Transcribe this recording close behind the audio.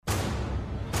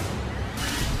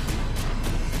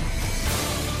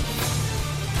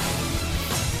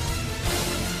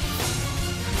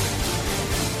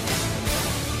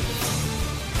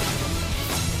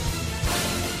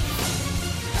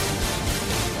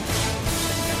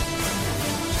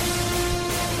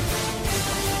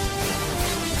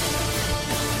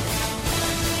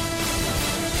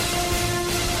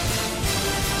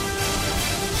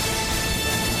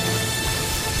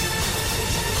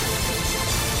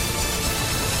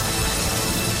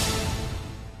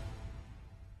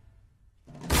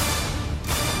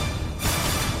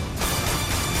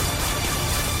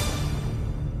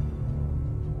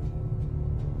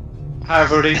Hi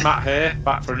everybody, Matt here,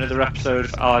 back for another episode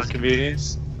of Allied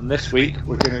Convenience. And this week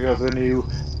we're going to go over the new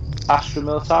Astra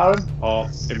Militarum, or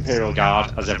Imperial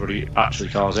Guard as everybody actually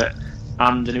calls it,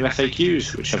 and the new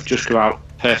FAQs, which have just come out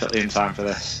perfectly in time for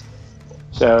this.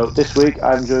 So this week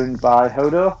I'm joined by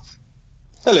Hodor.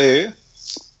 Hello.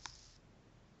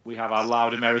 We have our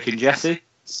loud American Jesse.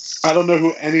 I don't know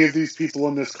who any of these people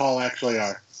on this call actually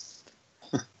are.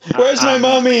 Where's my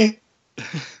mommy?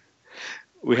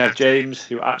 We have James,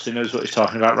 who actually knows what he's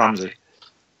talking about, Ramsey.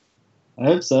 I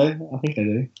hope so. I think I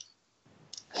do.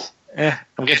 Yeah,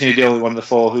 I'm guessing you're the only one of the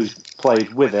four who's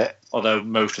played with it, although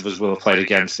most of us will have played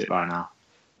against it by now.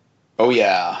 Oh,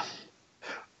 yeah.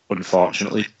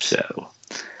 Unfortunately, so.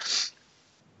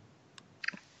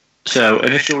 So,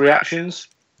 initial reactions,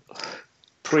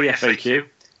 pre-FAQ.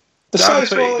 Sounds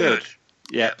pretty good.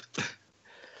 Yep.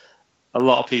 A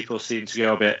lot of people seem to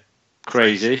go a bit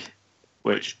crazy,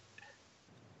 which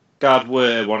Guard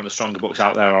were one of the stronger books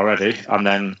out there already, and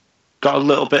then got a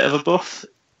little bit of a buff.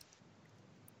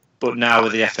 But now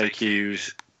with the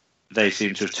FAQs, they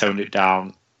seem to have toned it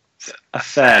down a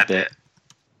fair bit.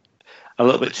 A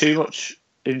little bit too much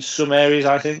in some areas,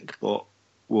 I think, but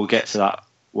we'll get to that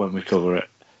when we cover it.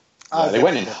 They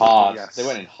went in hard. Yes. They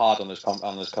went in hard on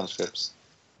those conscripts.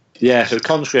 Yeah, so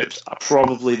conscripts are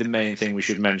probably the main thing we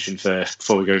should mention first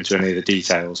before we go into any of the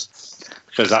details,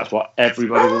 because that's what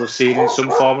everybody will have seen in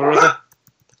some form or other.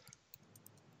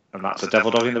 And that's a devil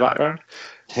dog in the background.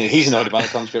 He's known about the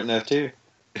conscript nerf too.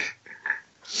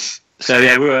 So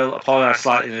yeah, we will apologise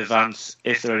slightly in advance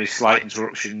if there are any slight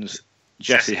interruptions.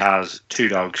 Jesse has 2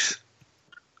 dogs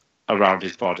around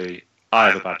his body. I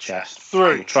have a bad chest. 3.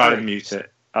 We'll try and mute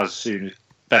it as soon as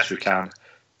best we can.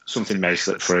 Something may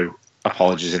slip through.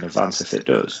 Apologies in advance if it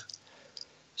does.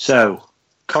 So,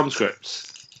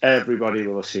 conscripts. Everybody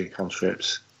will have seen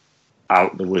conscripts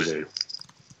out the wazoo.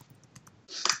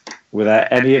 Were there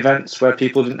any events where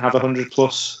people didn't have 100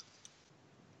 plus?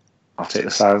 I'll take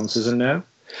the silence as a no.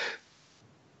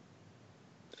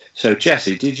 So,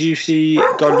 Jesse, did you see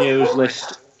Gonyo's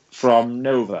list from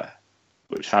Nova,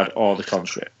 which had all the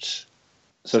conscripts?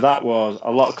 So that was a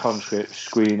lot of conscripts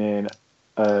screening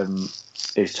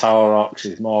his tower rocks,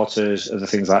 his mortars, and the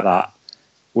things like that.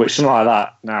 Which something like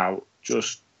that now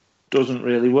just doesn't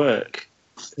really work.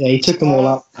 Yeah, he took them all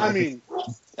out. I mean,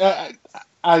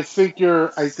 I think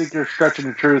you're stretching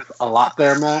the truth a lot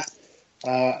there, Matt.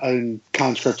 And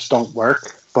conscripts don't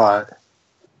work, but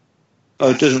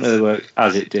it doesn't really work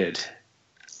as it did.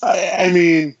 I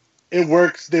mean, it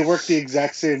works. They work the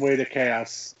exact same way the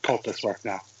Chaos Cultists work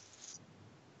now.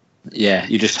 Yeah,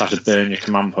 you just have to burn your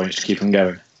command points to keep them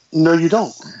going. No, you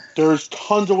don't. There's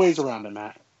tons of ways around it,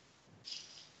 Matt.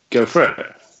 Go for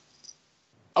it.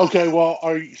 Okay, well,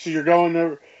 so you're going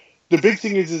there. The big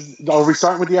thing is are we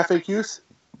starting with the FAQs?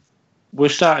 We're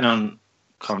starting on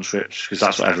conscripts because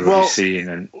that's what everybody's seeing.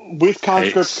 And with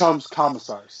conscripts comes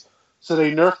commissars. So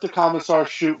they nerf the commissar,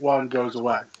 shoot one, goes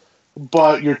away.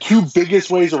 But your 2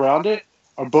 biggest ways around it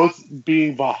are both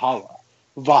being Valhalla.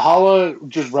 Valhalla,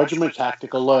 just regiment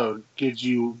tactic alone, gives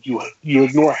you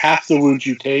ignore half the wounds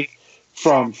you take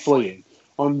from fleeing.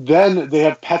 And then they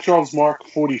have Petrov's Mark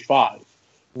 45,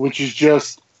 which is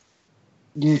just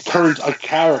turns a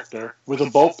character with a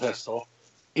bolt pistol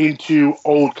into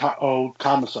old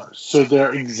commissars. So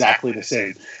they're exactly the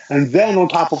same. And then on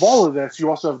top of all of this, you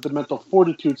also have the mental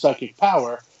fortitude psychic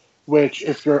power, which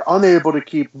if you're unable to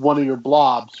keep one of your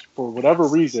blobs for whatever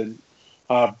reason,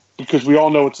 because we all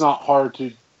know it's not hard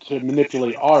to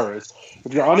manipulate auras.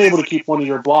 If you're unable to keep one of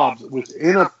your blobs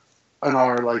within an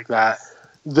aura like that,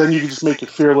 then you can just make it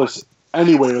fearless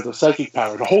anyway with a psychic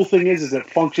power. The whole thing is it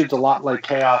functions a lot like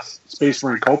Chaos Space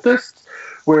Marine Cultists,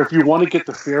 where if you want to get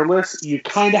the fearless, you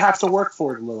kind of have to work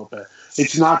for it a little bit.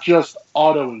 It's not just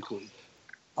auto-include,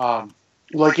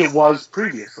 like it was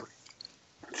previously.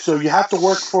 So you have to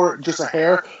work for it just a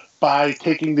hair by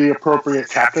taking the appropriate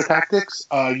chapter tactics.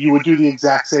 You would do the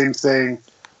exact same thing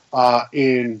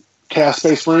in Chaos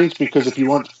Space Marines, because if you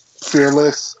want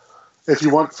fearless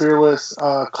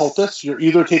cultists, you're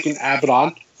either taking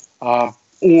Abaddon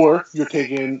or you're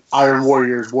taking Iron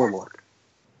Warrior's Warlord.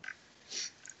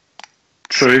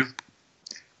 True.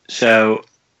 So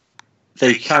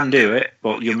they can do it,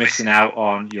 but you're missing out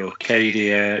on your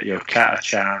Cadia, your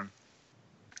Catachan.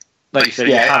 Like you said,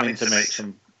 you're having to make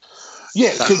some.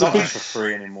 Yeah, so it's not for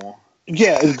free anymore.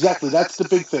 Yeah, exactly. That's the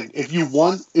big thing. If you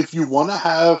want to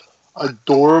have a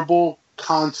durable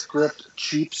conscript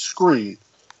cheap screen,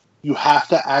 you have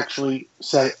to actually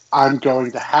say, I'm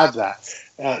going to have that.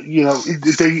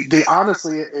 They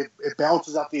honestly, it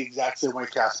balances out the exact same way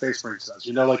Chaos Space Marines does.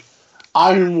 Like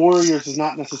Iron Warriors is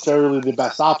not necessarily the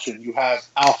best option. You have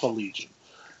Alpha Legion.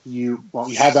 you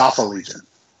have Alpha Legion.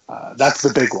 That's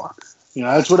the big one.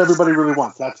 That's what everybody really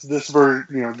wants. That's this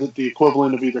the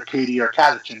equivalent of either KD or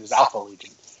Catachin is Alpha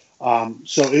Legion.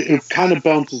 So it kind of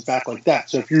bounces back like that.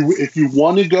 So if you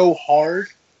want to go hard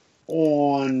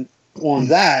on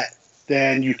that,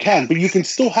 then you can. But you can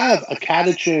still have a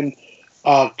Catachin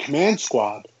command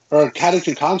squad or a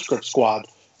Catachin conscript squad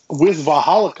with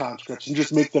Valhalla conscripts and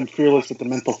just make them fearless with the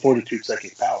mental fortitude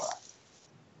psychic power.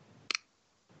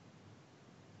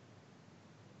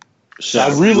 So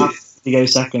I really, if you go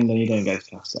second, then you don't go to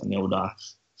cast it, and you'll die.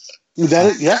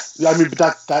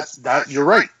 That you're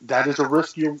right. That is a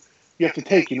risk you have to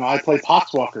take. I play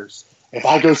Poxwalkers. If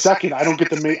I go second, I don't get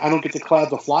to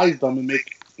cloud the flies them and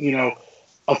make a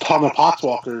ton of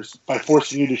Poxwalkers by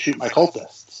forcing you to shoot my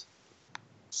cultists.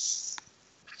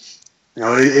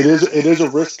 It is a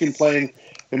risk in playing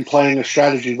a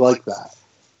strategy like that.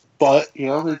 But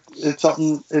it's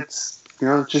something. It's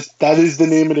just that is the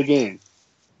name of the game.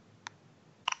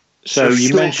 So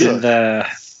you mentioned the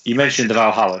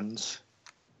Valhallans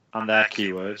and their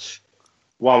keywords.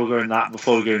 While we're going that,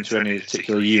 before we go into any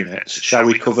particular units, shall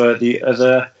we cover the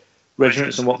other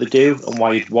regiments and what they do and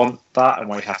why you'd want that and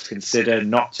why you'd have to consider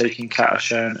not taking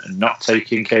Catachin and not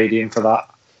taking Cadian for that?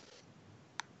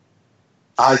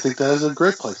 I think that is a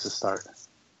great place to start.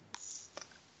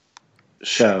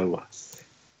 So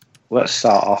let's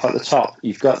start off at the top.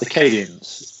 You've got the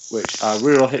Cadians, which are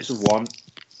reroll hits of 1.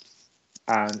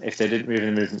 And if they didn't move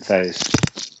in the movement phase,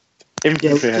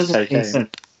 infantry has taken. I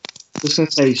was going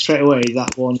to say straight away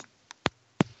that one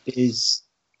is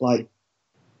like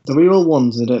the reroll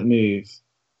ones that don't move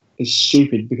is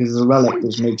stupid because there's a relic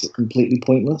that makes it completely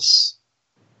pointless.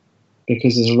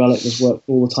 Because there's a relic that's worked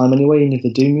all the time anyway, and if they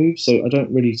do move, so I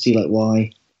don't really see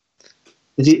why.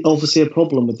 Is it obviously a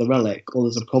problem with the relic, or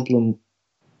there's a problem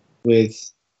with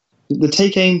the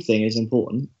take aim thing is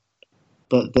important.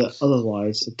 But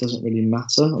otherwise, it doesn't really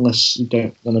matter unless you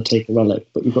don't want to take a relic.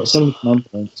 But you've got so many command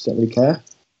points, you don't really care.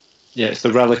 Yeah, it's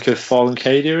the relic of Fallen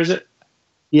Cadia, is it?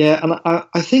 Yeah, and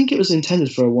I think it was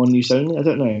intended for a one use only. I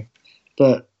don't know,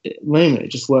 but at the moment it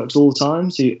just works all the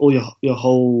time. So all your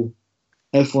whole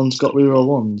everyone's got reroll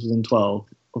ones within 12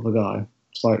 of a guy.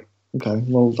 It's like, okay,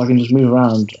 well if I can just move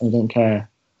around and I don't care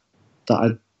that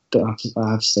I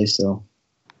have to stay still.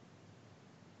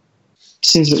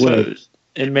 Seems a bit weird.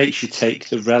 It makes you take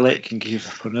the relic and give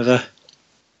up another.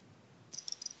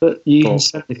 But you can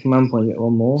spend the command point and get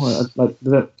one more.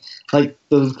 The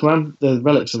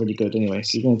relics are really good anyway,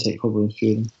 so you're going to take probably a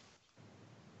few of them.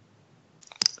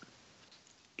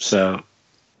 So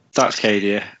that's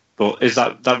Cadia, but is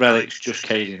that relic's just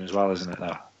Cadian as well, isn't it?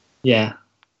 Though. Yeah,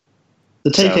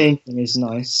 the take aim thing is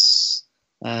nice.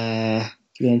 If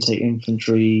you're going to take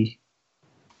infantry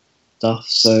stuff,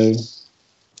 so.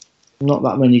 Not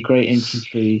that many great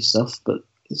infantry stuff, but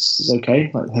it's okay.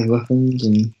 Like heavy weapons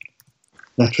and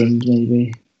veterans,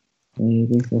 maybe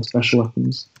or special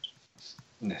weapons.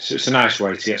 So it's a nice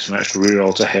way to get some extra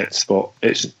reroll to hits, but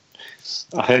I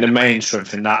think the main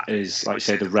strength in that is, like you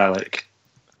say, the relic.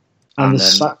 And the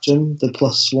Spatron, the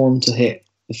 +1 to hit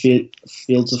the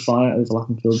fields of fire,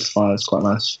 overlapping fields of fire is quite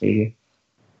nice for you.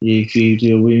 If you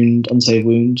do a unsaved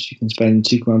wound, you can spend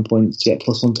 2 command points to get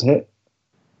 +1 to hit.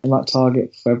 On that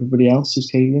target for everybody else who's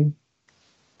Cadian.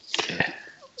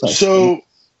 So,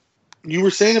 you were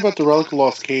saying about the Relic of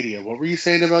Lost Cadia. What were you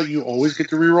saying about you always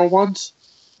get the reroll ones?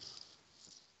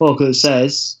 Well, because it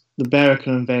says the bearer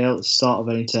can unveil at the start of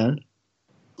any turn.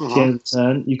 At the end of the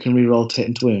turn, you can reroll to hit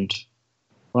and to wound.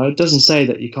 Right? It doesn't say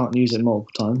that you can't use it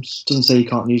multiple times. It doesn't say you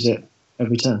can't use it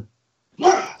every turn.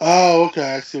 Oh,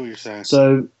 okay. I see what you're saying.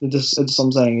 So, it's what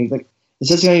I'm saying. It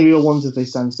says you only reroll ones if they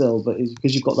stand still, but it's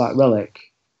because you've got that relic.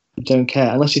 You don't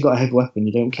care unless you've got a heavy weapon.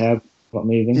 You don't care about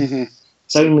moving. Mm-hmm.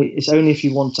 It's only if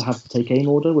you want to have to take aim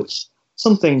order, which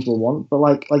some things will want. But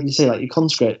like you say, like your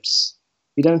conscripts,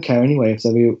 you don't care anyway.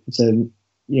 You're not going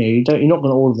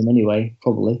to order them anyway,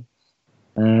 probably,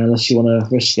 unless you want to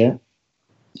risk it.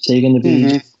 So you're going to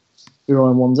be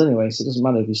rerolling ones anyway. So it doesn't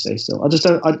matter if you stay still. I just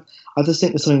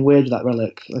think there's something weird with that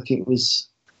relic. Like it was.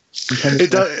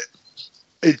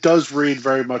 It does read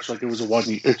very much like it was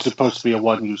it's supposed to be a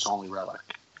one-use only relic.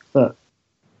 But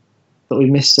we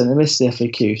missed it. They missed the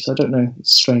FAQ, so I don't know.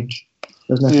 It's strange.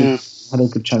 There's nothing had a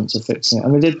good chance of fixing it.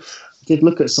 And they did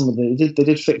look at some of they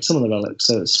did fix some of the relics,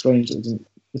 so it's strange that didn't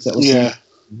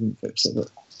fix it. But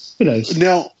who knows?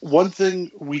 Now, one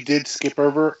thing we did skip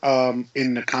over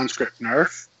in the conscript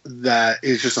nerf that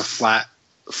is just a flat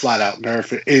out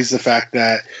nerf is the fact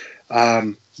that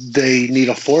they need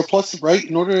a 4+ right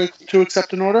in order to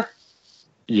accept an order.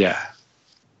 Yeah.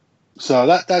 So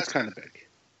that's kind of big.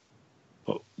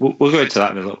 We'll go into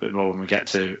that in a little bit more when we get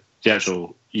to the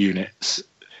actual units.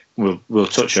 We'll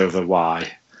touch over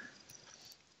why.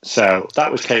 So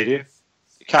that was Cadian.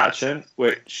 Catachan,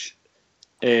 which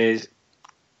is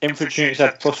infantry units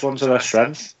have +1 to their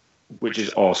strength, which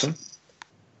is awesome.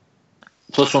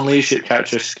 +1 leadership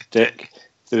characteristic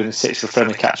within 6 of a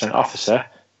friendly Catachan officer.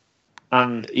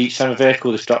 And each time a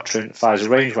vehicle with this doctrine fires a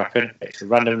ranged weapon, makes a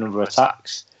random number of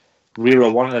attacks.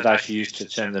 Reroll 1 of the dice used to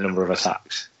determine the number of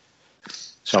attacks.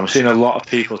 So I'm seeing a lot of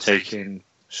people taking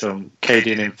some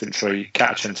Cadian infantry,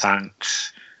 Catachan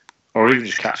tanks, or even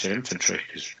just Catachan infantry,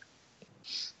 because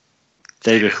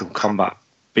they become combat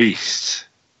beasts.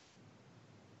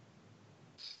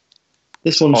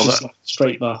 This one's just like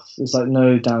straight buff. There's like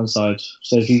no downside.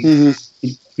 So if you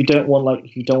don't want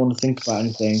to think about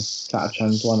anything,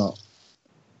 Catachans, why not?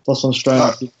 +1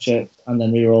 strength, leadership, and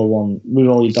then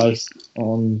reroll your dice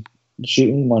on the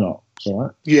shooting. Why not? It's all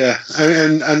right. Yeah,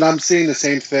 and I'm seeing the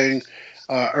same thing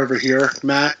over here,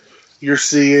 Matt. You're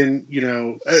seeing,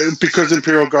 because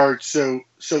Imperial Guard's so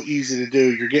easy to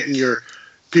do. You're getting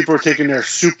people are taking their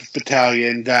super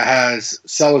battalion that has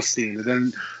Celestine, and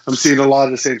then I'm seeing a lot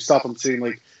of the same stuff. I'm seeing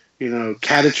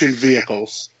Catachan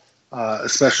vehicles,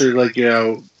 especially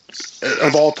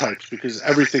of all types, because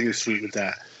everything is sweet with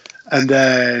that. And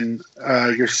then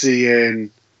you're seeing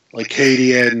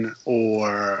Cadian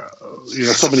or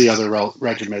some of the other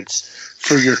regiments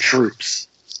for your troops.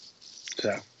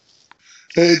 So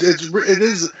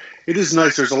it is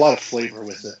nice. There's a lot of flavor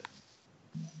with it.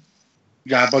 You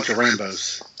got a bunch of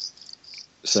Rambos.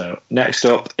 So next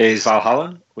up is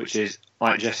Valhalla, which is,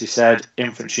 like Jesse said,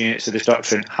 infantry units of this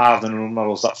doctrine have the number of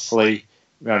models that flee,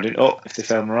 rounding up if they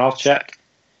fail a morale check.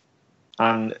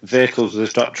 And vehicles with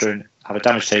this doctrine have a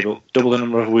damage table, double the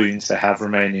number of wounds they have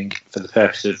remaining for the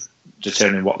purpose of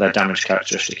determining what their damage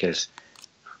characteristic is.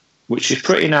 Which is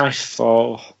pretty nice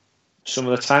for some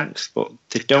of the tanks, but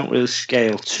they don't really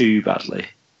scale too badly.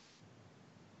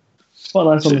 Quite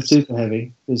nice on the super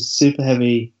heavy, because super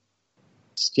heavy,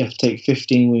 you have to take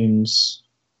 15 wounds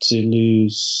to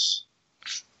lose,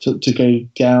 to go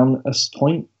down a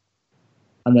point,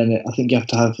 and then I think you have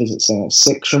to have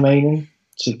 6 remaining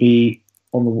to be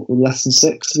on the less than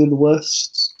 6 to be the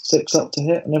worst 6 up to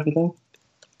hit and everything.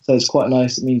 So it's quite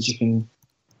nice. It means you can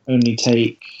only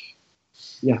take,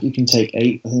 you can take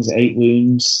 8. I think it's 8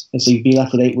 wounds, and so you'd be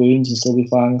left with 8 wounds and still be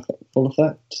firing full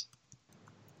effect.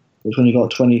 Which when you got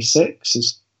 26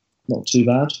 is not too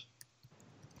bad.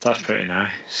 That's pretty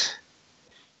nice.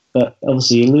 But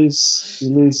obviously you lose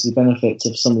the benefits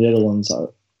of some of the other ones that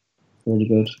are really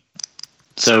good.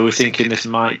 So we're thinking this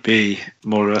might be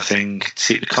more of a thing to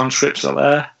keep the conscripts out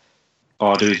there,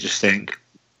 or do we just think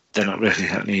they're not really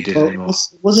that needed anymore?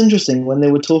 It was interesting when they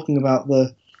were talking about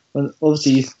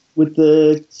obviously with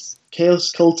the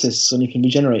Chaos Cultists, when you can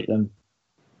regenerate them,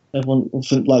 everyone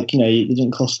they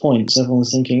didn't cost points. Everyone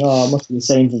was thinking, it must be the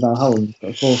same for Valhalla.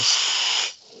 But of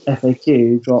course,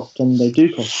 FAQ dropped and they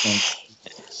do cost points.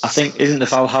 I think, isn't the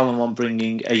Valhalla one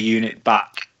bringing a unit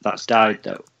back that's died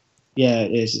though? Yeah,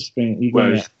 it is. It's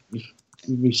Whereas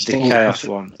the Chaos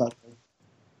one,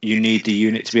 you need the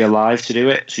unit to be alive to do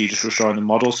it, so you're just restoring the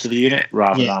models to the unit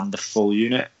rather than the full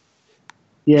unit.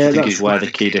 Yeah, I think is where the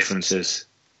key difference is.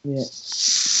 Yeah, and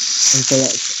so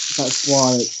that's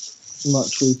why it's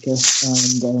much weaker,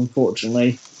 and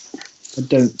unfortunately, I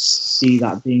don't see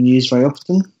that being used very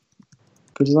often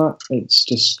because of that. It's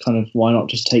just kind of, why not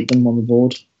just take them on the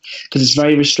board? Because it's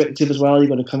very restrictive as well. You've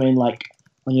got to come in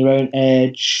on your own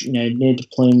edge, near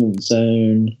deployment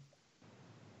zone.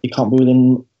 You can't be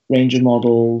within range of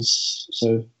models,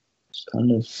 so it's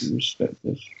kind of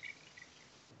restrictive.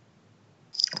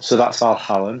 So that's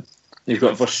Valhalla. You've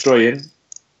got Vostroyan,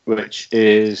 which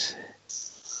is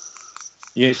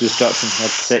units with doctrine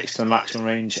have 6 to the maximum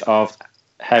range of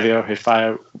heavy or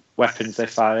fire weapons they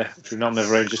fire, which would normally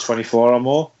have a range of 24 or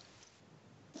more.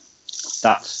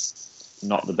 That's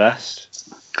not the best.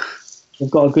 They've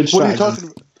got a good strategy.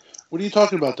 What are you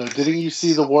talking about, though? Didn't you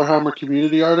see the Warhammer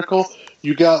community article?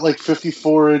 You got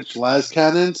 54-inch las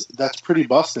cannons. That's pretty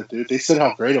busted, dude. They said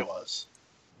how great it was.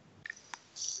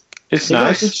 It's They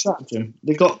nice. got a good stratagem.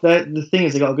 The thing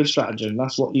is, they got a good stratagem.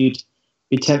 That's what you'd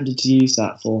be tempted to use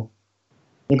that for.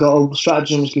 They got a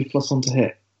stratagem which gives +1 to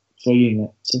hit for a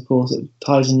unit. So of course it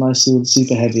ties in nicely with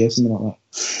super heavy or something like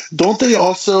that. Don't they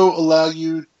also allow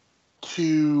you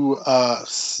to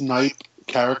snipe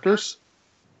characters?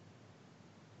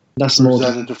 That's Or more. is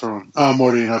that a different one? Oh,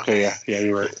 Mordian. Okay, yeah,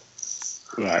 you're right.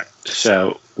 Right.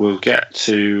 So we'll get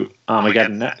to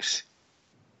Armageddon next.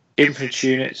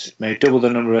 Infantry units may double the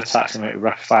number of attacks and make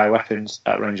rapid fire weapons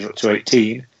at range of up to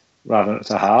 18 rather than up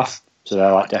to half. So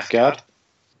they're like Death Guard.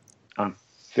 And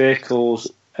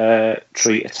vehicles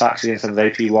treat attacks against them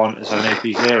with AP1 as an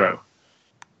AP0.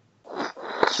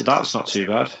 So that's not too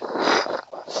bad.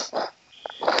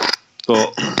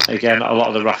 But again, a lot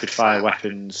of the rapid fire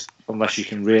weapons, unless you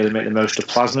can really make the most of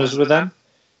plasmas with them,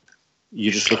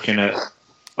 you're just looking at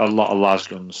a lot of las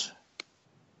guns.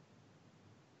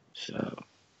 So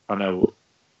I know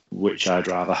which I'd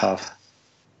rather have.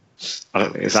 I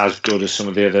don't think it's as good as some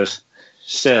of the others.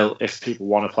 Still, if people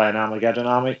want to play an Armageddon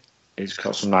army, it's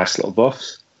got some nice little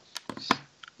buffs.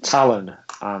 Talon,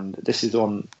 and this is the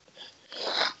one.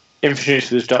 Infantry with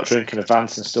this doctrine can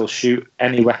advance and still shoot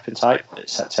any weapon type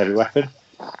except heavy weapon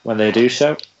when they do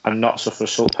so, and not suffer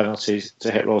assault penalties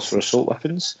to hit rolls for assault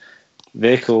weapons.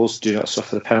 Vehicles do not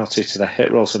suffer the penalty to their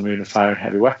hit rolls for moving and firing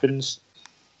heavy weapons.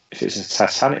 If it's a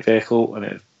Titanic vehicle and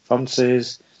it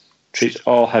advances, treats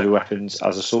all heavy weapons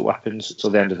as assault weapons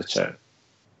until the end of the turn.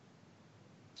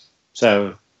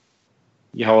 So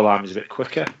your whole army is a bit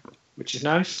quicker, which is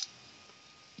nice.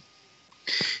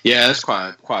 Yeah, that's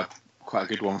quite a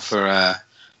good one for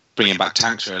bringing back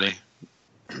tanks, really.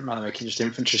 Rather than making just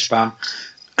infantry spam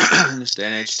in this day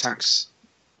and age. Tanks.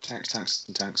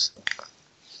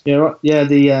 Yeah, right. Yeah.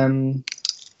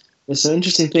 There's some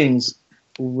interesting things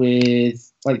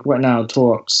with, like, right now,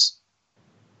 Taurox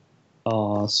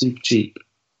are super cheap,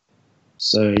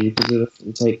 so you could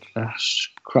take a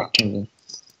crap ton of them.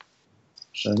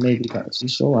 So maybe that's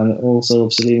useful, and also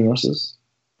obviously Leman Russes.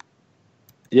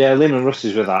 Yeah, Leman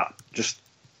Russes with that. Just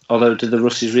although, do the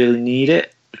Russes really need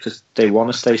it because they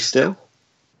want to stay still?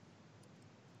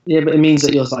 Yeah, but it means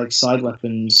that your like side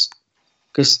weapons,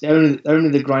 because only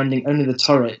the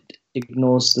turret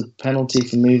ignores the penalty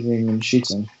for moving and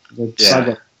shooting. The side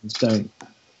weapons don't.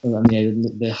 I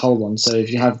mean, the hull one. So if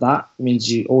you have that, it means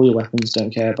all your weapons don't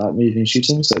care about moving and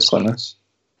shooting. So it's quite nice.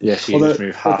 Yes, you just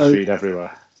move half speed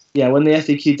everywhere. Yeah, when they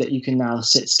FAQ'd that you can now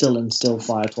sit still and still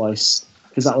fire twice,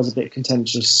 because that was a bit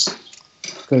contentious,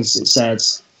 because it said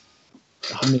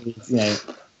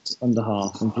under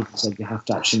half, and people said you have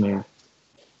to actually move.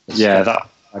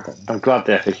 I'm glad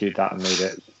they FAQ'd that and made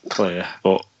it clear,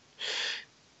 but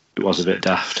it was a bit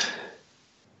daft.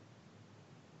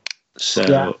 So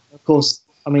yeah, of course.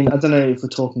 I mean, I don't know if we're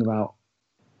talking about.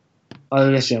 I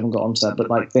guess we haven't got onto that, but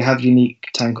like they have unique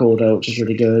tank order, which is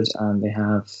really good, and they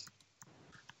have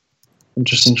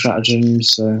interesting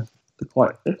stratagems. So they're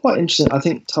quite interesting. I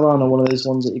think Talon are one of those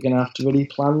ones that you're going to have to really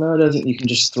plan though. I don't think you can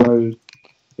just throw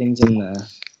things in there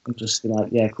and just be like,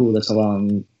 yeah, cool, they're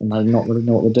Talon, and like not really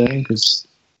know what they're doing, because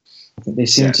I think they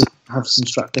seem to have some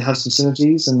they have some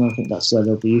synergies, and I think that's where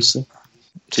they'll be useful.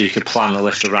 So you could plan the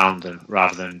list around them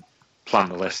rather than plan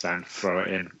the list then throw it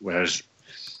in, whereas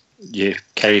your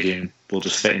Cadian will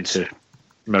just fit into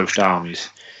most armies.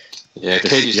 Yeah,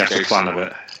 you have to plan a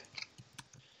bit.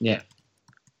 Yeah.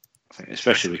 I think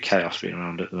especially with Chaos being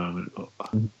around at the moment.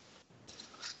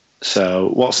 So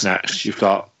what's next? You've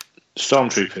got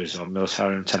Stormtroopers or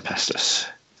Militarum Tempestus,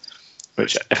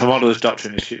 which if a modeler's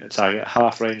doctrine is shooting a target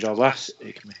half range or less,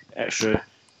 it can make an extra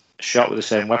shot with the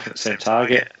same weapon at the same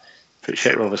target. For each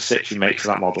hit roll of a 6 you make for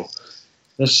that model.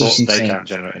 That's just they can't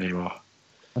generate anymore.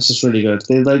 That's just really good.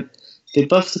 They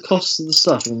buff the cost of the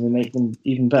stuff and they make them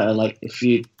even better. Like if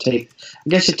you take, I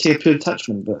guess you take a pure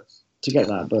attachment, but to get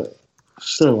that, but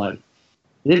still, like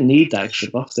they didn't need that extra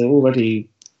buff. They're already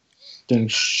doing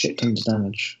shit tons of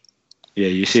damage. Yeah,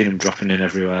 you've seen them dropping in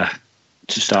everywhere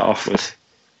to start off with,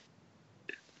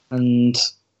 and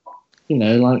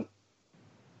like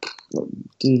what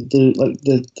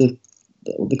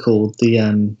they called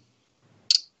the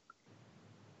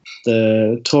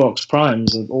Taurox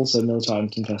Primes are also Militarum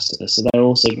Tempestus, so they're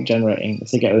also generating, if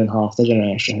they get within half, they're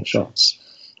generating extra hit shots.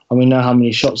 And we know how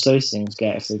many shots those things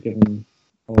get if they're given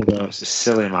all the... It's a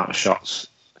silly amount of shots.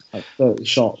 Like 30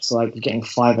 shots, like you're getting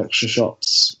 5 extra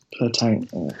shots per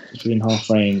tank within half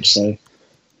range, so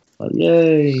like,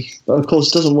 yay. But of course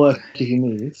it doesn't work if you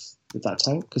move with that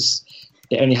tank, because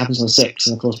it only happens on 6,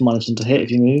 and of course -1 to hit if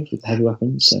you move with heavy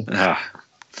weapons, so...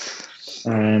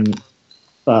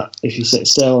 But if you sit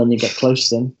still and you get close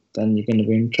to them, then you're going to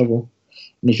be in trouble.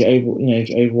 And if you're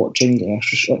overwatching, getting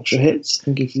extra hits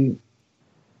can give you.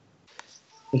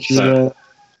 If you're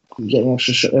getting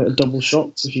extra double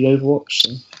shots if you overwatch. So.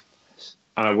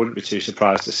 And I wouldn't be too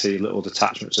surprised to see little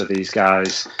detachments of these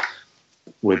guys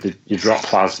with your drop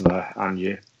plasma and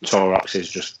your Tauroxes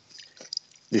just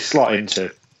they slot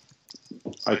into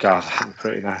a guard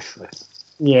pretty nicely.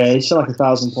 Yeah, it's like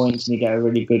 1,000 points and you get a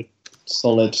really good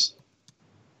solid.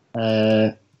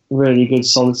 Really good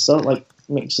solid stuff, like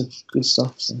mix of good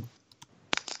stuff.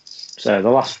 So the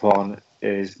last one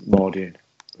is Mordian,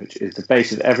 which is the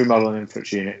base of every model and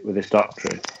infantry unit with this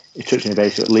doctrine you're touching the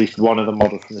base of at least one of the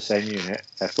models from the same unit.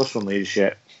 +1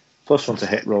 leadership, +1 to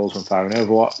hit rolls when firing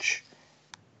Overwatch.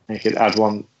 And you could add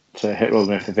 1 to hit rolls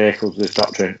if the vehicles with this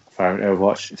doctrine firing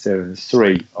Overwatch if they're within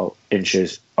 3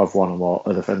 inches of one or more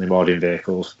other friendly Mordian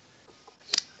vehicles.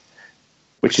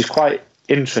 Which is quite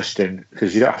interesting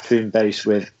because you don't have to be in base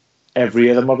with every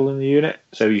other model in the unit.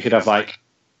 So you could have like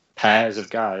pairs of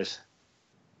guys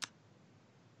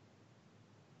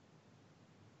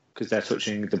because they're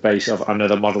touching the base of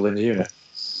another model in the unit.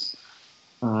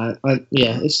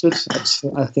 Yeah, it's good.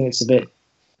 I think it's a bit.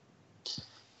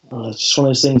 It's just one of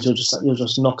those things you'll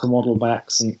just knock a model by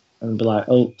accident and be like,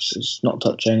 "Oops, it's not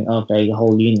touching." Okay, the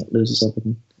whole unit loses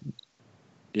everything.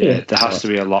 Yeah, there has to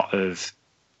be a lot of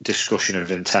discussion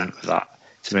of intent with that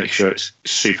to make sure it's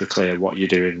super clear what you're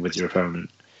doing with your opponent.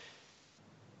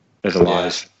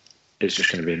 Otherwise, it's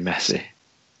just going to be messy.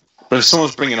 But if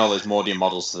someone's bringing all those Mordian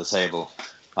models to the table,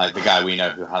 like the guy we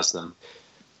know who has them,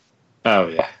 oh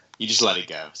yeah, you just let it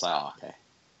go. It's like, oh, okay.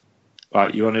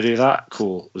 Right, you want to do that?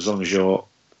 Cool. As long as you're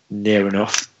near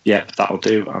enough, yep, that'll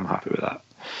do. I'm happy with that.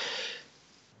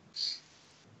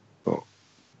 But,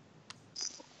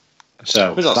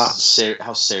 so that's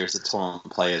how serious the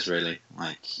tournament play is, really.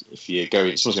 Like, if you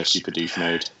go, someone's going super doof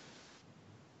mode.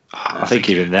 I think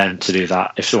even then, to do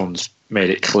that, if someone's made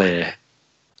it clear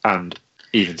and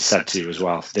even said to you as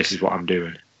well, this is what I'm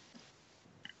doing.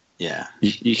 Yeah,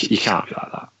 you can't be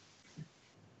like that.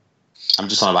 I'm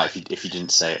just on about if you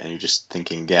didn't say it and you're just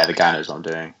thinking, yeah, the guy knows what I'm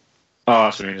doing. Oh,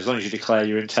 that's what I mean. As long as you declare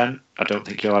your intent, I don't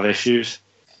think you'll have issues.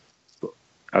 But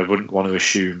I wouldn't want to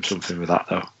assume something with that,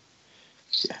 though.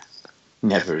 Yeah,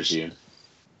 never assume.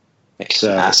 So,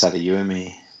 that's either you and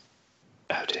me.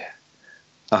 Oh dear.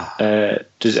 Oh.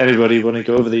 Does anybody want to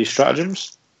go over these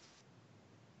stratagems?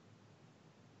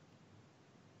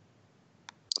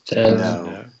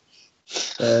 No.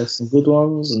 Some good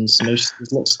ones and there's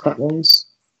lots of crap ones.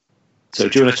 So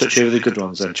do you want to touch over the good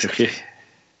ones then, Chucky?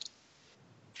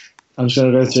 I'm just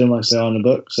going to go through them like I say on the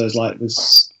book. So it's like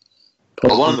this.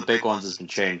 Well, one of the big ones has been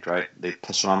changed, right? The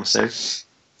 +1 armor save.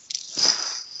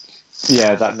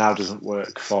 Yeah, that now doesn't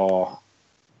work for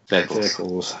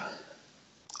vehicles.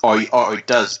 Or it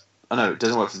does. Oh no, it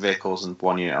doesn't work for vehicles and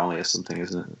one unit only or something,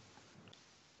 isn't it?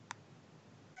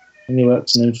 Only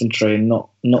works in infantry, not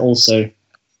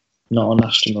on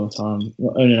Astronaut time.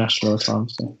 Not only in Astronaut time.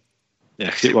 So. Yeah,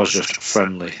 because it was just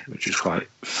friendly, which is quite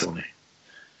funny.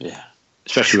 Yeah.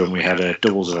 Especially when we had a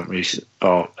doubles event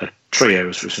or a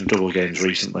trios with some double games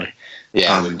recently.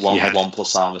 Yeah, with one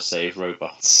 + armor save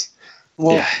robots.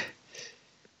 Well, yeah.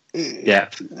 Yeah.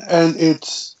 And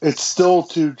it's still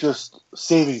to just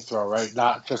saving throw, right?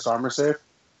 Not just armor save?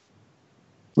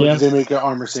 Or yeah. do they make it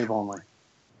armor save only?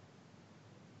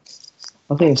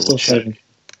 I think it's still saving.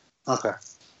 Okay.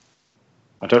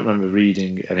 I don't remember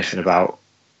reading anything about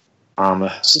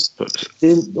armor. But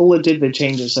all it did, they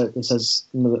changed it so it says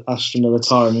Astra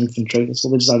Militare and infantry. That's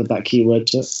all, they just added that keyword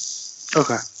to it.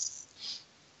 Okay.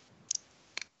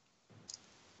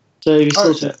 So you're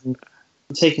still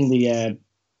taking the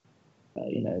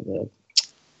the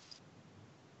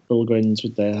Fulgrins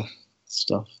with their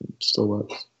stuff. It still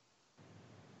works.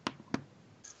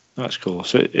 That's cool.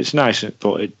 So it's nice,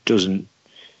 but it doesn't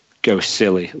go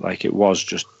silly like it was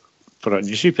just put on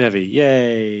your super heavy.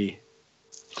 Yay!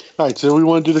 All right, so we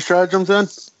want to do the stratagems then?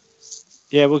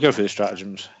 Yeah, we'll go for the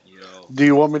stratagems. Do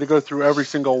you want me to go through every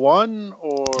single one,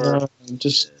 or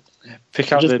just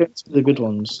pick out the good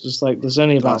ones? Just like there's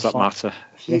only about that matter.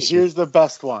 Here's the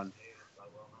best one: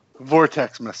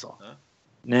 Vortex missile.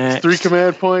 Next. 3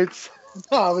 command points.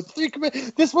 No, it's 3 command.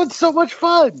 This one's so much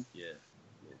fun. Yeah.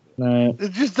 No.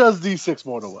 It just does D6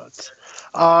 more than once.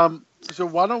 So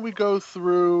why don't we go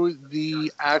through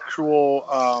the actual?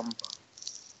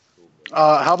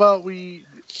 How about we?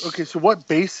 Okay, so what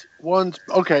base ones?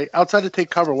 Okay, outside of take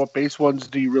cover, what base ones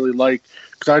do you really like?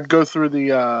 Because I'd go through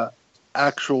the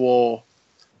actual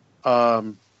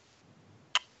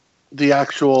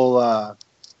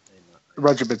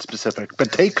regiment specific.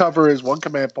 But take cover is 1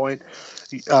 command point.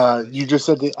 You just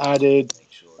said they added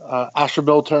Astra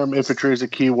Militarum infantry is a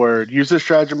keyword. Use this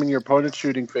stratagem in your opponent's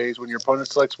shooting phase when your opponent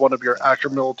selects one of your Astra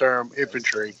Militarum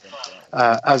infantry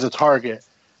as a target.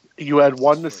 You add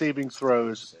 1 to saving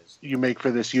throws you make for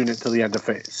this unit till the end of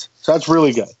phase. So that's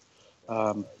really good.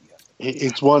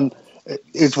 It's one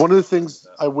of the things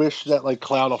I wish that like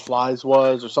Cloud of Flies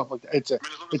was or something like that.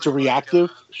 It's a reactive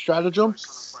stratagem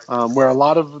where a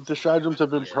lot of the stratagems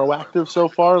have been proactive so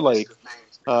far, like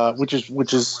which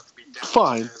is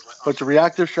fine. But it's a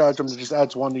reactive stratagem that just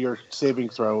adds 1 to your saving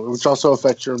throw, which also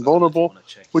affects your invulnerable,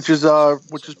 which is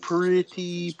pretty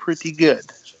good.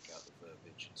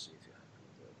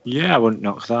 Yeah, I wouldn't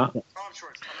knock that.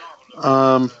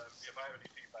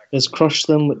 There's Crush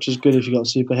Them, which is good if you've got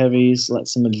super heavies,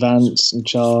 lets them advance and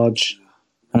charge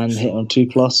and hit on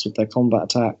 2+ with their combat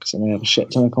attacks, and they have a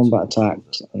shit ton of combat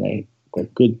attacks, and they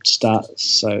got good stats,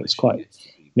 so it's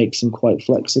makes them quite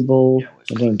flexible.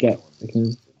 They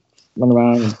can run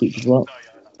around and beat people up.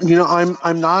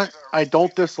 I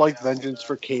don't dislike Vengeance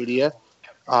for Cadia,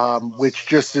 which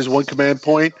just is one command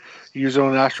point. Use it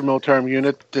on an Astro Militarum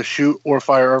unit to shoot or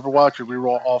fire Overwatch, or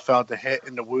reroll all failed to hit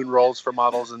in the wound rolls for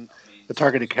models in the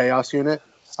targeted Chaos unit.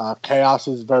 Chaos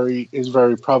is very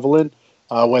prevalent.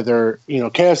 Whether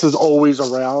Chaos is always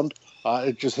around,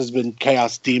 it just has been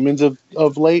Chaos Demons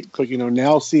of late. But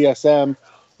now CSM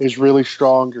is really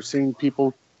strong. You're seeing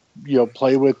people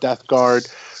play with Death Guard.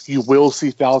 You will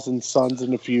see Thousand Suns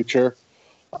in the future.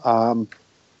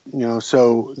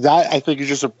 So that I think is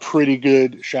just a pretty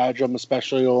good stratagem,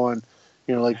 especially on,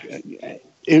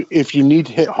 if you need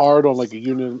to hit hard on like a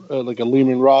unit, like a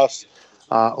Lehman Russ,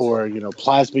 or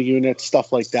plasma units,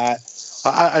 stuff like that.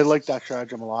 I like that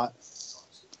stratagem a lot.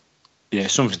 Yeah,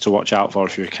 something to watch out for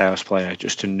if you're a Chaos player,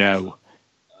 just to know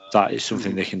that is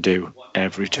something they can do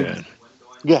every turn.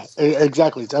 Yeah,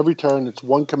 exactly. It's every turn. It's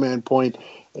one command point.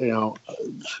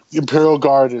 Imperial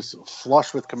Guard is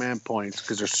flush with command points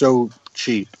because they're so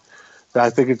cheap. I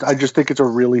just think it's a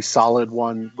really solid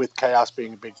one, with Chaos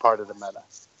being a big part of the meta.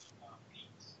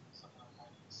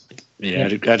 Yeah,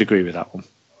 I'd agree with that one.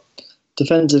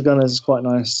 Defensive Gunners is quite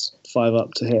nice,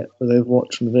 5+ to hit with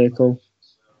Overwatch from the vehicle.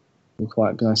 And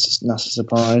quite nice, nasty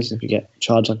surprise if you get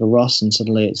charged like a Russ and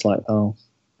suddenly it's like, oh,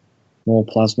 more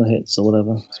plasma hits or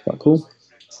whatever. It's quite cool.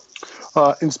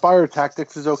 Inspired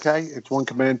Tactics is okay. It's one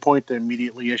command point to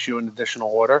immediately issue an additional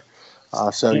order.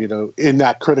 In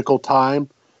that critical time,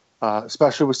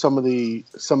 especially with some of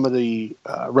the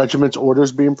regiment's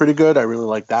orders being pretty good, I really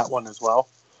like that one as well.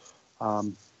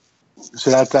 So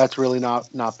that's really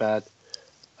not bad.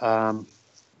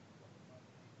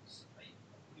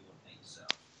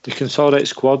 The Consolidate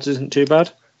Squads isn't too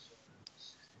bad.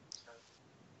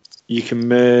 You can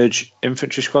merge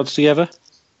infantry squads together.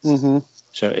 Mm-hmm.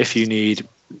 So if you need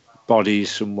bodies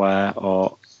somewhere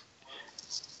or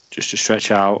just to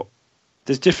stretch out,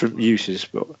 there's different uses,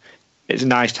 but it's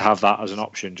nice to have that as an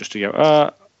option, just to go,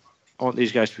 I want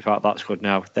these guys to be part of that squad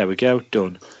now. There we go,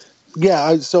 done.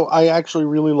 Yeah, so I actually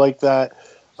really like that.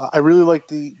 I really like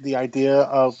the idea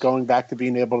of going back to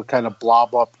being able to kind of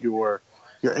blob up your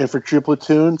infantry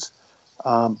platoons.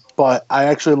 But I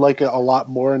actually like it a lot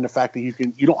more in the fact that you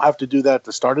don't have to do that at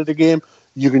the start of the game.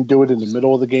 You can do it in the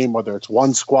middle of the game, whether it's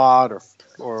one squad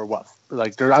or what. I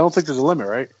don't think there's a limit,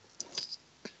 right?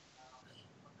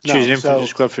 Choose an infantry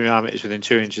squad from your army is within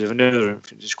 2 inches of another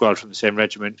infantry squad from the same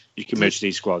regiment. You can merge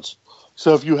these squads.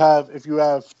 So if you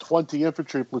have 20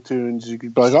 infantry platoons, you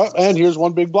could be like, oh, and here's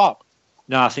one big blob.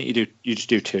 No, I think you just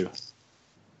do 2.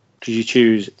 Because you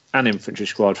choose an infantry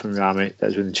squad from your army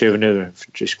that's within 2 of another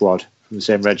infantry squad from the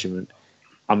same regiment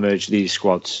and merge these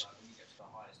squads.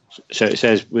 So it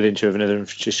says within 2 of another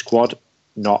infantry squad,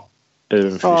 not other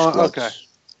infantry squads. Okay.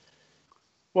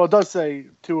 Well, it does say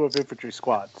 2 of infantry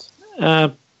squads.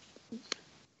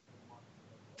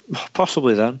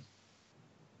 Possibly then.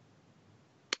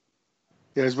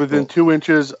 Yeah, it's within 2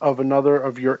 inches of another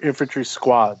of your infantry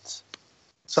squads.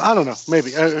 So I don't know.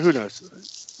 Maybe. Who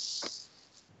knows?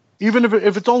 Even if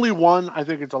it's only one, I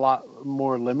think it's a lot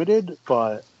more limited,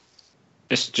 but...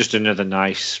 It's just another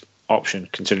nice option,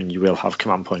 considering you will have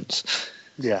command points.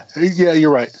 Yeah,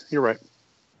 you're right.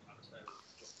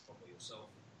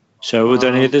 So were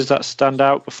there any others that stand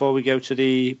out before we go to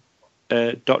the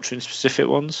doctrine-specific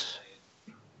ones?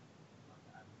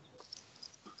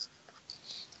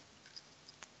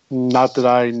 Not that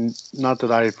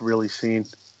I've really seen.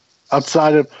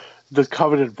 Outside of the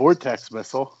coveted Vortex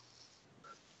missile.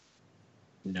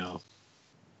 No.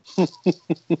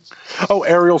 Oh,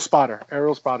 Aerial Spotter.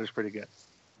 Aerial Spotter is pretty good.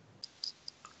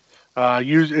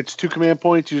 It's 2 command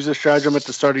points. Use this stratagem at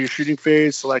the start of your shooting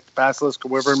phase. Select Basilisk or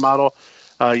Wyvern model.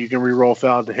 You can reroll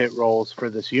failed to hit rolls for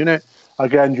this unit.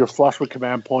 Again, you're flush with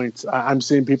command points. I'm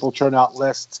seeing people churn out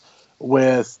lists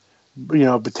with,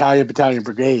 battalion,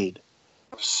 brigade.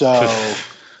 So,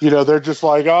 they're just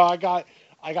like, oh,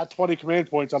 I got 20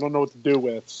 command points. I don't know what to do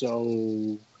with.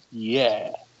 So,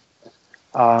 yeah.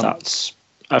 That's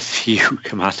a few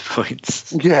command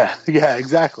points. Yeah,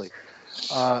 exactly.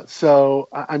 So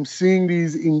I'm seeing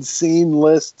these insane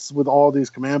lists with all these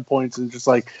command points, and just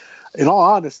like, in all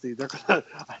honesty,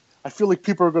 I feel like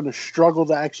people are going to struggle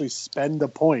to actually spend the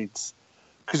points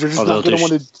because they're just not going to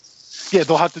want to. Yeah,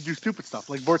 they'll have to do stupid stuff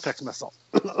like Vortex Missile.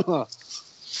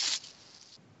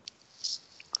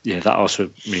 Yeah, that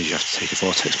also means you have to take a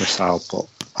Vortex Missile, but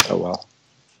oh well.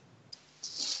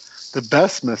 The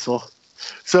best missile.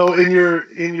 So in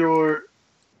your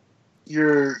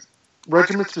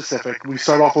regiment specific, we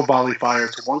start off with volley fire.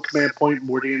 It's a 1 command point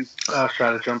Mordian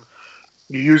stratagem.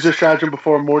 You use this stratagem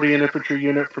before a Mordian infantry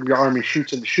unit from your army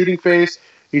shoots in the shooting phase.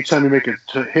 Each time you make a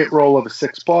hit roll of a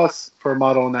 6+ for a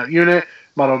model in that unit,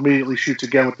 model immediately shoots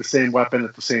again with the same weapon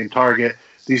at the same target.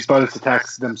 These bonus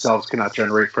attacks themselves cannot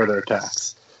generate further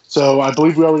attacks. So I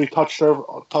believe we already touched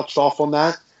off on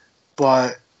that,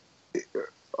 but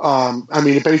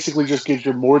it basically just gives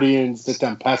your Mordians the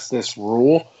Tempestus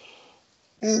rule.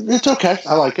 It's okay.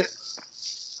 I like it.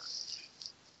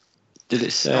 Did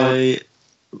it say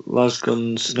las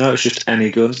guns? No, it's just any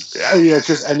gun. Yeah, it's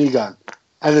just any gun.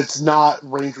 And it's not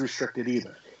range restricted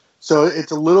either. So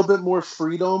it's a little bit more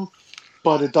freedom,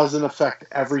 but it doesn't affect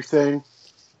everything.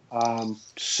 Or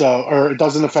it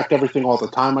doesn't affect everything all the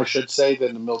time, I should say,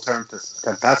 than the Militarum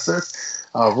Tempestus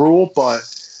rule. But,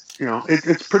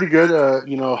 it's pretty good.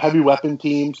 Heavy weapon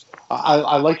teams.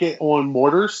 I like it on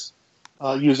mortars,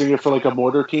 using it for like a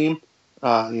mortar team.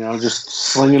 Just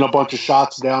slinging a bunch of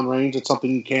shots downrange at something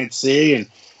you can't see, and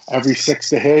every 6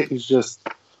 to hit is just,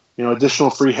 additional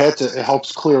free hits. It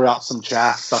helps clear out some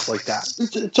chaff, stuff like that.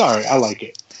 It's all right. I like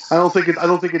it. I don't think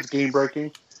it's game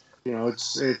breaking.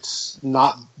 It's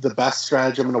not the best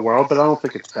stratagem in the world, but I don't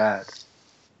think it's bad.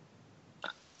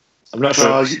 I'm not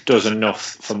sure it does enough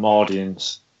for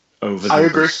Mordians over the I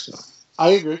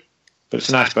agree. But it's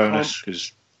a nice bonus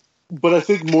because. But I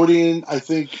think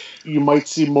you might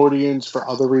see Mordians for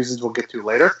other reasons we'll get to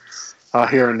later,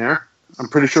 here and there. I'm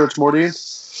pretty sure it's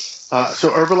Mordians.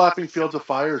 So overlapping fields of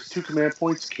fire is 2 command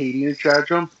points, Canadian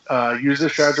stratagem. Use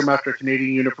this stratagem after a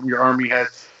Canadian unit from your army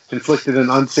has inflicted an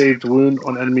unsaved wound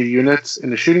on enemy units in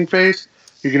the shooting phase.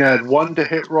 You can add 1 to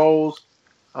hit rolls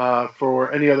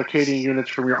for any other Canadian units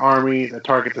from your army that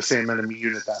target the same enemy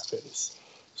unit that phase.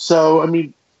 So,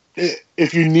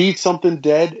 if you need something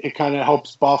dead, it kind of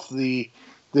helps buff the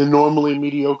normally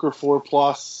mediocre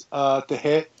 4+ to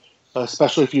hit,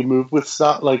 especially if you move with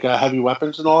stuff like heavy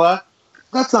weapons and all that.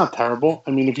 That's not terrible.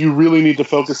 If you really need to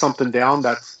focus something down,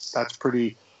 that's a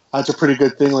pretty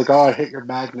good thing. Like, I hit your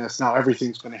Magnus. Now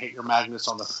everything's going to hit your Magnus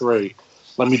on the 3.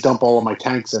 Let me dump all of my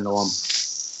tanks into them.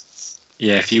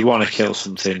 Yeah, if you want to kill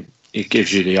something, it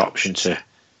gives you the option to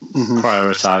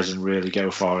prioritize and really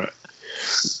go for it.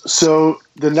 So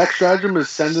the next stratagem is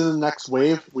send in the next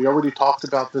wave. We already talked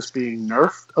about this being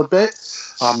nerfed a bit.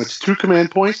 It's 2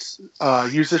 command points.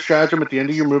 Use this stratagem at the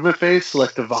end of your movement phase.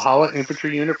 Select a Valhalla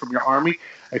infantry unit from your army,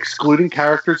 excluding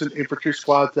characters and infantry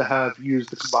squads that have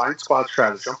used the combined squad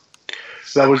stratagem.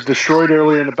 That was destroyed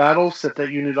earlier in the battle. Set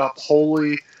that unit up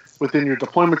wholly within your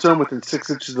deployment zone, within 6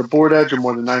 inches of the board edge, and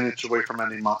more than 9 inches away from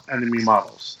enemy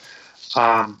models.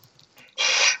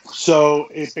 So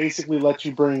it basically lets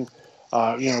you bring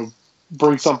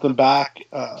something back,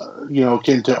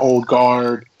 akin to Old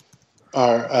Guard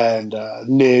and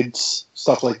NIDS,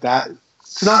 stuff like that.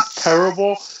 It's not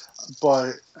terrible,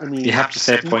 but you have to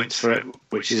save points for it,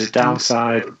 which is a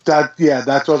downside. That's what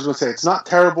I was going to say. It's not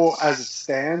terrible as it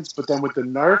stands, but then with the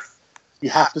nerf, you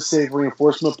have to save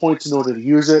reinforcement points in order to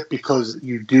use it because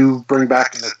you do bring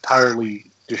back an entirely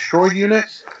destroyed unit.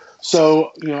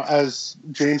 So, as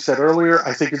James said earlier,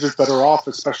 I think you're just better off,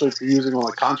 especially if you're using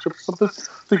like conscript or something.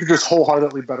 I think you're just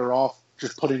wholeheartedly better off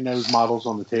just putting those models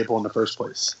on the table in the first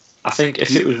place. I think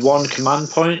if it was 1 command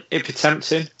point, it'd be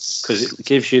tempting because it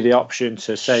gives you the option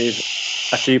to save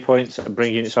a few points and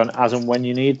bring units on as and when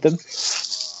you need them.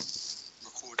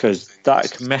 Because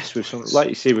that can mess with something, like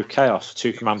you see with Chaos,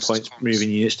 2 command points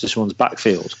moving units to someone's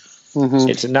backfield.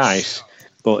 It's nice.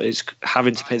 But it's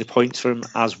having to pay the points for him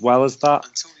as well as that.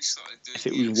 If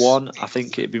it was 1, I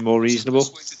think it'd be more reasonable.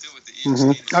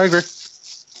 I agree.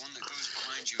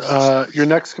 Your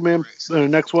next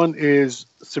one is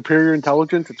Superior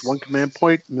Intelligence. It's 1 command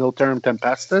point, Militarum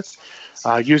Tempestus.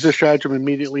 Use this stratagem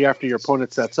immediately after your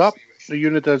opponent sets up. The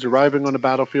unit that is arriving on the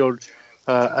battlefield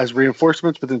as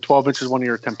reinforcements within 12 inches of one of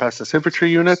your Tempestus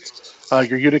infantry units.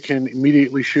 Your unit can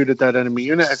immediately shoot at that enemy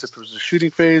unit as if it was a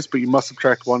shooting phase, but you must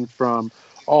subtract 1 from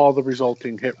all the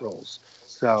resulting hit rolls.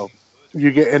 So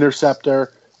you get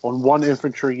Interceptor on 1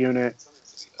 infantry unit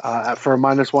for a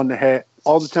 -1 to hit.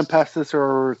 All the Tempestus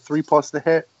are 3+ to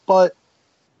hit, but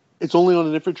it's only on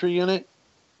an infantry unit.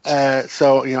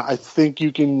 So I think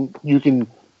you can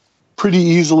pretty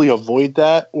easily avoid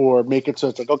that or make it so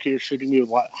it's like, okay, you're shooting me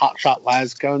with hotshot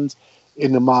las guns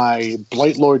into my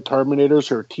Blightlord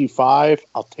Terminators or T5.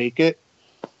 I'll take it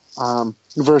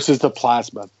versus the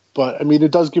plasma. But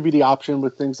it does give you the option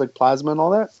with things like plasma and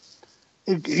all that.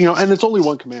 And it's only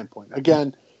 1 command point.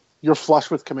 Again, you're flush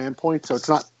with command points, so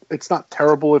it's not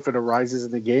terrible if it arises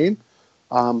in the game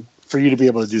for you to be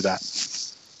able to do that.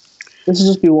 This will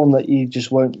just be one that you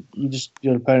just won't.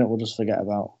 Your opponent will just forget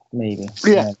about. Maybe.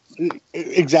 Yeah,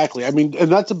 exactly. I mean, and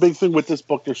that's a big thing with this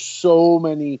book. There's so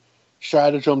many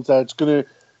stratagems that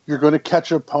you're gonna catch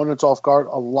your opponents off guard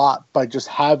a lot by just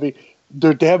having.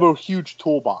 They have a huge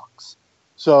toolbox,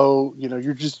 so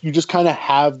you just kind of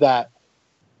have that.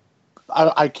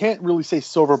 I can't really say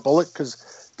silver bullet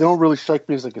because they don't really strike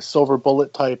me as like a silver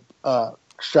bullet type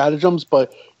stratagems,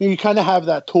 but you kind of have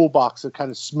that toolbox to kind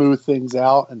of smooth things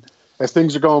out. And if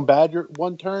things are going bad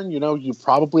one turn, you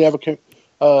probably have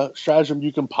a stratagem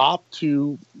you can pop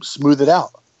to smooth it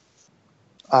out.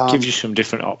 Gives you some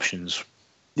different options.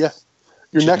 Yeah.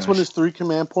 Your next one is 3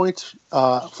 command points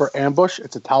for ambush.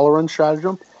 It's a Talaran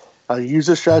stratagem. Use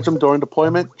this stratagem during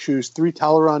deployment. Choose 3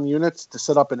 Talaran units to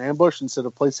set up an ambush instead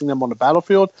of placing them on the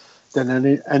battlefield. Then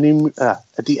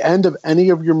at the end of any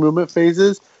of your movement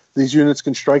phases, these units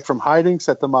can strike from hiding,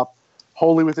 set them up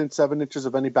wholly within 7 inches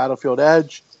of any battlefield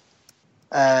edge,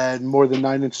 and more than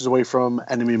 9 inches away from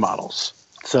enemy models.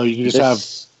 So you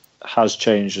just has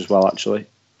changed as well, actually.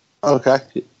 Okay.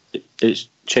 It's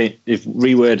changed. They've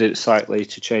reworded it slightly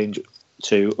to change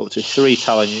to up to 3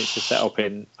 Talon units to set up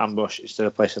in ambush instead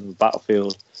of placing on the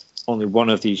battlefield. Only one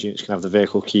of these units can have the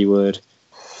vehicle keyword.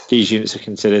 These units are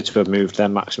considered to have moved their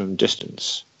maximum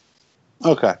distance.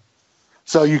 Okay.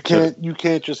 So you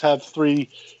can't just have three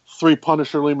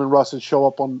Punisher Lehman Russes show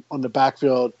up on the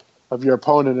backfield of your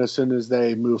opponent as soon as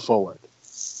they move forward.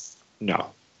 No.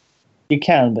 You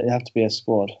can, but you have to be a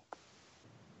squad.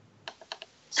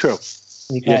 True.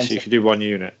 Yes, you can do 1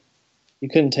 unit. You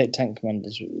couldn't take tank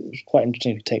commanders. It was quite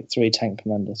interesting if you take 3 tank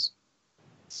commanders.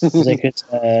 they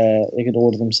could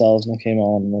order themselves and they came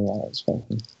on and all that. It's fun.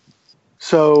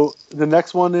 So the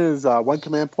next one is 1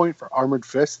 command point for Armored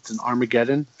Fist. It's an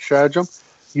Armageddon stratagem.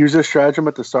 Use this stratagem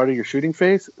at the start of your shooting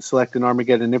phase. Select an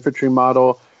Armageddon infantry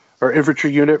model or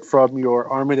infantry unit from your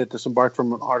army that disembarked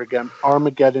from an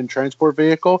Armageddon transport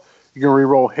vehicle. You can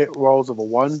reroll hit rolls of a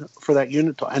 1 for that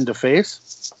unit to end the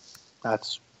phase.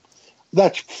 That's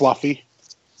fluffy.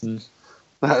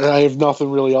 I have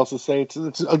nothing really else to say.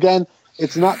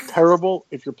 It's not terrible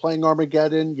if you're playing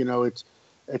Armageddon.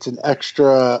 It's an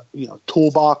extra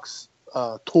toolbox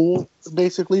tool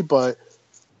basically, but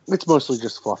it's mostly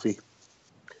just fluffy.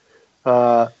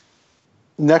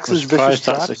 Next is Vicious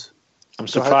Traps. I'm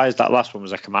surprised that last one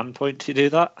was a command point to do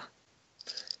that.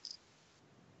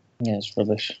 Yeah, it's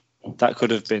rubbish. That could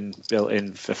have been built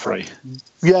in for free.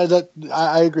 Yeah,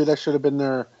 I agree. That should have been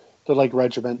their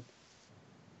regiment.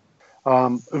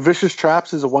 Vicious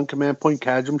Traps is a 1 command point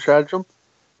stratagem.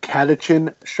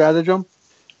 Catachin stratagem.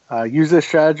 Use this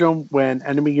stratagem when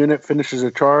enemy unit finishes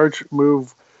a charge.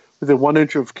 Move within 1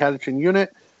 inch of Catachin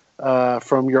unit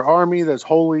from your army that's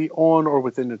wholly on or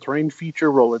within the terrain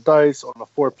feature. Roll a dice. On a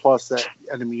 4+, that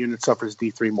enemy unit suffers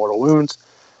D3 mortal wounds.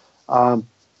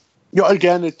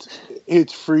 Again,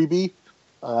 it's freebie.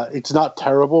 It's not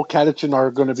terrible. Catachin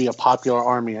are going to be a popular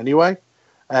army anyway.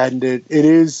 And it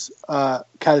is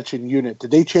Catachin unit.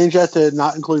 Did they change that to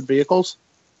not include vehicles?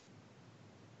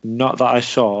 Not that I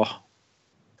saw.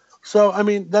 So, I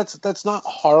mean, that's not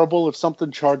horrible if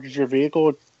something charges your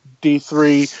vehicle.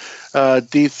 D3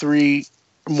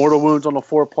 mortal wounds on a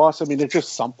 4+. I mean, it's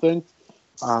just something.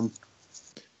 I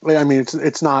mean,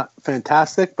 it's not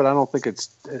fantastic, but I don't think it's,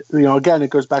 again, it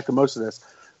goes back to most of this.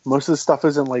 Most of the stuff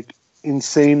isn't like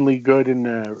insanely good in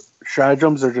the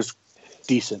stratagems. They're just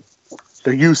decent.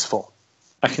 They're useful.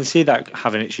 I can see that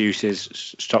having its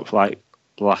uses. Stop like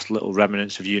the last little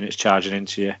remnants of units charging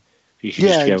into you. You can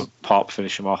just go pop,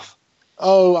 finish them off.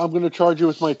 Oh, I'm going to charge you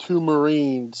with my 2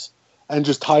 Marines and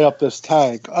just tie up this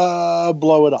tank.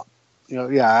 Blow it up.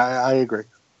 I agree.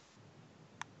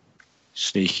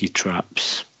 Sneaky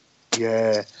traps.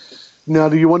 Yeah. Now,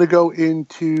 do you want to go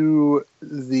into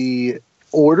the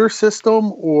order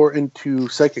system or into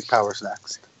psychic powers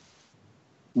next?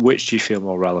 Which do you feel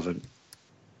more relevant?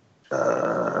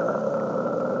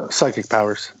 Psychic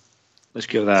powers. Let's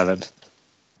go there then.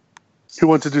 Who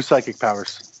wants to do psychic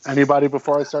powers? Anybody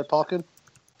before I start talking?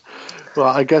 Well,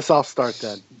 I guess I'll start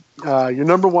then. Your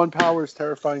number 1 power is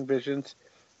Terrifying Visions.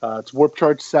 It's Warp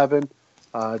Charge 7,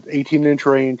 18-inch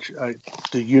range.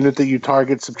 The unit that you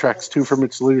target subtracts 2 from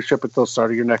its leadership until the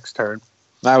start of your next turn.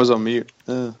 I was on mute.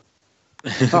 Oh,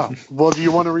 well, do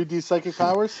you want to read these psychic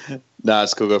powers? Nah,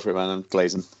 it's cool. Go for it, man. I'm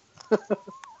glazing.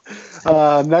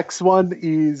 Next one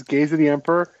is Gaze of the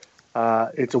Emperor.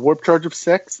 It's a warp charge of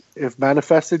 6. If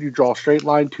manifested, you draw a straight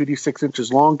line 2d6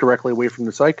 inches long directly away from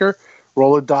the Psyker.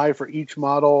 Roll a die for each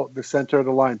model the center of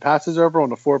the line passes over.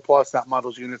 On a 4+, that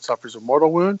model's unit suffers a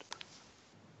mortal wound.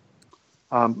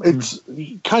 It's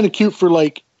kind of cute for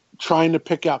like trying to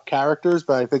pick out characters,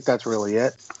 but I think that's really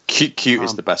it. Cute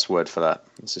is the best word for that.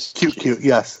 It's just cute,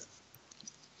 yes.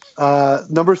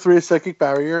 Number 3 is Psychic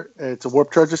Barrier. It's a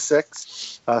warp charge of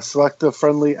 6. Select a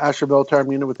friendly Asher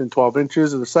Militarum unit within 12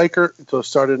 inches of the Psyker until it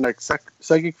started next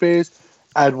Psychic phase.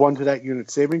 Add 1 to that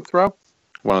unit's saving throw.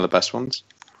 One of the best ones.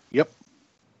 Yep.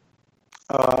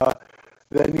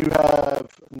 Then you have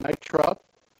Night-Shroud.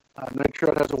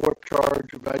 Night-Shroud has a warp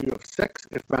charge value of 6.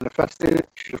 If manifested,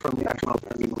 shoot from the Asher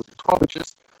Militarum unit within 12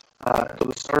 inches. Until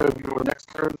the start of your next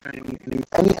turn, any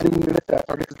enemy unit that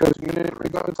targets the chosen unit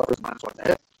regardless suffers -1 to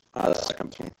hit. That's the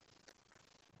second one.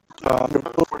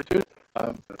 Number 42.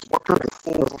 It's warp charge of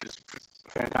 4, which is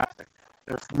fantastic.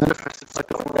 If manifested, select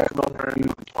the 4 Asher Militarum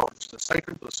unit within 12 inches of the Psyker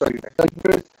until the start of your next Psychic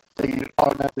phase. The unit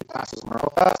automatically passes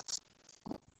Morale Pass.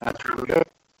 That's really good.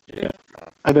 Yeah.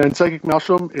 And then Psychic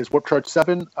Maelstrom is warp charge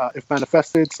 7. If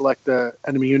manifested, select the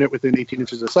enemy unit within 18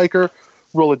 inches of Psyker.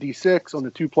 Roll a d6. On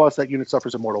the 2+, that unit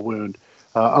suffers a mortal wound.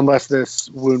 Unless this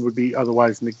wound would be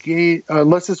otherwise negated.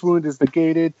 Unless this wound is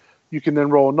negated, you can then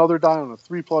roll another die. On a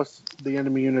 3+, the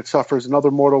enemy unit suffers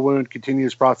another mortal wound.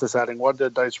 Continuous process, adding 1 to the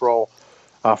dice roll,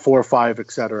 4 or 5,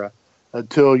 etc.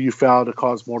 Until you fail to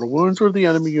cause mortal wounds or the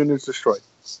enemy unit is destroyed.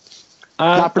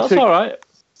 That's all right.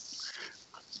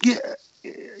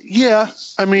 Yeah.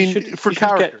 I mean, for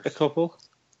characters, get a couple.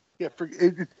 Yeah,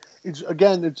 it's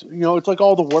it's like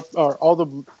all the warp or all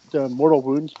the mortal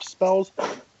wounds spells.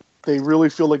 They really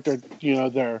feel like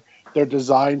they're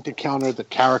designed to counter the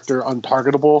character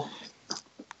untargetable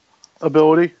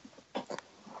ability.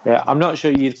 Yeah, I'm not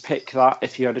sure you'd pick that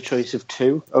if you had a choice of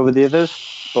 2 over the others,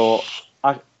 but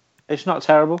it's not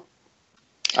terrible.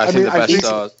 I think the best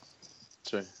are.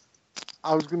 Sorry.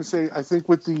 I was going to say, I think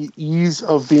with the ease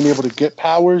of being able to get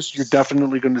powers, you're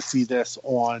definitely going to see this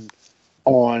on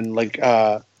like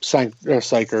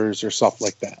Psychers or stuff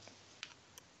like that.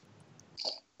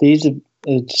 These are,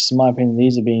 just in my opinion,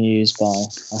 these are being used by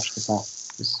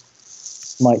Astropath.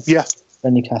 Yeah.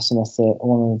 Then you cast them off the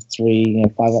 1 of 3,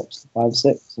 5 up to 5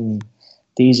 6, and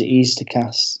these are easy to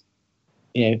cast.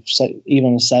 So even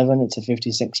on a 7, it's a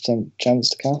 56% chance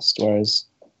to cast, whereas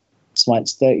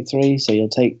Smite's 33, so you'll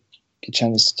take a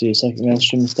chance to do Psychic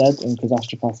Maelstrom instead, and because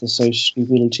Astropath is so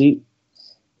stupidly cheap,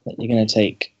 that you're going to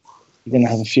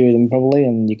have a few of them probably,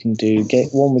 and you can do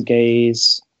one with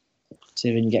Gaze. So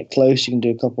when you get close, you can do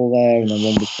a couple there, and then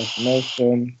one with Psychic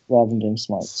Maelstrom, rather than doing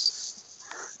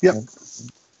Smites. Yep.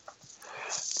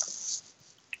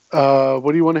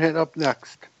 What do you want to hit up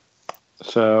next?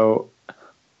 So,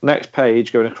 next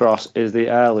page going across is the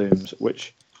heirlooms,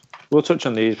 which we'll touch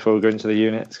on these before we go into the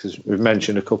units because we've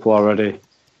mentioned a couple already.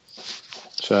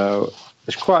 So,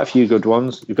 there's quite a few good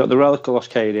ones. You've got the Relic of Lost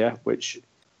Cadia, which,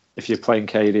 if you're playing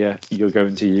Cadia, you're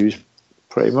going to use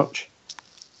pretty much.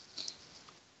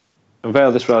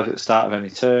 Unveil this relic at the start of any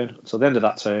turn. Until the end of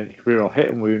that turn, you can reroll hit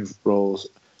and wound rolls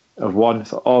of 1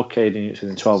 for all Cadia units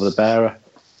within 12 of the bearer.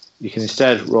 You can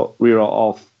instead reroll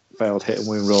all failed hit and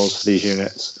wound rolls for these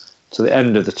units to the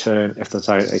end of the turn if they're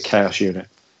targeting a Chaos unit.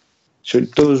 So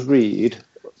it does read,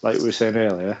 like we were saying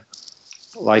earlier,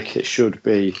 like it should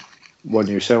be 1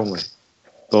 use only,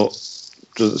 but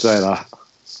doesn't say that.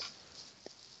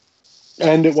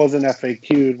 And it wasn't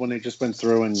FAQ'd when they just went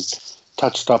through and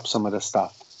touched up some of the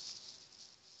stuff.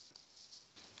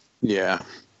 Yeah.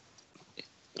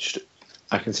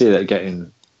 I can see that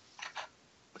getting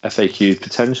FAQ'd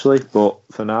potentially, but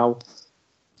for now,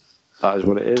 that is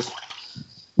what it is.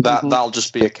 That'll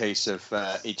just be a case of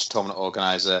each tournament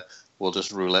organizer will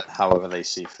just rule it however they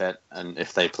see fit, and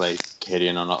if they play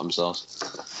Cadian or not themselves.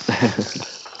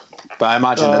 But I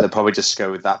imagine that they'll probably just go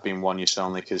with that being 1 use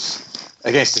only, because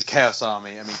against the Chaos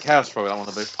army, I mean, Chaos is probably one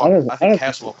of the most popular. I think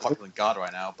Chaos is more popular than Guard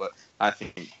right now, but I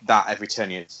think that every turn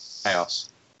you Chaos.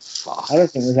 I don't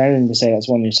think there's anything to say that's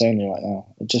 1 use only right now.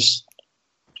 It just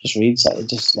reads like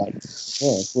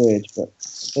it's weird, but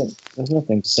there's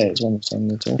nothing to say it's 1 use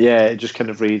only at all. Yeah, it just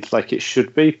kind of reads like it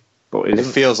should be, but it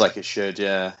isn't. It feels like it should,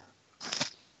 yeah.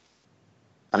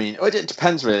 I mean, it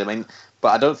depends really. I mean, but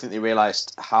I don't think they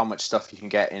realised how much stuff you can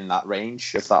get in that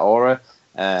range of that aura.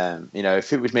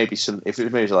 If it was maybe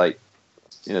like,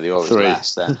 the aura was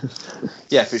less, then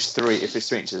yeah. If it's 3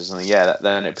 inches or something, yeah,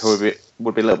 then it probably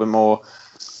would be a little bit more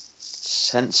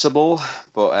sensible.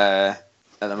 But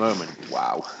at the moment,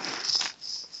 wow.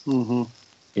 Mm-hmm.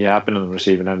 Yeah, I've been on the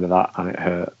receiving end of that, and it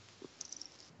hurt.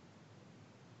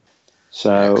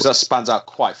 So because that spans out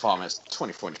quite far. I mean, it's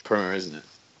 24 inch perimeter, isn't it?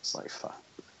 It's like far.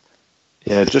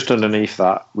 Yeah, just underneath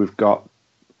that, we've got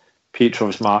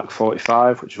Petrovis Mark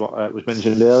 45, which is what was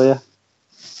mentioned earlier,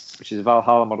 which is a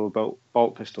Valhalla model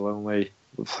bolt pistol only,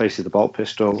 replaces the bolt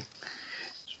pistol.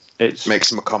 It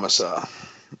makes him a commissar.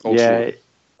 Yeah, it's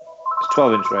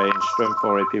 12 inch range, strength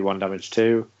 4, AP 1, damage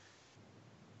 2.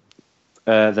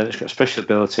 Then it's got a special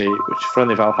ability, which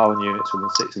friendly Valhallan units within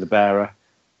 6 of the bearer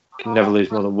can never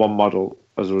lose more than 1 model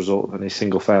as a result of any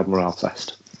single failed morale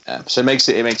test. So it makes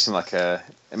him like a.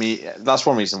 I mean, that's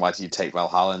one reason why you take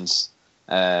Valhallans.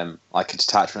 Like a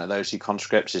detachment of those 2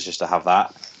 conscripts is just to have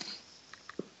that.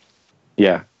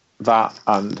 Yeah, that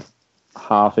and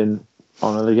halving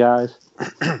on other guys,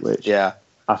 which I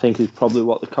think is probably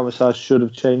what the commissars should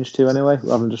have changed to anyway,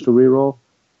 rather than just a reroll.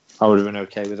 I would have been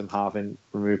okay with them halving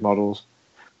remove models,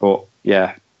 but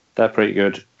yeah, they're pretty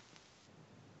good.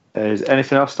 Is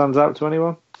anything else stands out to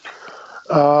anyone?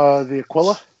 The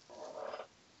Aquila.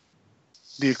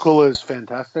 The Aquila is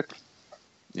fantastic.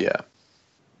 Yeah.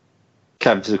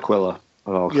 Kev's Aquila.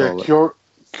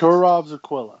 Kurov's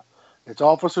Aquila. It's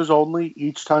officers only.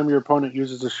 Each time your opponent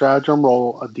uses a stratagem,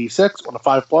 roll a d6 on a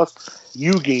 5+.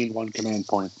 You gain 1 command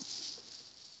point.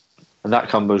 And that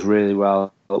combos really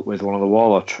well with one of the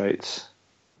warlord traits,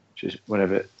 which is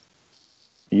whenever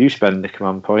you spend the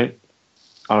command point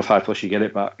on a 5+, you get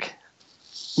it back.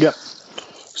 Yep.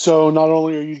 So not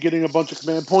only are you getting a bunch of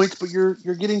command points, but you're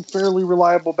getting fairly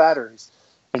reliable batteries.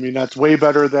 I mean, that's way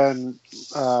better than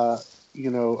a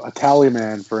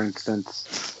Tallyman, for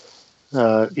instance.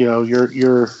 It's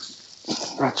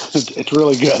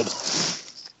really good.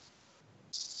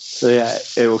 So yeah,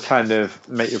 it will kind of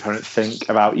make your opponent think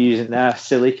about using their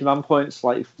silly command points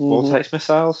like vortex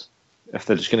missiles if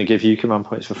they're just going to give you command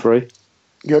points for free.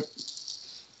 Yep.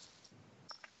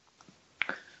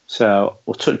 So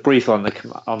we'll touch briefly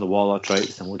on the warlord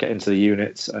traits, and we'll get into the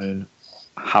units and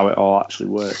how it all actually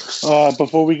works.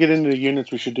 Before we get into the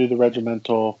units, we should do the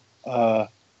regimental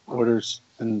orders.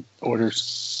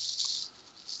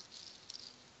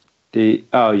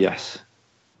 Yes,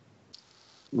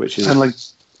 which is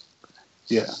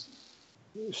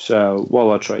So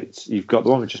warlord traits, you've got the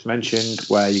one we just mentioned,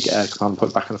 where you get a command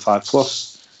point back on a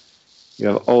 5+. You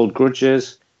have old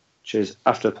grudges, which is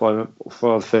after deployment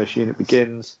before the first unit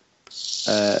begins.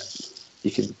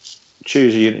 You can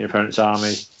choose a unit in your opponent's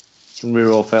army. You can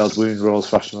reroll failed wound rolls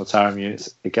for Militarum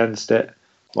units against it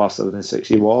whilst they're within 6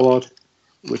 warlord,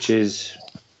 which is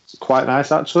quite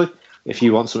nice actually. If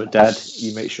you want something dead,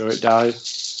 you make sure it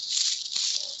dies.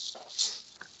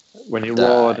 When you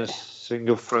warlord a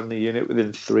single friendly unit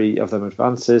within 3 of them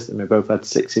advances, they may both add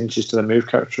 6 inches to their move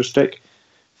characteristic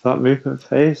for that movement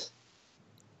phase.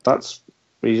 That's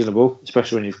reasonable,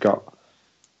 especially when you've got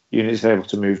units able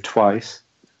to move twice.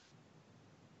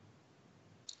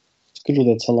 It's good with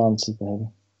the Talon super heavy.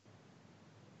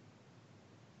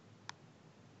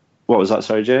 What was that,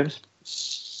 sorry, James?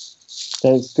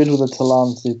 So it's good with the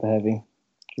Talon super heavy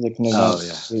because it can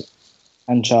advance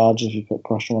and charge if you put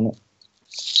pressure on it.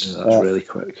 Yeah, that's really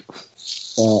quick.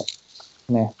 Your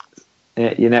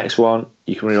next one,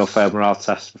 you can reroll failed morale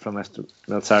tests from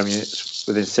military units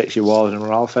within 6 warlord in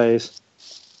morale phase.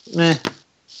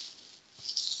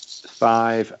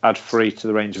 5, add 3 to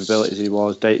the range of abilities in your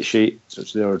warlord's data sheet, such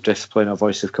as their discipline or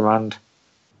voice of command.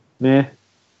 Then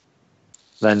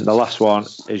the last one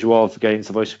is your warlord gains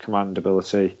the voice of command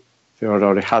ability. If your warlord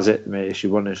already has it, they may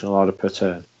issue 1 additional order per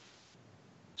turn.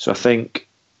 So I think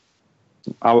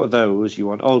out of those, you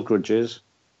want old grudges,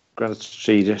 Grand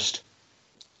Strategist.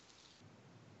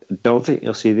 I don't think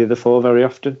you'll see the other 4 very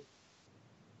often.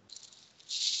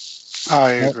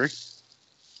 I agree.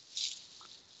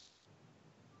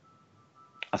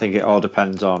 I think it all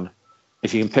depends on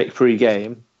if you can pick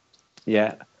pre-game.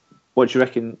 Yeah. What do you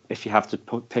reckon if you have to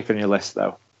pick on your list,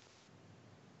 though?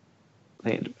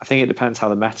 I think it depends how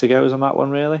the meta goes on that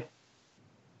one, really.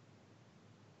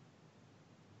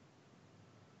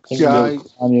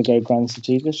 You'll go Grand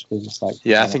Strategist because it's like.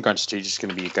 Yeah, I think Grand Strategist is going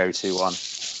to be your go-to one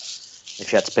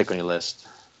if you had to pick on your list.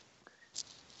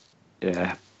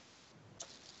 Yeah.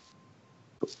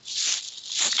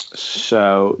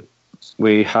 So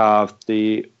we have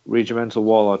the regimental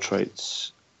warlord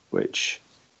traits, which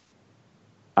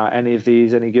are any of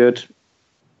these any good?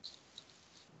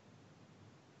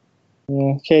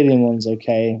 Yeah, Cadian one's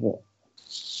okay, but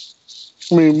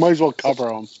I mean, might as well cover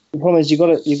them. The problem is you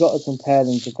got to compare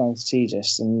them to Grand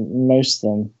Strategist, and most of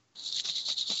them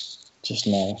just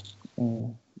no.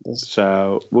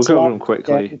 So we'll go over them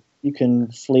quickly. Yeah, you can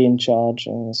flee and charge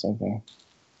or something.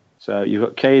 So you've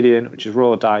got Cadian, which is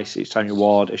roll a dice each time your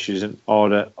ward issues an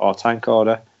order or tank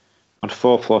order. On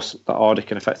 4+, that order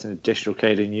can affect an additional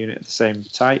Cadian unit of the same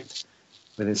type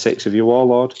within 6 of your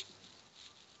warlord.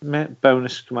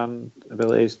 Bonus command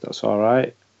abilities, that's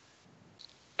alright.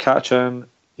 Kachan,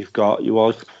 you've got your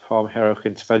warlord can perform heroic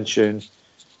intervention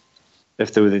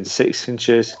if they're within 6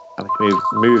 inches, and they can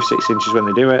move 6 inches when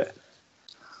they do it,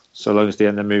 so long as they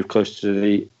end their move close to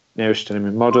the nearest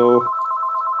enemy model.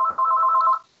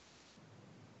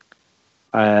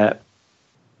 And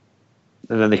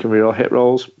then they can reroll hit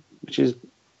rolls, which is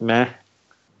meh.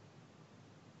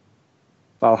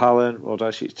 Valhalla, roll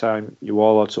dice each time your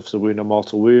warlord suffers a wound or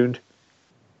mortal wound.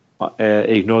 He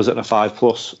ignores it on a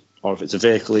 5+, or if it's a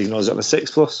vehicle, he ignores it on a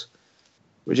 6+,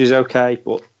 which is okay,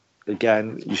 but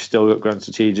again, you still got Grand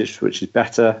Strategist, which is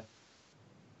better.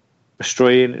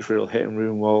 Australian, it's real hit and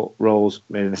rune rolls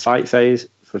made in the fight phase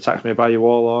for attacks made by your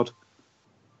warlord.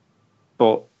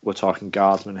 But we're talking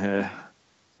guardsmen here.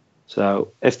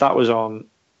 So if that was on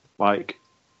like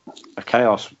a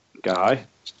chaos guy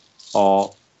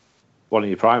or one of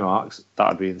your Primarchs, that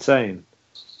would be insane.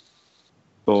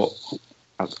 But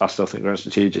I still think Grand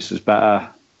Strategist is better.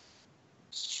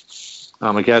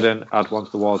 Armageddon, add 1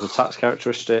 to the wall's attacks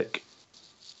characteristic,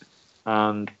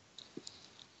 and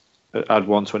add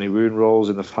 1 to any wound rolls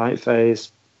in the fight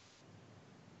phase.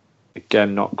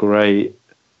 Again, not great.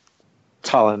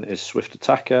 Talon is Swift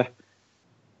Attacker,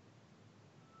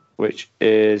 which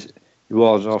is your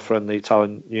warlords and all friendly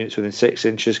Talon units within 6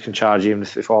 inches can charge even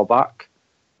if they fall back,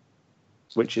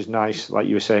 which is nice, like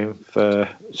you were saying, for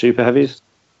super heavies.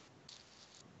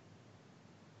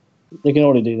 They can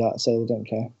already do that, so they don't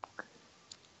care.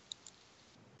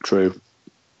 True.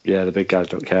 Yeah, the big guys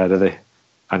don't care, do they?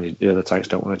 And the other tanks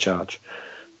don't want to charge.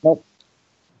 Nope.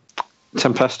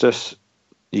 Tempestus,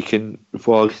 you can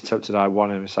attempt to die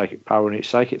 1 enemy psychic power in each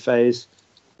psychic phase.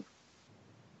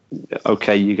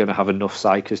 Okay, you're going to have enough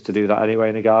psychers to do that anyway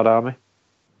in a guard army.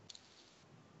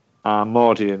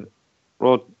 Mordian,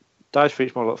 roll dice for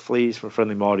each model that flees from a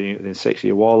friendly Mordian unit within 6 of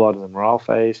your warlord in the morale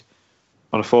phase.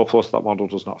 On a 4+, that model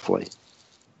does not flee.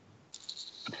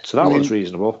 So that one's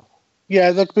reasonable.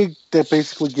 Yeah, that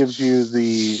basically gives you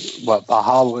the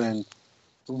Valhalla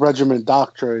Regiment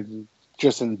Doctrine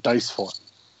just in dice form.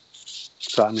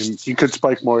 So I mean, you could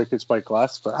spike more, you could spike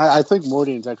less, but I think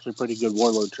Mordian's actually a pretty good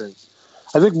warlord trait.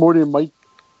 I think Mordian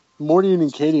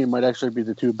and Cadian might actually be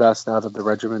the 2 best out of the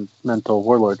regimental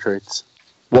warlord traits.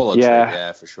 Warlord trait,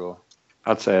 yeah, for sure.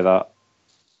 I'd say that,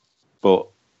 but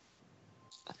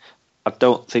I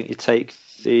don't think you take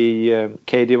the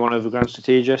Cadian one over Grand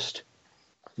Strategist.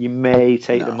 You may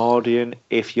take the Mordian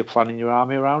if you're planning your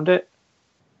army around it.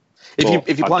 If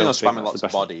you're planning on spamming lots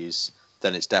of bodies,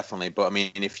 then it's definitely. But I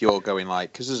mean, if you're going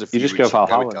like, because there's a few, you just go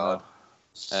Valhalla.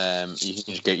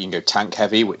 You can go tank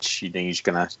heavy, which you're just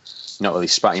gonna not really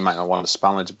spam. You might not want to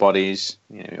spam loads of bodies.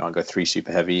 You want to go 3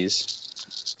 super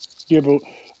heavies. Yeah, but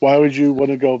why would you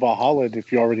want to go Valhalla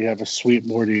if you already have a sweet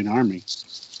Mordian army?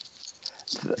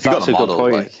 That's a good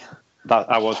point.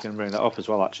 I was going to bring that up as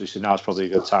well, actually. So now's probably a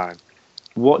good time.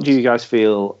 What do you guys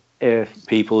feel if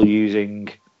people using...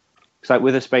 It's like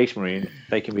with a Space Marine,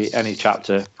 they can be any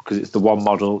chapter because it's the one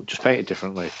model, just painted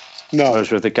differently. No. Whereas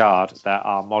with the Guard, there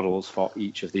are models for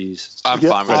each of these fine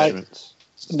with regiments.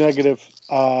 Negative.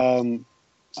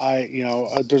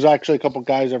 There's actually a couple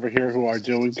guys over here who are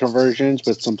doing conversions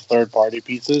with some third-party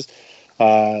pieces.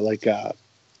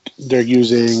 They're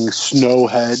using snow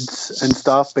heads and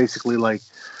stuff. Basically, like,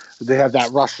 they have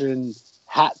that Russian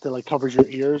hat that like covers your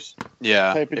ears.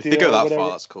 Yeah, if they go that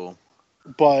far, that's cool.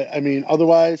 But I mean,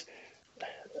 otherwise,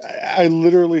 I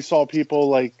literally saw people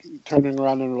like turning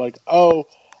around and like, "Oh,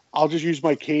 I'll just use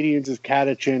my Cadians as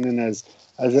Catachan and as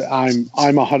I'm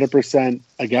 100%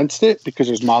 against it because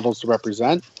there's models to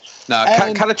represent." No,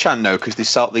 Catachan no, because they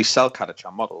sell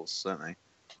Catachan models, don't they?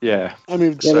 Yeah, I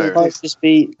mean, can't it just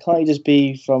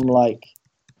be from like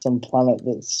some planet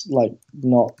that's like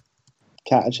not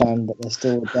Catachan, but they're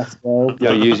still a Death World?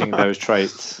 You're using those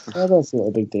traits. I don't see what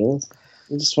a big deal is.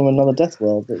 They're just from another Death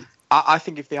World. But... I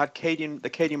think if they had the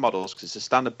Cadian models, because it's a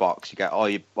standard box, you get all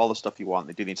the stuff you want.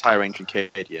 They do the entire range in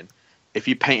Cadian. If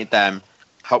you painted them,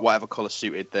 whatever color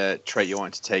suited the trait you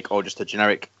wanted to take, or just a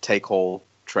generic take-all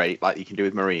trait like you can do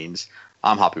with Marines,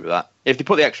 I'm happy with that. If they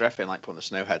put the extra F in, like putting the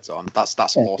snow heads on, that's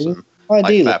awesome.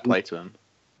 Ideally, like, fair play to them.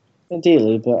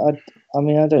 Ideally, but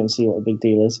I don't see what a big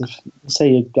deal is.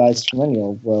 Say your guys from any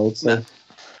old world. So. No.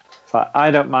 But I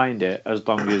don't mind it as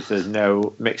long as there's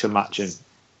no mix and matching.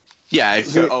 Yeah,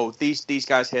 these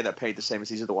guys here that paid the same as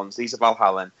these are the ones. These are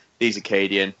Valhallan, these are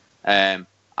Cadian. I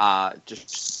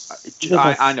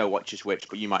know which is which,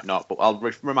 but you might not. But I'll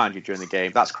remind you during the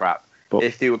game. That's crap. But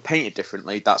if they were painted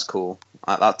differently, that's cool.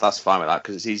 That's fine with that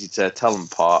because it's easy to tell them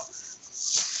apart.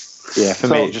 Yeah, for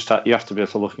me, you have to be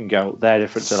able to look and go, they're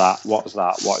different to that. What is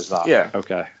that? What is that? Yeah.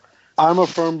 Okay. I'm a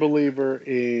firm believer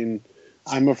in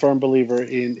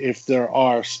if there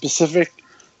are specific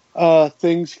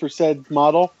things for said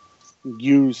model,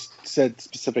 use said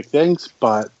specific things.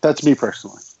 But that's me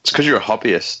personally. It's because you're a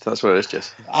hobbyist. That's what it is,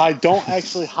 Jess. I don't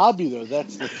actually hobby though.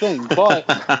 That's the thing. But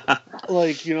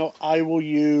I will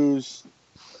use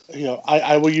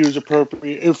I will use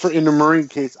appropriate in the Marine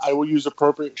case. I will use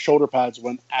appropriate shoulder pads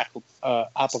when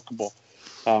applicable.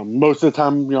 Most of the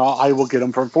time, I will get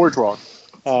them from Forge World.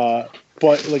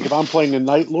 But like if I'm playing the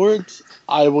Night Lords,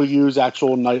 I will use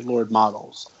actual Night Lord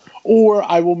models, or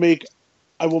I will make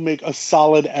a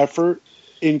solid effort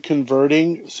in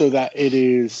converting so that it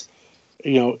is,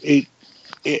 it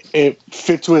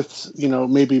fits with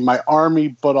maybe my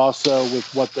army, but also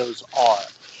with what those are.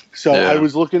 So I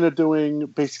was looking at doing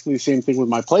basically the same thing with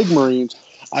my Plague Marines.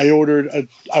 I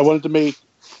wanted to make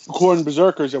Khorne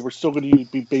Berserkers that were still going to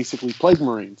be basically Plague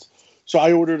Marines. So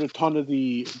I ordered a ton of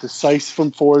the Scythe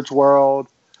from Forge World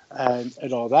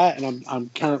and all that, and I'm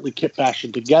currently kit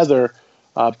bashing together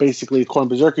basically a Khorne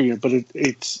Berserker unit, but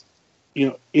it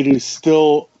is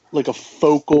still like a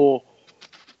focal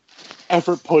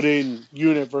effort put in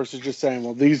unit versus just saying,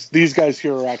 well, these guys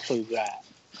here are actually that.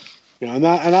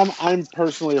 I'm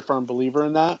personally a firm believer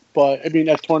in that, but I mean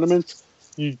at tournaments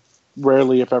you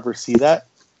rarely if ever see that.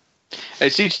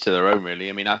 It's each to their own, really.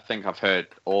 I mean, I think I've heard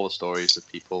all the stories of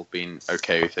people being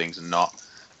okay with things and not.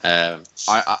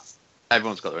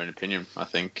 Everyone's got their own opinion, I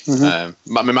think.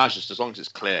 Mm-hmm. I mean, just as long as it's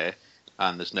clear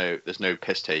and there's no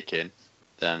piss taking,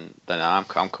 then I'm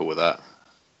cool with that.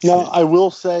 No, I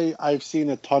will say I've seen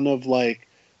a ton of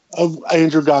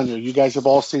Andrew Gagnon. You guys have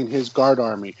all seen his guard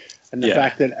army, and the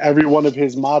fact that every one of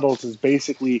his models is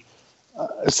basically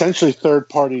essentially third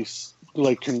parties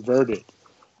converted.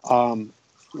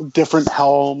 Different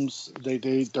helms.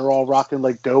 They're all rocking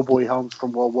Doughboy helms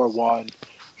from World War I,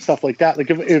 stuff like that. Like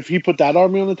if he put that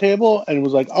army on the table and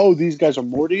was like, "Oh, these guys are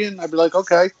Mordian," I'd be like,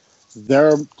 "Okay,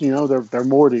 they're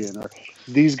Mordian," or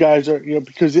these guys are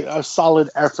because a solid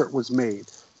effort was made.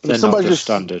 But they're not just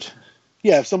standard.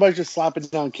 Yeah, if somebody's just slapping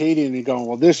down Katie and you're going,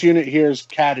 "Well, this unit here is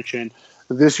Catachin,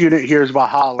 this unit here is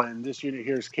Valhalla, and this unit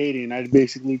here is Katie," and I'd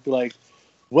basically be like,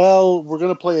 "Well, we're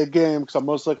gonna play a game because I'm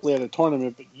most likely at a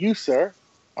tournament, but you, sir,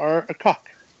 are a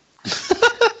cock."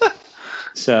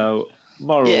 So,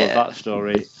 moral of that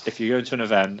story: if you go to an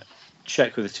event,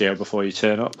 check with the TO before you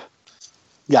turn up.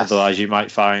 Yes. Otherwise, you might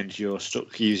find you're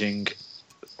stuck using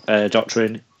a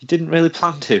doctrine you didn't really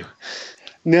plan to.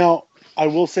 Now, I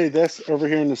will say this: over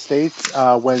here in the States,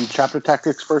 when Chapter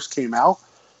Tactics first came out,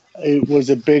 it was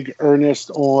a big earnest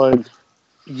on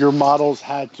your models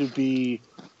had to be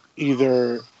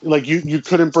either you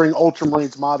couldn't bring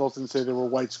Ultramarines models and say they were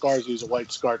White Scars, use a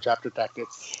White Scar Chapter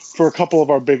Tactics for a couple of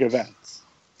our big events.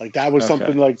 That was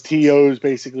something TOs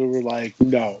basically were like,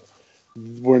 no,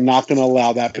 we're not going to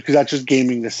allow that because that's just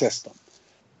gaming the system.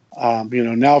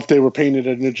 Now if they were painted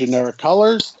in the generic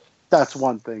colors, that's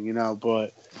one thing, and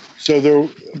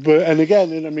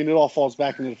again, I mean, it all falls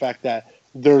back into the fact that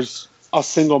there's a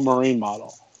single Marine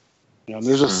model.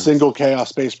 There's a single Chaos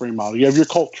Space Marine model. You have your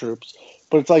cult troops,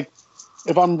 but it's like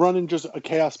if I'm running just a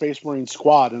Chaos Space Marine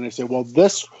squad and I say, well,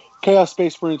 this Chaos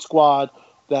Space Marine squad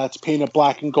that's painted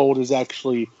black and gold is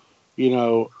actually,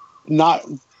 not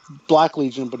Black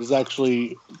Legion, but is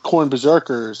actually Khorne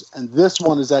Berserkers, and this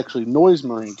one is actually Noise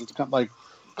Marines. It's kind of like,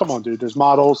 come on, dude, there's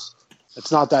models.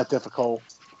 It's not that difficult.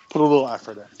 Put a little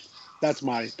effort in. That's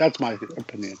my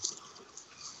opinion.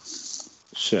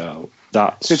 So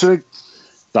it's an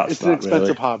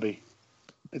expensive hobby.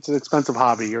 It's an expensive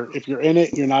hobby. If you're in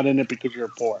it, you're not in it because you're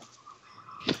poor.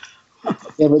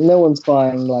 Yeah, but no one's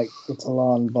buying the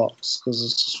Talon box because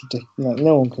it's just ridiculous.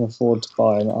 No one can afford to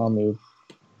buy an army of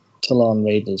Talon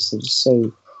Raiders. They're just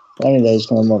so any of those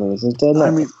kind of models.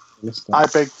 I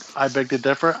beg to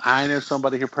differ. I know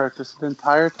somebody who purchased an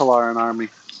entire Talon army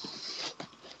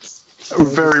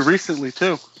very recently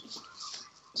too.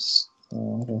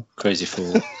 Oh, okay. Crazy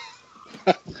fool.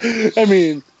 I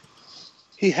mean,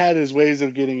 he had his ways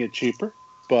of getting it cheaper,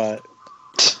 but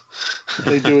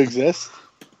they do exist.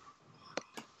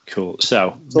 Cool.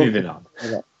 So, moving on.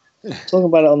 Okay. Talking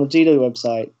about it on the GW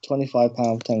website, £25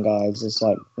 for 10 guides. It's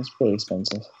pretty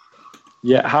expensive.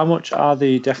 Yeah, how much are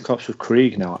the Death Corps of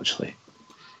Krieg now, actually?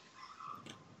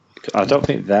 I don't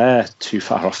think they're too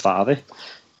far off that, are they?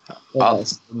 Yeah.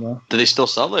 Do they still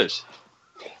sell those?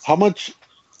 How much is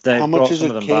a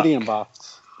Cadian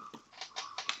box?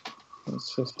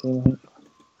 It's 15, I think.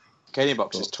 Cadian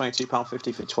box is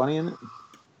 £22.50 for 20, isn't it?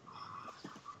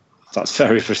 That's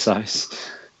very precise.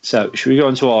 So, should we go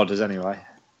into orders anyway?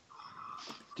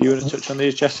 Do you want to touch on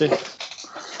these, Jesse?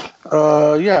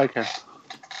 Yeah, I can.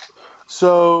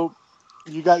 So,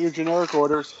 you got your generic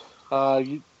orders.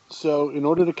 So, in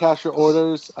order to cast your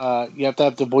orders, you have to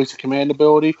have the voice of command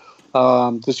ability.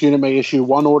 This unit may issue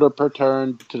one order per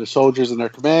turn to the soldiers in their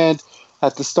command.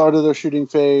 At the start of their shooting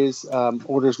phase,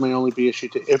 orders may only be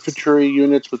issued to infantry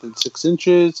units within 6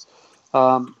 inches.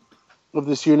 of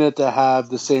this unit that have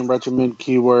the same regiment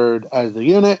keyword as the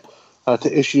unit.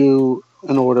 To issue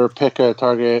an order, pick a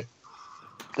target,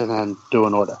 and then do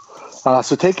an order.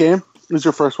 So take aim is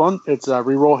your first one. It's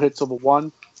reroll hits of a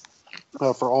 1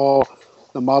 for all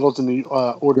the models in the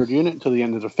ordered unit until the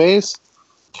end of the phase.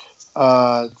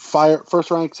 Fire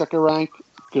first rank, second rank,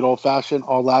 good old fashioned,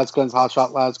 all las guns, hot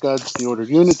shot las guns. The ordered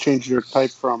unit, change your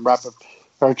type to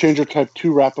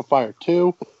rapid fire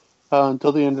 2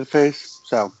 until the end of the phase.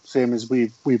 So same as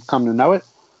we've come to know it.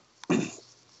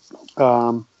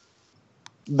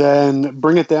 Then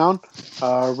bring it down.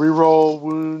 Reroll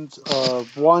wounds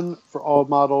of 1 for all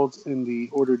models in the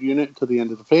ordered unit until the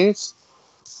end of the phase.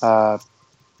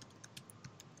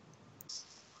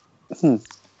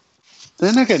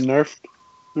 Didn't I get nerfed?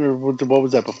 Or what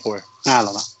was that before? I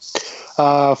don't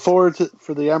know. For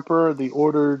the Emperor, the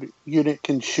ordered unit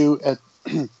can shoot at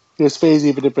this phase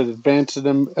even if it advances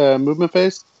in movement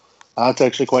phase. That's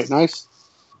actually quite nice.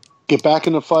 Get back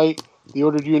in the fight. The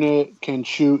ordered unit can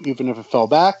shoot even if it fell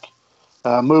back.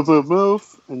 Move.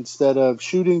 Instead of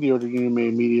shooting, the ordered unit may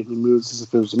immediately move as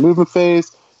if it was a movement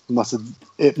phase.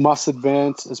 It must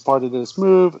advance as part of this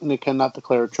move, and it cannot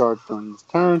declare a charge during this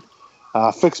turn.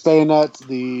 Fixed bayonets.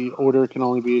 The order can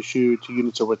only be issued to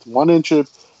units within 1 inch of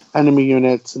enemy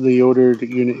units. The ordered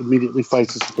unit immediately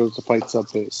fights as if it was a fight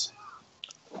sub-phase.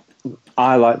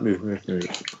 I like move.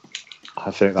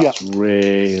 I think that's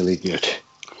really good.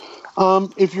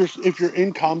 If you're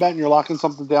in combat and you're locking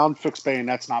something down, fixed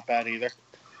bayonet's not bad either.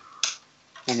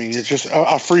 I mean, it's just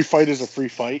a free fight is a free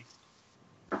fight,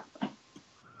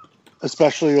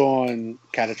 especially on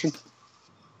Catachan.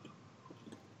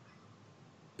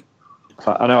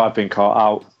 I know I've been caught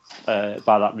out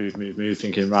by that move,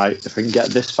 thinking, right, if I can get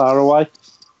this far away,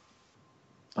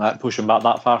 push them back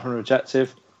that far from an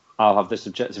objective, I'll have this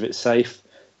objective, it's safe.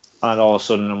 And all of a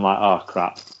sudden I'm like, oh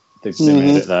crap, they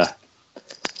made it there.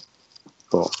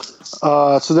 But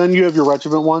so then you have your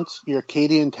regiment ones. Your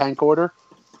Acadian tank order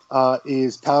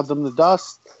is Pound Them to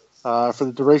Dust. For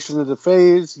the duration of the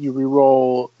phase, you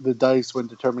reroll the dice when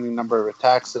determining the number of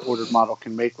attacks the ordered model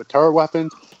can make with turret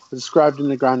weapons, described in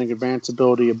the grounding advance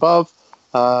ability above.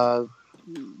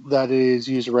 That is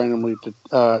use a randomly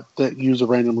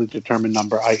determined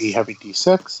number, i.e., heavy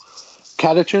D6.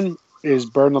 Catachan is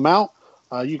Burn Them Out.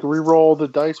 You can reroll the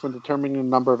dice when determining the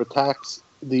number of attacks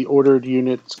the ordered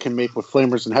units can make with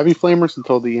flamers and heavy flamers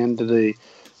until the end of the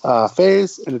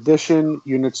phase. In addition,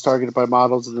 units targeted by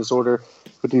models in this order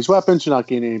with these weapons do not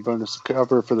gain any bonus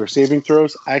cover for their saving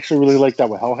throws. I actually really like that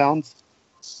with Hellhounds.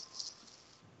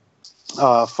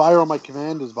 Fire on my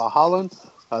command is Valhallan.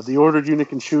 The ordered unit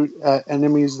can shoot at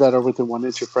enemies that are within 1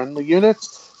 inch of friendly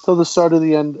units until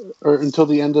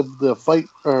the end of the fight,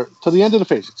 or till the end of the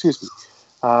phase. Excuse me.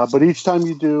 But each time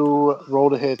you do,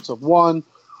 roll the hits of 1.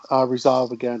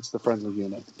 Resolve against the friendly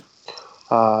unit.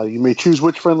 You may choose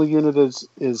which friendly unit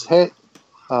is hit.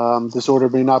 This order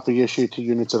may not be issued to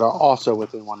units that are also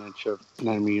within 1 inch of an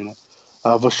enemy unit.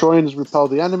 Vashorian has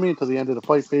repelled the enemy until the end of the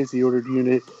fight phase. The ordered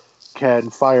unit can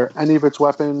fire any of its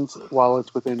weapons while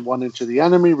it's within 1 inch of the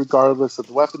enemy, regardless of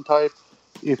the weapon type.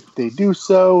 If they do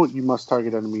so, you must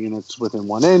target enemy units within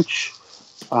 1 inch,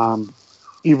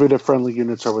 even if friendly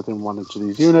units are within 1 inch of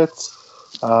these units.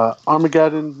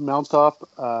 Armageddon, mount up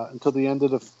until the end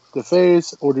of the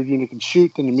phase. Ordered unit can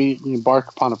shoot and immediately embark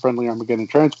upon a friendly Armageddon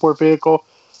transport vehicle,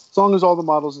 as long as all the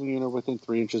models in the unit are within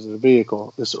 3 inches of the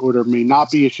vehicle. This order may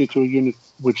not be issued to a unit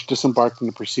which disembarked in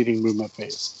the preceding movement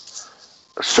phase.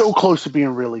 So close to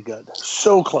being really good.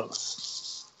 So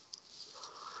close.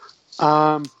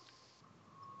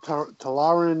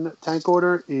 Talaran tank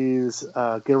order is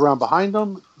get around behind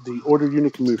them. The ordered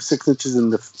unit can move 6 inches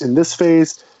in this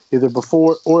phase, either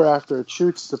before or after it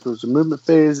shoots. If there's a movement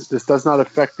phase, this does not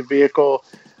affect the vehicle.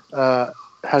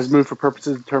 Has moved for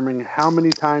purposes of determining how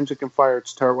many times it can fire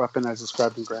its turret weapon as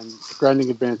described in Grinding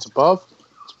Advance above.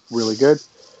 It's really good.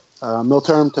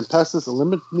 Militarum Tempestus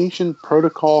Elimination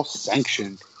Protocol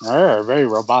Sanction. Very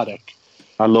robotic.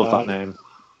 I love that name.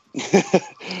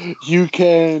 You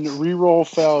can reroll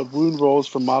failed wound rolls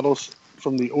from models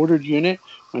from the ordered unit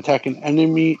when attacking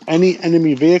any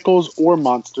enemy vehicles or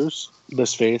monsters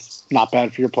this phase. Not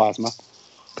bad for your plasma.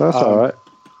 That's all right.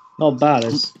 Not bad.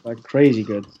 It's like crazy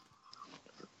good.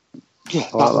 Yeah,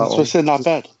 I said not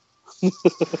bad.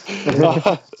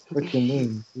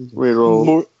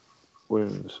 Reroll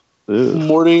wounds.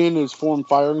 Mordian is formed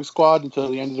firing squad until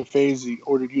the end of the phase. The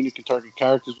ordered unit can target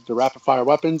characters with the rapid fire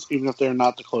weapons, even if they are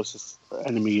not the closest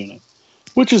enemy unit,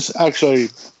 which is actually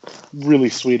really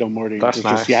sweet on Mordian. That's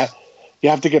nice. Just, you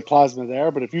have to get plasma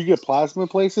there, but if you get plasma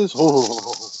places,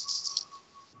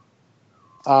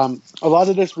 A lot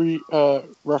of this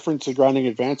reference to Grinding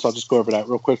Advance. I'll just go over that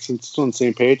real quick since it's on the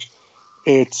same page.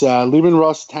 It's Leman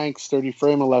Russ tank's sturdy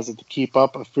frame allows it to keep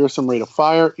up a fearsome rate of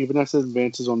fire even as it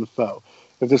advances on the foe.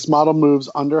 If this model moves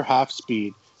under half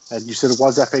speed, and you said it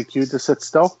was FAQ to sit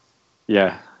still?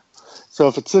 Yeah. So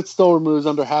if it sits still or moves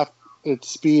under half its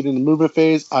speed in the movement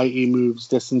phase, i.e. moves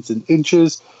distance in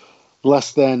inches,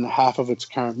 less than half of its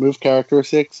current move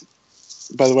characteristics.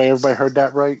 By the way, everybody heard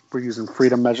that right? We're using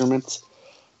freedom measurements.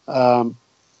 It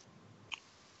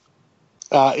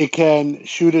can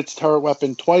shoot its turret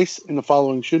weapon twice in the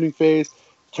following shooting phase.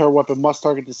 The turret weapon must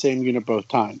target the same unit both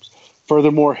times.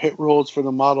 Furthermore, hit rolls for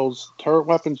the model's turret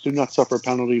weapons do not suffer a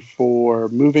penalty for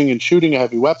moving and shooting a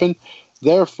heavy weapon.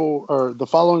 Therefore, the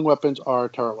following weapons are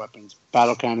turret weapons: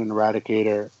 Battle Cannon,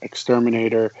 Eradicator,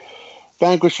 Exterminator,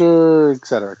 Vanquisher,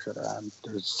 etc., etc.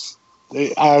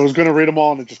 I was going to read them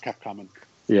all, and it just kept coming.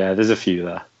 Yeah, there's a few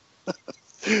there.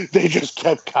 They just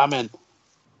kept coming.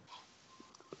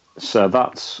 So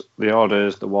that's the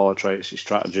orders, the wall of traits, your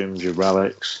stratagems, your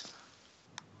relics,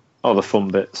 all the fun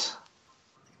bits.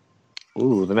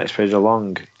 Ooh, the next page is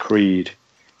long. Creed.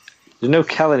 There's no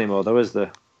Kell anymore, though, is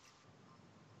there?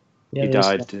 Yeah, he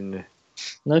died, didn't he?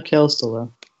 No, Kell's still there.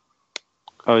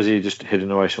 Oh, is he just hidden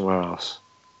away somewhere else?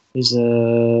 He's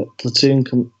a platoon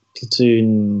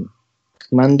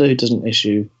commander who doesn't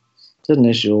issue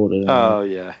orders. Oh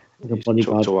yeah, Like he's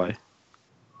tucked away.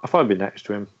 I'll probably be next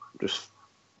to him. Just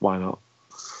why not?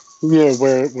 Yeah,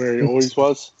 where he always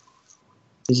was.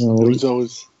 He's an elite.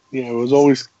 It was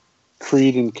always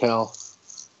Creed and Kell.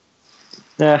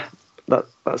 Yeah,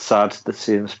 that's sad to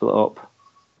see them split up.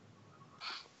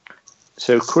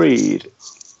 So Creed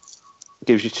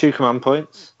gives you 2 command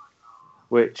points,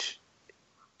 which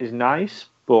is nice,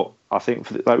 but I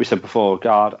think, like we said before,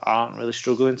 Guard aren't really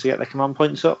struggling to get their command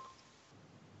points up.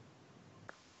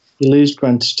 You lose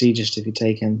Grand Strategist if you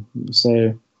take him,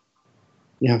 so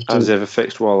you have to. Does he have a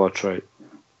fixed Warlord trait?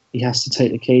 He has to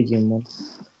take the Cadian one.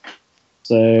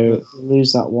 So you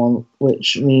lose that one,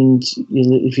 which means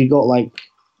if you got like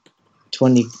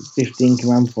 20, 15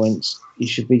 command points, you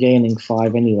should be gaining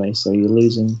 5 anyway, so you're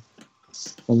losing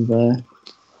from there.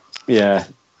 Yeah,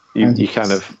 you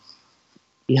kind of...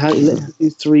 He let him do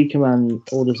 3 command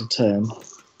orders a turn,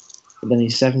 but then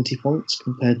he's 70 points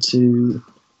compared to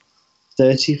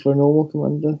 30 for a normal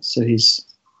commander, so he's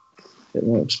a bit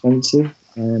more expensive.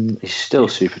 He's still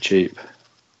super cheap.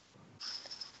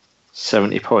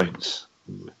 70 points.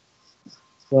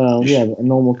 Well, yeah, but a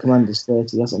normal commander's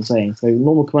 30, that's what I'm saying. So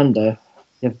normal commander,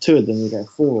 you have 2 of them, you get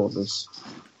 4 orders.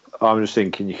 I'm just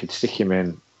thinking you could stick him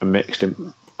in a mixed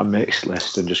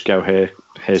list and just go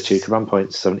here's 2 command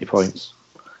points, 70 points.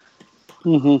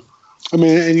 Mm-hmm. I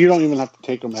mean, and you don't even have to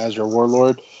take him as your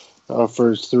warlord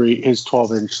for his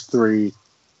 12-inch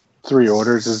 3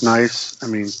 orders is nice. I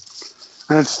mean,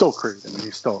 and it's still Creed. I mean,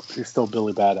 he's still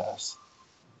Billy Badass.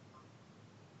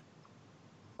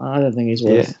 I don't think he's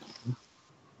worth it.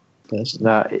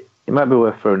 Nah, it might be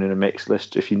worth throwing in a mixed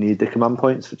list if you need the command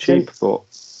points for cheap, but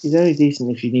he's only decent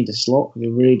if you need a slot. If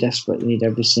you're really desperate, you need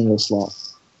every single slot.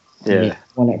 Yeah.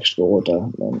 1 extra order.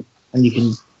 And you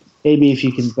can, maybe if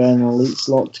you can burn an elite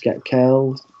slot to get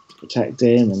Kell, to protect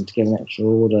him, and to get an extra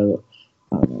order.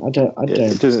 I don't.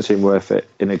 It doesn't seem worth it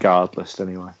in a Guard list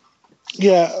anyway.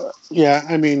 Yeah.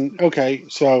 I mean, okay,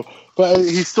 so, but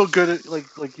he's still good at,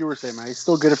 like you were saying, man. He's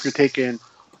still good if you're taking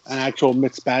an actual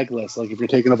mixed bag list, like if you're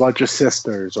taking a bunch of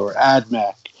Sisters or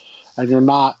AdMech, and you're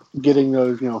not getting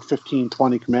those, 15,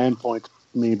 20 command points,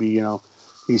 maybe,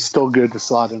 he's still good to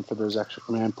slot in for those extra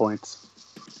command points.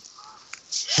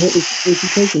 If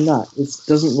you're taking that, it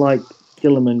doesn't like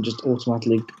Guilliman just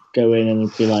automatically go in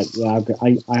and be like, yeah,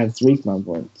 I have 3 command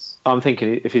points. I'm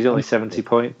thinking if he's only 70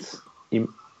 points,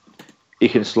 he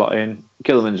can slot in.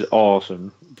 Guilliman's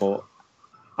awesome, but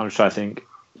I'm just trying to think.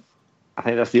 I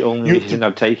think that's the only reason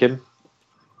I'd take him.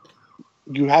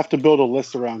 You have to build a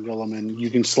list around Guilliman.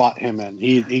 You can slot him in.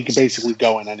 He can basically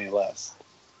go in any list.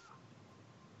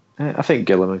 I think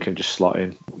Guilliman can just slot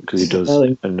in because he does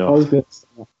enough.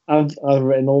 I've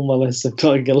written all my lists. I've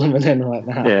got Guilliman in right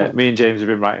now. Yeah, me and James have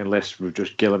been writing lists with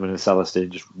just Guilliman and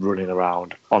Celestine just running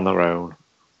around on their own,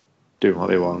 doing what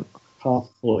they want. Half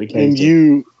 40k. And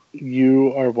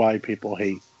you are why people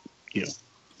hate you.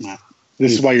 Nah.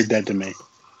 This is why you're dead to me.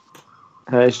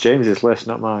 It's James's list,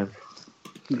 not mine.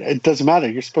 It doesn't matter.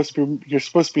 You're supposed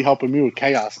to be helping me with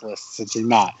chaos lists, since you're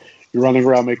not. You're running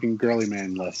around making girly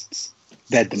man lists.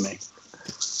 Dead to me.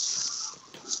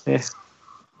 Yeah,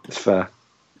 it's fair.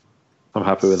 I'm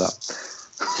happy with that.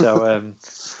 So,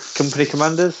 company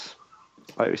commanders,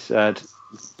 like we said,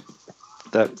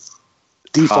 that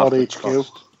default HQ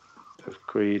of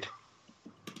Creed.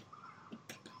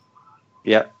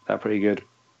 Yeah, they're pretty good.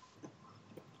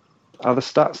 Are the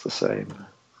stats the same?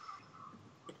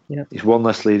 Yeah. He's 1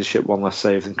 less leadership, 1 less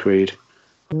save than Creed.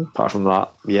 Apart from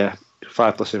that, yeah,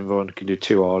 5 plus invuln, can do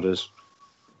 2 orders.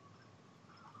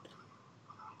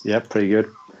 Yeah, pretty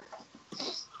good.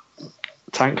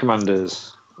 Tank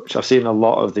commanders, which I've seen a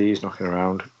lot of these knocking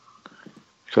around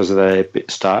because they're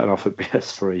starting off at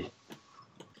BS3.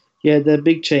 Yeah, their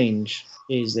big change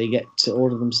is they get to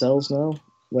order themselves now,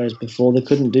 whereas before they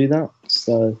couldn't do that.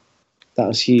 So that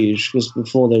was huge, because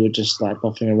before they were just like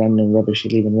buffing a random rubbish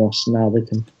Leman Russ. Now they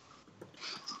can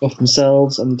buff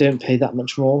themselves and they don't pay that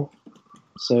much more.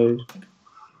 So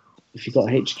if you've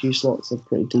got HQ slots, they're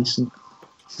pretty decent.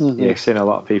 Yeah, I've seen a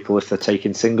lot of people, if they're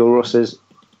taking single Russes,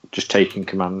 just taking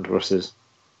command Russes.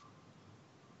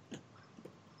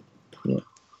 Yeah,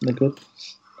 they're good.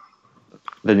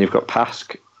 Then you've got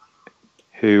Pask,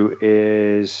 who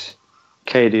is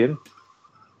Cadian,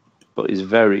 but he's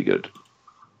very good.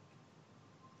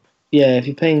 Yeah, if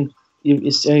you're paying,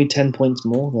 it's only 10 points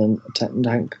more than a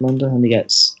tank commander, and he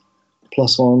gets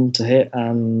 +1 to hit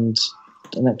and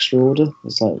an extra order.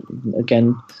 It's like,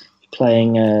 again,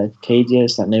 playing Cadia,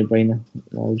 it's like no-brainer.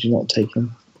 Why would you not take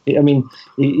him? I mean,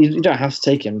 you don't have to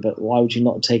take him, but why would you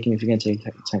not take him if you're going to take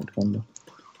a tank commander?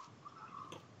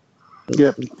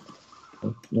 Yep.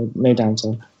 No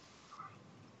downside.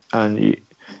 And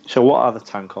so what are the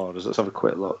tank orders? Let's have a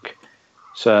quick look.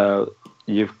 So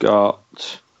you've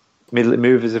got immediately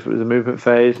move as if it was a movement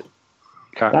phase.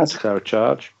 Can't declare a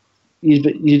charge.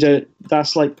 You don't.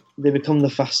 That's like they become the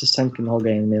fastest tank in the whole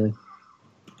game, nearly.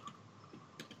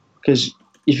 Because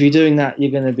if you're doing that,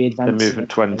 you're going to be advancing. The movement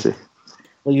 20.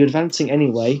 Well, you're advancing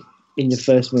anyway in your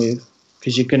first move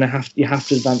because you have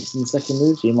to advance in the second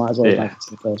move. So you might as well advance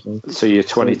in the first move. So you're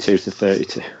 22 to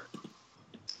 32.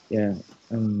 Yeah,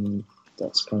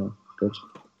 that's kind of good.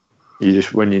 You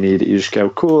just, when you need it, you just go,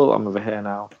 cool, I'm over here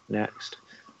now. Next.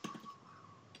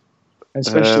 And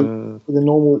especially for the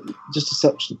normal, just as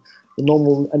such, the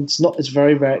normal, and it's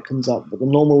very rare it comes up, but the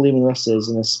normal Leman Russes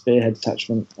in a spearhead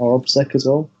detachment are OBSEC as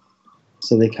well.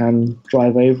 So they can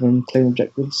drive over and claim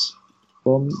objectives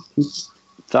from people.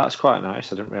 That's quite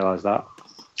nice. I didn't realise that.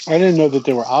 I didn't know that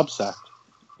they were OBSEC.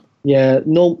 Yeah,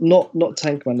 not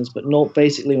tank commanders, but not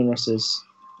basic Leman Russes,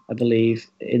 I believe,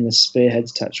 in the spearhead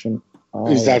detachment.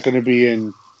 Is that going to be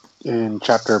in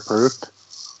chapter approved?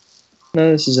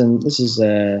 No, this is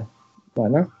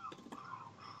right now.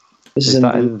 This is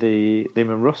in the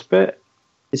Leman Russ bit?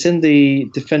 It's in the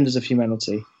Defenders of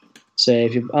Humanity. So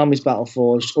if your army's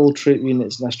battle-forged, all troop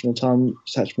units, national time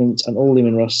detachments, and all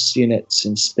Leman Russ units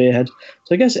in Spearhead.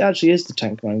 So I guess it actually is the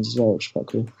tank commanders as well, which is quite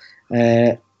cool.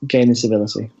 Gain this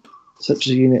ability. Such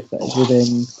a unit that is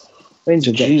within range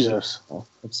of Jesus.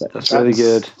 That's really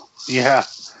good. Yeah.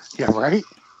 Yeah, right?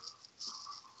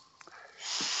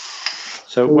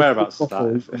 So whereabouts is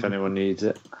that, if anyone needs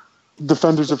it?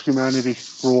 Defenders of Humanity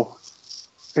rule.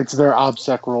 It's their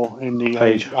OBSEC rule in the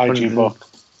IG book.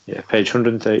 Yeah, page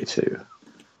 132.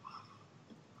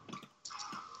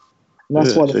 And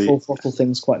that's why the full throttle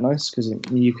thing's quite nice, because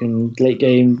you can late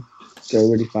game go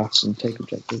really fast and take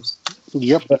objectives.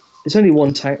 Yep. But it's only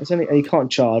one tank. You can't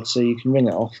charge, so you can ring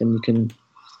it off, and you can.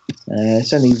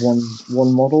 It's only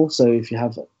one model, so if you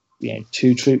have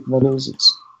 2 troop models,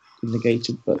 it's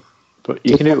negated. But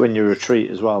you can do it when you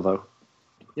retreat as well, though.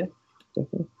 Yeah,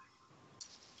 definitely.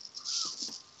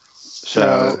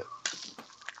 So.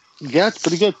 Yeah, it's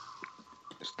pretty good.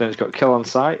 Then it's got Kill on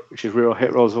Sight, which is reroll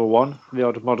hit rolls of 1 for the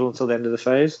ordered model until the end of the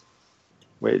phase.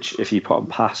 Which, if you put on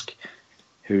Pask,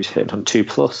 who's hitting on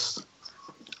 2+.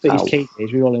 But he's KK,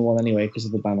 he's rerolling 1 anyway because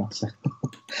of the banner. So.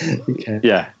 Okay.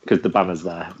 Yeah, because the banner's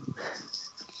there.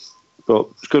 But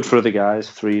it's good for other guys,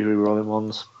 3 rerolling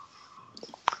 1s.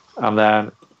 And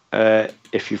then,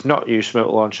 if you've not used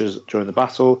smoke launchers during the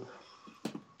battle,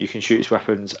 you can shoot its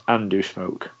weapons and do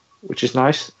smoke, which is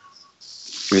nice.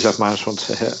 You just have -1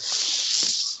 to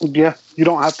hit. Yeah, you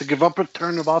don't have to give up a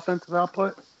turn of offensive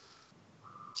output.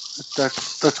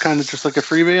 That's kind of just like a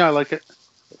freebie. I like it.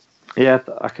 Yeah,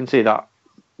 I can see that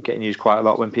getting used quite a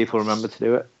lot when people remember to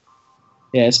do it.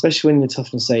 Yeah, especially when you're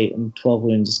toughness 8 and 12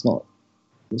 wounds, it's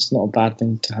not a bad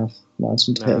thing to have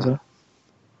 -1 to hit as well.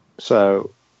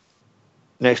 So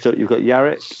next up, you've got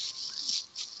Yarrick,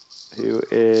 who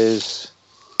is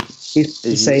he's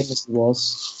the same as he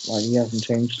was. Like, he hasn't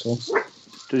changed at all.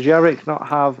 Does Yarrick not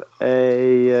have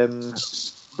a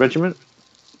regiment?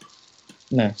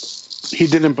 No. He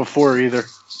didn't before either.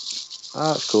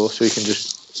 Ah, that's cool. So he can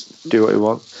just do what he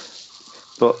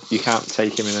wants. But you can't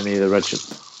take him in any of the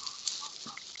regiments.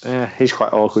 Yeah, he's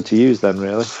quite awkward to use then,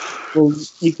 really. Well,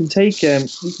 you can take him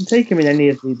in any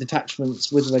of the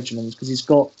detachments with regiments because he's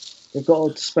got they've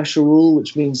got a special rule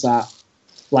which means that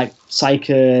like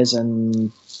psychers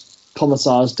and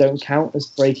commissars don't count as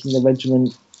breaking the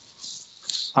regiment.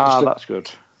 That's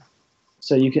good.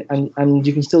 So you can and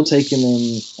you can still take him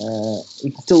in.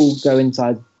 You can still go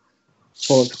inside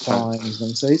toilet times,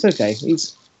 and so he's okay.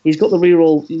 He's got the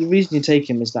reroll. The reason you take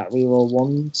him is that reroll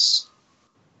ones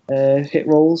hit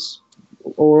rolls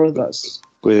aura. That's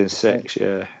within 6.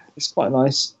 Yeah, it's quite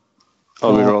nice.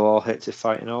 Reroll all hits if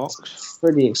fighting orcs.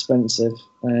 Pretty expensive,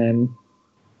 and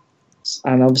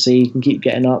obviously you can keep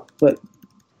getting up, but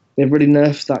they've really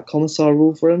nerfed that commissar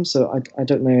rule for him. So I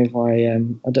don't know if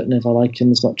I like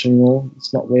him as much anymore.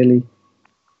 It's not really.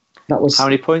 That was how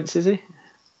many points is he?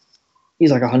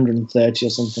 He's like 130 or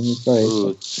something. He's very.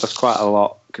 Ooh, that's quite a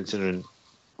lot considering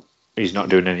he's not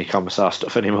doing any commissar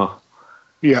stuff anymore.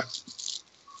 Yeah.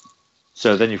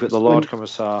 So then you've got the Lord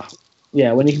Commissar.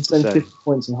 Yeah, when you can spend 50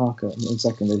 points in Harker in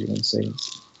second regiment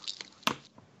scenes.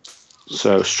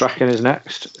 So Strachan is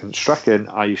next, and Strachan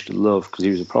I used to love because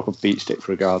he was a proper beatstick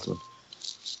for a guardsman,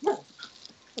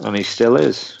 and he still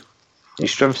is.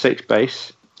 He's strength 6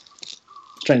 base,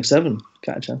 strength 7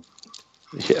 catcher.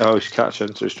 He's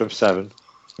catching, so he's strength 7.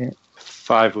 Yeah.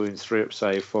 5 wounds, 3 up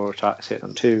save, 4 attacks, hit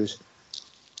on 2s,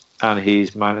 and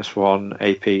he's -1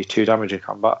 AP, 2 damage in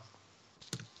combat.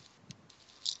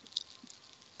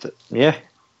 Yeah,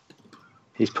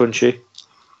 he's punchy.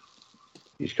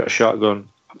 He's got a shotgun,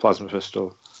 a plasma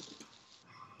pistol.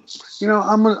 You know,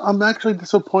 I'm actually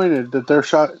disappointed that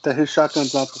his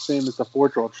shotgun's not the same as the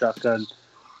 4-year-old shotgun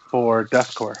for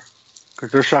Deathcore,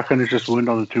 because their shotgun is just wound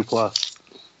on the 2+.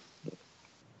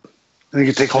 And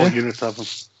you can take whole units of them.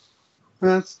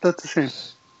 That's a shame.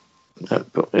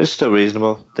 But it's still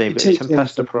reasonable. Then you've got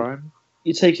Tempesta Prime.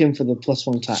 You take him for the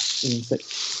 +1 attack in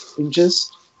 6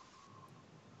 inches.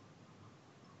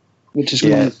 Which is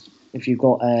great if you've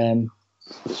got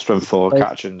strength 4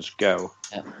 catchings go.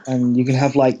 Yeah. And you can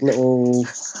have like little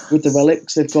with the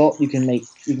relics they've got. You can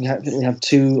have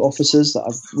 2 officers that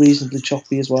are reasonably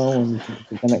choppy as well, and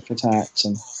you can get extra attacks.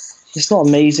 And it's not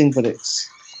amazing, but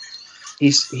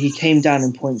he came down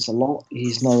in points a lot.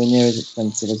 He's nowhere near as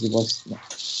expensive as he was.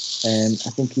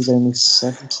 I think he's only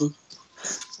 70.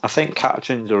 I think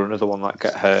catchings are another one that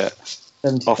get hurt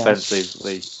 75.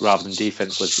 offensively rather than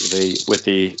defensively with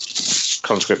the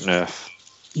conscript nerf.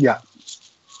 Yeah.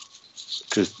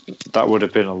 Because that would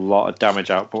have been a lot of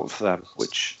damage output for them,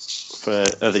 which for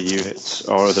other units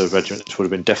or other regiments would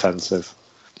have been defensive.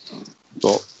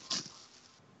 But,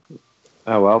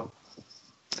 oh well,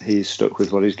 he's stuck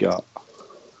with what he's got.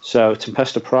 So,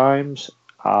 Tempesta Primes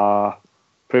are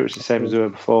pretty much the same as they were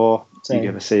before. You're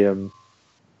going to see them.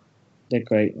 They're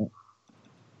great.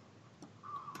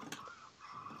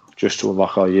 Just to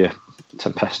unlock all your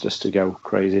Tempestas to go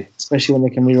crazy. Especially when they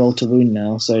can reroll to wound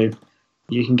now, so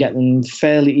you can get them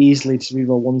fairly easily to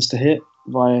reroll 1s to hit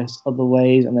via other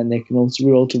ways, and then they can also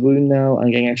reroll to wound now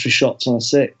and getting extra shots on a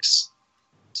 6.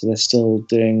 So they're still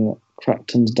doing crap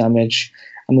tons of damage.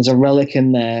 And there's a relic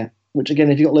in there, which again,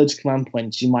 if you've got loads of command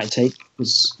points, you might take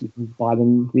because you can buy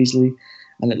them easily.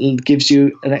 And it gives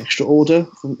you an extra order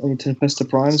from your Tempesta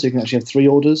Prime, so you can actually have 3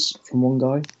 orders from one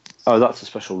guy. Oh, that's a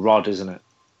special rod, isn't it?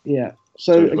 Yeah.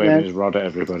 So he's waving his rod at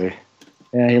everybody.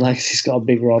 Yeah, he's got a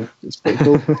big rod. It's pretty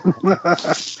cool.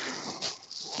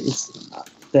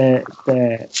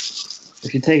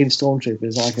 If you're taking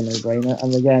stormtroopers, like a no-brainer.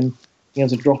 And again, you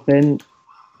have to drop in.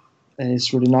 And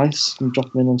it's really nice. You can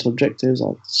drop them in onto objectives.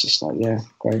 It's just like, yeah,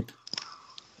 great.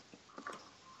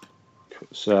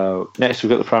 So next we've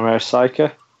got the Primaris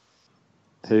Psyker,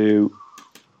 who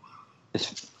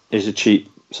is a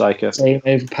cheap Psyker. Same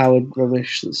overpowered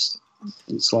rubbish.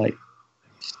 It's like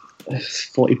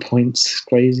 40 points. It's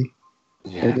crazy.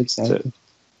 Yeah, so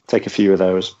take a few of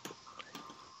those.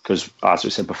 Because as we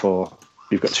said before,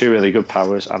 you've got 2 really good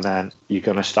powers, and then you're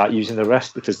going to start using the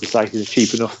rest because the Psykers are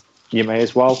cheap enough. You may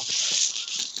as well. So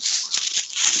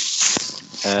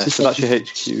that's your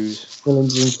HQs.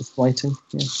 Villains into fighting.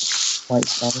 Yeah. Fight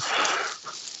style.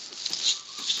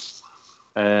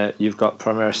 You've got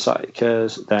Primaris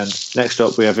Psykers. Then next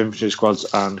up we have infantry squads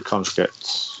and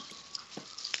conscripts.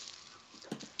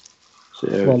 So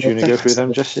do you want to go through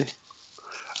them, Jesse?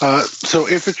 So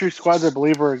infantry squads, I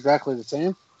believe, are exactly the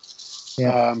same.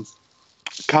 Yeah.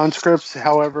 Conscripts,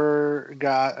 however,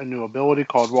 got a new ability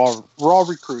called Raw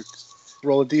Recruit.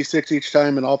 Roll a d6 each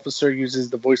time an officer uses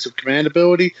the Voice of Command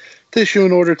ability to issue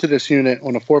an order to this unit.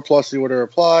 On a 4+, the order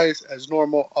applies as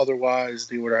normal. Otherwise,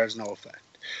 the order has no effect.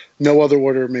 No other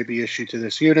order may be issued to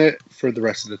this unit for the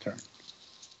rest of the turn.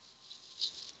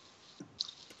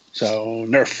 So,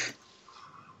 nerf.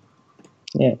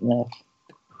 Yeah, nerf.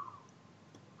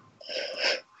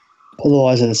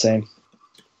 Otherwise, they're the same.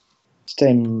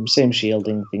 Same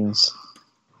shielding things,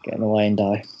 getting away and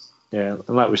die. Yeah,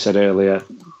 and like we said earlier,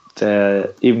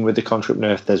 even with the contract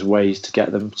nerf, there's ways to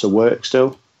get them to work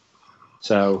still.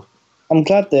 So I'm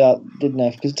glad they did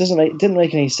nerf, because it didn't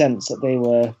make any sense that they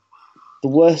were the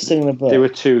worst thing in the book. They were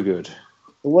too good.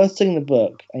 The worst thing in the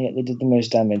book, and yet they did the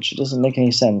most damage. It doesn't make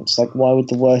any sense. Like, why would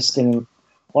the worst thing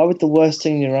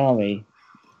in your army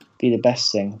be the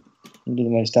best thing and do the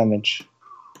most damage?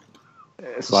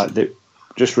 It's like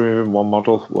just removing one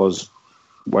model was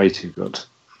way too good.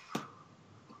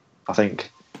 I think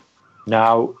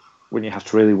now, when you have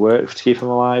to really work to keep them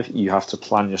alive, you have to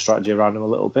plan your strategy around them a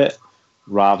little bit,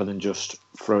 rather than just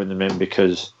throwing them in,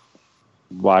 because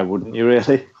why wouldn't you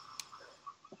really?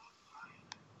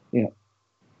 Yeah.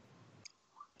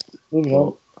 Moving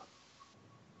on.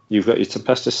 You've got your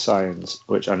Tempestus Scions,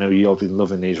 which I know you've been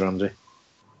loving these, Ramsey.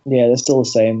 Yeah, they're still the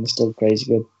same. They're still crazy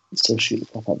good. They still shoot the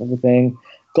crap out of everything.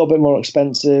 Got a bit more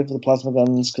expensive, the plasma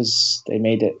guns, because they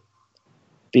made it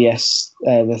BS.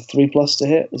 The 3+ to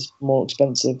hit is more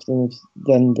expensive than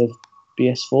the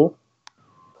BS4.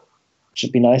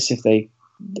 Should be nice if they.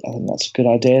 I think that's a good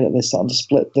idea that they're starting to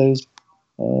split those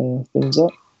things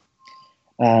up.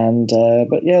 And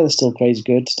but yeah, they're still crazy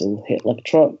good. Still hit like a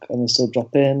truck, and they still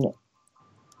drop in.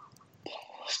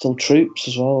 Still troops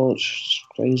as well, which is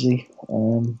crazy.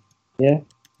 Yeah,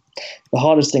 the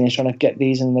hardest thing is trying to get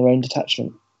these in their own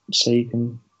detachment, so you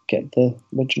can get the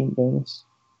regiment bonus.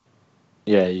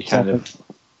 Yeah, you kind of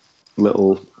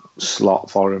little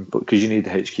slot for them, but because you need the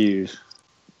HQs.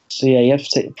 So yeah, you have to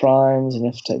take the primes, and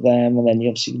you have to take them, and then you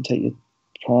obviously can take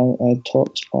your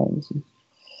Torps primes.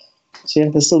 So yeah,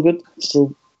 they're still good.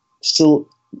 Still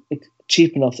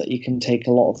cheap enough that you can take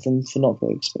a lot of them for not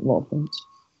very expensive lot of points.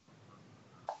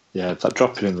 Yeah, that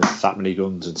dropping in with that many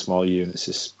guns and small units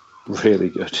is really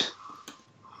good.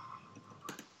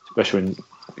 Especially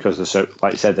because they're so,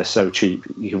 like you said, they're so cheap.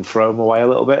 You can throw them away a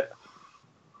little bit,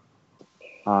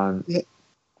 and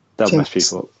they'll mess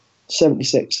people up.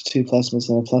 76 for 2 plasmas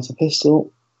and a plasma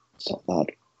pistol. It's not bad.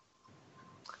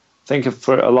 Think of,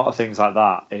 for a lot of things like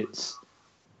that,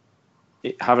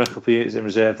 having a couple of units in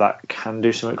reserve that can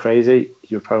do something crazy.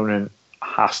 Your opponent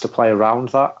has to play around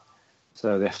that.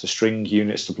 So they have to string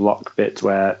units to block bits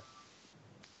where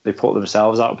they put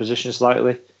themselves out of position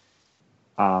slightly.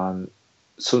 And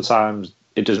sometimes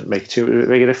it doesn't make too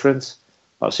big a difference.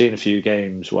 I've seen a few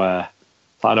games where,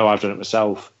 I know I've done it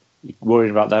myself, you're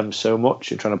worrying about them so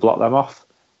much and trying to block them off,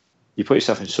 you put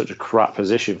yourself in such a crap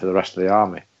position for the rest of the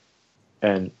army.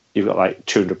 And you've got like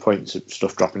 200 points of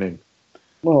stuff dropping in.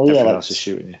 Well, Everything yeah, else is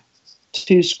shooting you.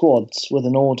 2 squads with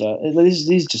an order.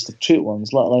 These are just the troop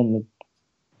ones, let alone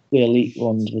the elite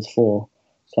ones with 4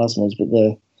 plasmas. But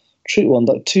the troop one,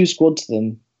 like 2 squads of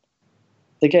them,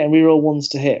 they're getting reroll 1s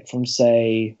to hit from,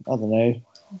 say, I don't know,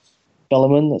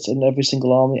 Bellarmine, that's in every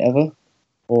single army ever,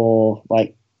 or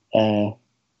like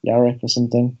Yarick or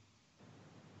something.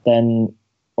 Then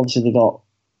obviously they got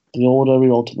the order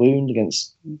reroll to wound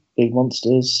against big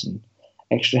monsters, and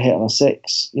extra hit on a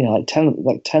 6. You know,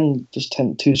 like 10,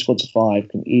 2 squads of 5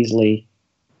 can easily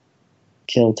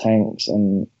kill tanks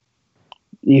and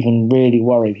even really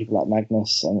worry people like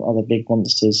Magnus and other big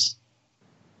monsters.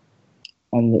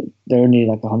 And they're only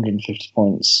like 150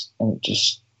 points, and it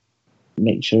just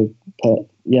makes like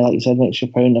you said, makes your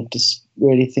opponent have to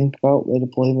really think about their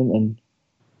deployment and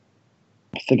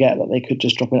forget that they could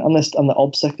just drop in. And they're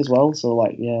OBSEC as well, so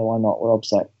like, yeah, why not? We're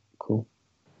OBSEC, cool.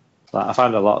 Like, I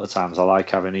find a lot of the times I like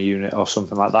having a unit or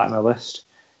something like that in my list,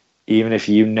 even if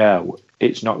you know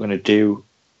it's not going to do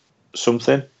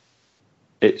something.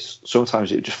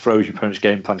 Sometimes it just throws your opponent's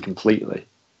game plan completely.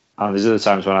 And there's other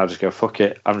times when I just go, fuck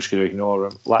it, I'm just going to ignore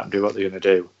them, let them do what they're going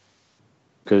to do,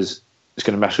 because it's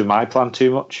going to mess with my plan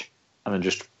too much, and then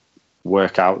just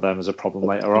work out them as a problem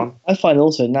later on. I find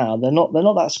also now they're not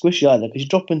that squishy either, because you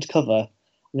drop into cover,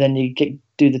 and then you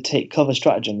do the take cover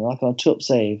stratagem, like on a 2-up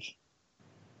save.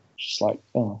 Just like,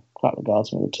 oh, crap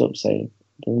regards with a 2-up save.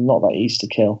 They're not that easy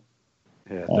to kill.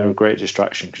 Yeah, they're a great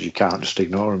distraction because you can't just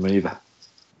ignore them either.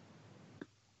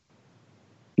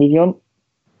 Moving on.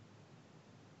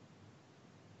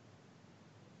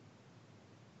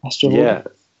 Yeah.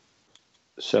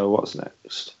 So what's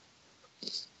next?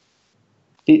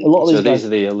 A lot of so these are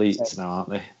the elites now, aren't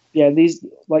they? Yeah, these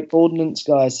like ordnance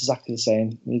guys exactly the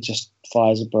same. He just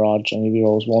fires a barrage and he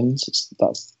rolls 1s.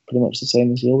 That's pretty much the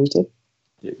same as he always did.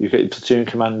 You've got your platoon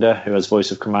commander who has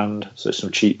voice of command, so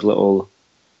some cheap little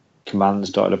commands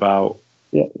dotted about.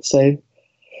 Yeah, same.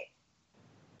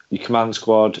 Your command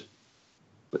squad,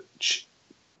 which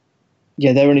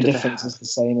yeah, their only difference is the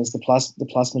same as the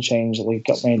plasma change that we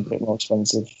got made a bit more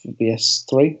expensive for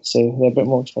BS3, so they're a bit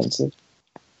more expensive.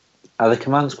 Are the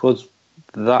command squads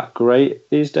that great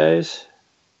these days.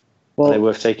 Well, Are they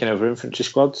worth taking over infantry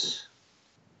squads?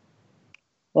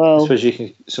 Well, I suppose you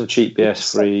can some cheap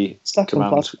BS3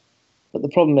 commands. But the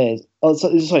problem is,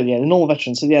 the normal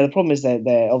veterans. So yeah, the problem is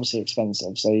they're obviously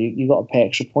expensive. So you got to pay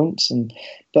extra points.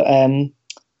 But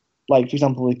like for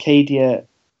example with Cadia,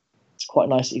 it's quite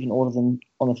nice that you can order them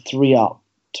on a 3-up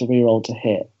to reroll to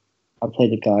hit. I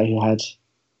played a guy who had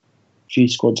a few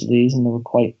squads of these, and they were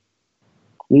quite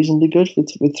reasonably good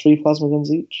with 3 plasma guns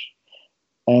each.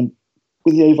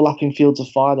 With the overlapping fields of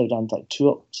fire, they've done like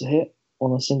 2-up to hit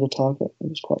on a single target. It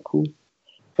was quite cool.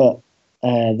 But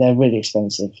they're really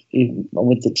expensive, even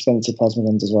with the expensive plasma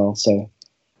guns as well. So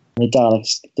they die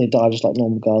just like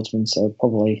normal guardsmen. So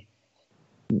probably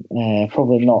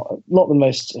not the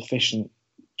most efficient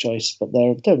choice, but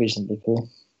they're reasonably cool.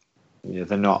 Yeah,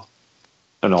 they're not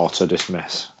an auto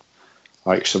dismiss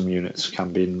like some units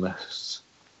can be in lists.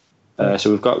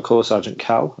 So we've got Colour Sergeant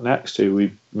Cal next, who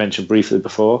we mentioned briefly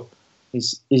before.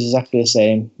 He's exactly the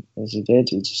same as he did.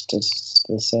 He just does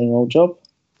the same old job.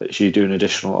 That you do an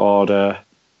additional order,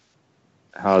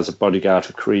 has a bodyguard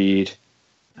for Creed,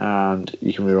 and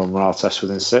you can reroll morale tests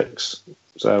within 6.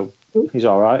 So he's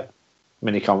all right.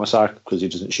 Mini commissar because he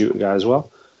doesn't shoot a guy as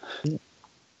well. Yeah.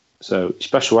 So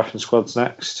special weapon squads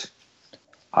next.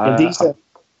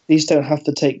 These don't have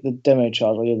to take the demo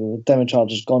charge. The demo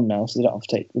charge is gone now, so they don't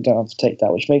have to take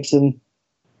that, which makes them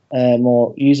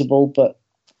more usable, but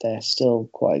they're still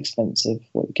quite expensive.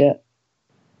 What you get?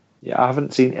 Yeah, I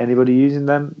haven't seen anybody using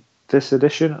them this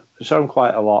edition. I saw them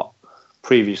quite a lot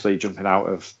previously, jumping out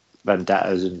of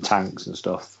vendettas and tanks and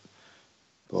stuff.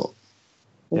 But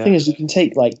the thing is, you can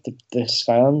take like the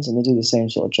Scions, and they do the same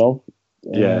sort of job.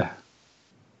 Yeah,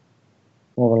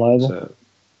 more reliable. So,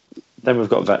 then we've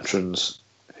got veterans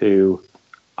who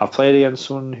I've played against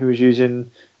someone who was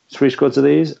using 3 squads of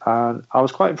these, and I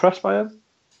was quite impressed by them.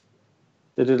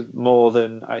 They did more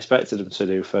than I expected them to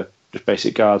do for just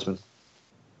basic guardsmen.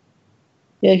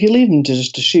 Yeah, if you leave them to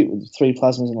shoot with 3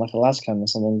 plasmas and like a lascan or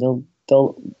something,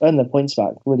 they'll earn their points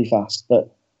back really fast. But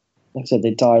like I said,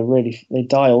 they die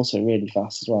also really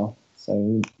fast as well. So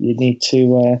you need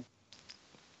to.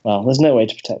 There's no way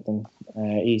to protect them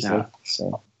easily. No.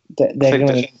 So they're going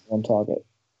to be on target.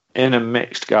 In a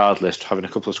mixed guard list, having a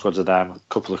couple of squads of them, a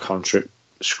couple of contrib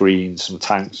screens, some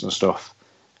tanks and stuff,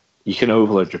 you can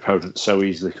overload your opponent so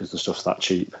easily because the stuff's that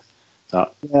cheap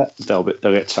that they'll get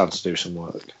a chance to do some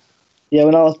work. Yeah,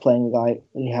 when I was playing the guy,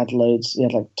 he had loads. He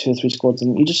had like 2 or 3 squads,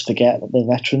 and you just forget that they're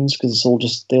veterans because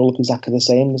they all look exactly the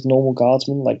same as normal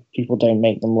guardsmen. Like people don't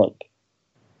make them look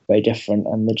very different,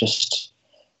 and they're just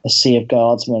a sea of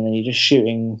guardsmen, and you're just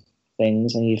shooting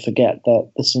things, and you forget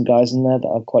that there's some guys in there that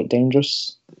are quite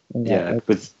dangerous. Yeah,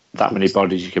 with that many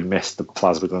bodies, you can miss the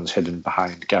plasma guns hidden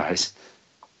behind guys.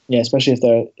 Yeah, especially if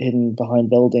they're hidden behind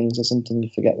buildings or something, you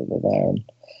forget that they're there,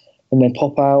 and they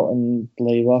pop out and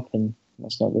blow you up, and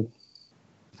that's not good.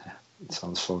 It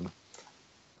sounds fun.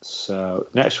 So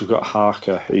next we've got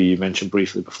Harker, who you mentioned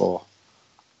briefly before.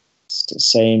 It's the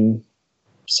same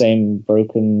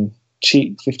broken,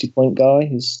 cheap 50-point guy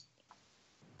who's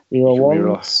reroll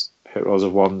ones. Hit rolls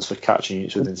of 1s for catching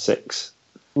units within 6.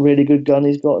 Really good gun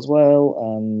he's got as well,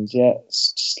 and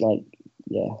it's just like,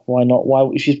 why not? Why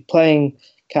if you're playing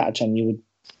Catachan, you would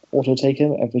auto take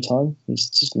him every time. He's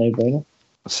just no brainer.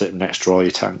 Sit him next to all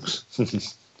your tanks.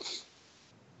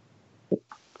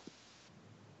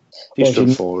 He's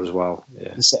done 4 as well.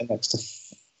 Yeah, he's sitting next to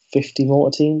 50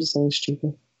 mortar teams or something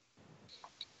stupid.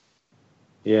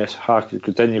 Yes, Harker.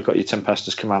 Then you've got your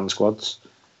Tempestus command squads,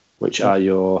 which are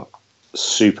your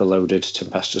super loaded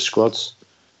Tempestus squads.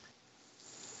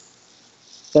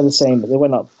 They're the same, but they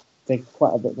went up. They're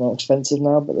quite a bit more expensive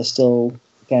now, but they're still,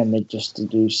 again, they just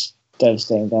do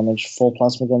devastating damage. 4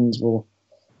 plasma guns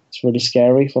it's really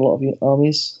scary for a lot of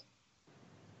armies.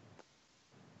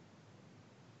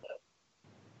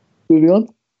 Moving on.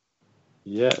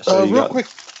 Yeah. So real quick,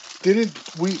 didn't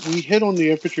we hit on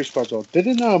the infantry squads?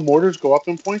 Didn't mortars go up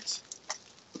in points?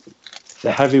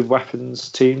 The heavy weapons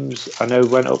teams, I know,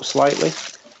 went up slightly.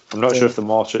 I'm not sure if the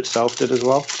mortar itself did as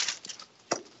well.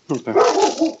 Okay.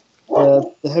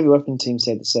 The heavy weapon team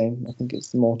stayed the same. I think it's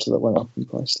the mortar that went up in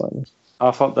price slightly.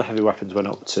 I thought the heavy weapons went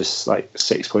up to like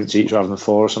 6 points each rather than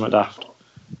 4 or something daft.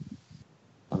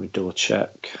 Let me double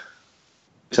check.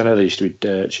 Because I know they used to be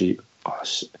dirt cheap.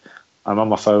 I'm on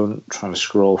my phone trying to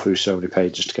scroll through so many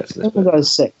pages to get to this bit. That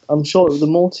was sick. I'm sure the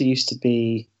mortar used to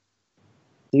be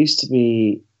 3,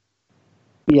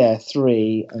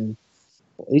 and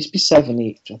it used to be 7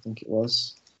 each, I think it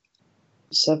was.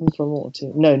 7 for a mortar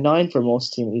team. No, 9 for a mortar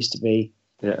team it used to be.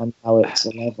 Yeah. And now it's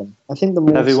 11. I think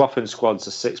the heavy weapon squads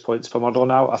are 6 points per model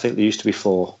now. I think they used to be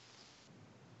 4.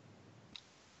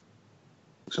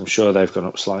 So I'm sure they've gone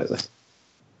up slightly.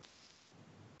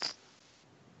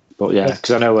 But yeah,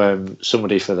 because I know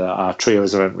somebody for our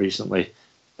trios event recently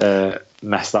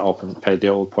messed that up and paid the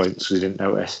old points because he didn't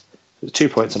notice. It was 2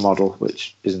 points a model,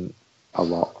 which isn't a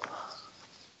lot.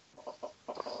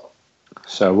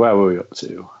 So where were we up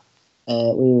to? We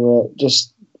were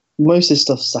just most of the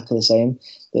stuff's exactly the same.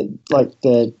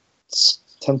 The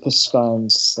Tempest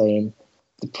Sky's the same.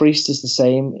 The priest is the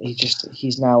same.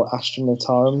 He's now Astra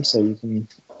Militarum, so you can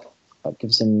that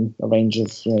gives him a range of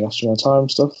Astra Militarum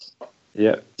stuff.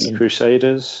 Yeah,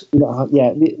 Crusaders.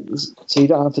 So you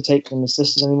don't have to take them as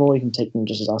sisters anymore. You can take them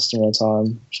just as Astra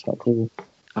Militarum, which is quite cool.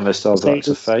 And they still have the Acts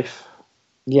of Faith.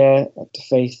 Yeah, Act of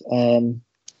Faith.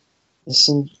 There's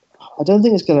some. I don't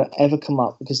think it's going to ever come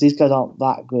up because these guys aren't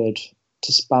that good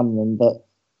to spam them, but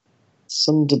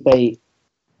some debate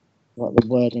about the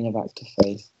wording of Act of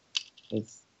Faith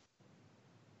with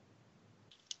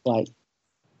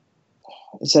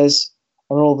it says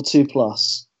on all the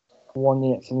 2+, 1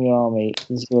 unit from your army,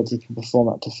 this ability can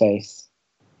perform Act of Faith.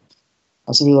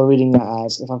 And some people are reading that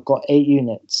as if I've got 8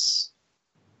 units,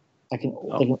 they can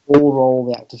all roll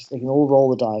they can all roll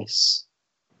the dice,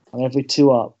 and every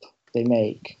 2 up they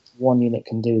make, 1 unit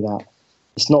can do that.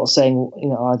 It's not saying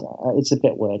it's a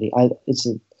bit wordy. I don't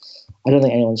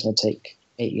think anyone's going to take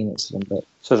 8 units of them, but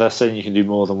so they're saying you can do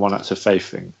more than 1 Act of Faith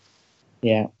thing.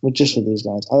 Yeah, just with these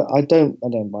guys, I don't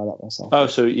buy that myself. Oh,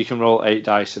 so you can roll 8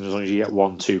 dice, and as long as you get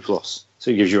 1 2+,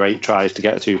 so it gives you 8 tries to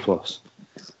get a 2+.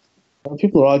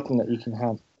 People are arguing that you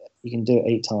can do it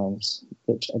 8 times,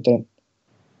 which I don't.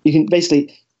 You can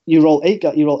basically you roll 8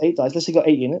 dice. Let's say you got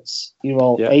 8 units. You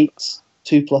roll 8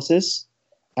 2+,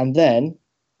 and then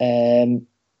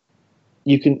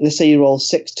you can, let's say you roll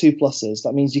 6 2+.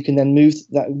 That means you can then move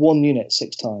that 1 unit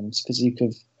 6 times because you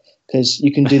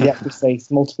can do the Act of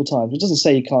Faith multiple times. It doesn't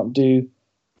say you can't do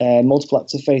multiple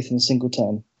Acts of Faith in a single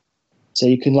turn. So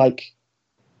you can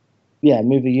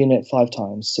move a unit 5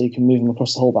 times. So you can move them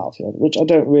across the whole battlefield, which I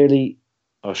don't really.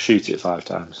 Or shoot it 5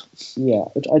 times. Yeah,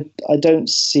 which I don't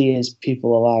see as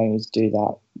people allowing you to do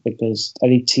that because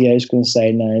any TO is going to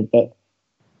say no. But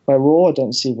by Raw, I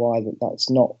don't see why that's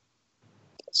not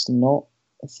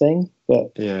a thing.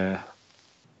 But yeah,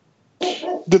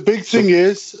 the big thing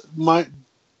is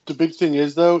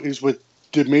with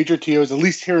the major TOs, at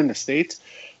least here in the States,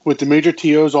 with the major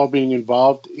TOs all being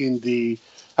involved in the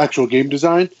actual game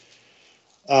design,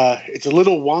 it's a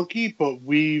little wonky, but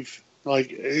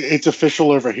it's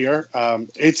official over here.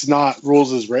 It's not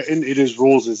rules as written; it is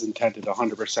rules as intended,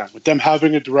 100%. With them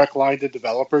having a direct line to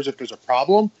developers, if there's a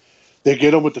problem, they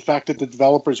get them with the fact that the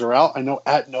developers are out. I know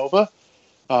at Nova,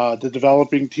 the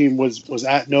developing team was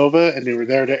at Nova, and they were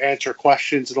there to answer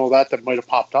questions and all that might have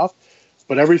popped up.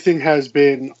 But everything has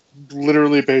been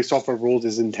literally based off of rules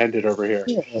as intended over here.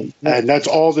 Yeah. And that's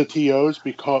all the TOs,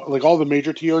 because all the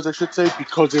major TOs, I should say,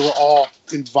 because they were all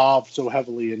involved so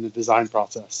heavily in the design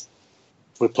process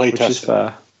with playtesting. Which is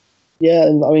fair. Yeah,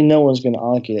 and I mean, no one's going to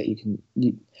argue that you can.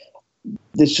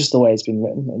 It's just the way it's been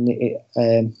written,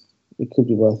 and it could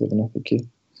be worth it an FAQ.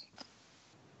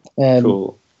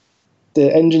 Cool.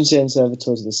 The engines and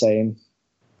servitors are the same.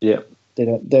 Yeah.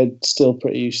 They're still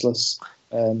pretty useless.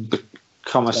 The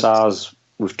commissars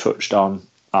we've touched on,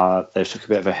 they took a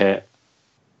bit of a hit.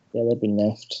 Yeah, they've been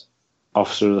nerfed.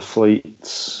 Officer of the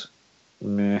fleets,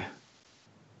 meh.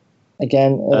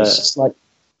 Again, it's just like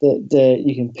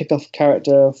you can pick off a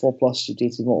character 4+, you deal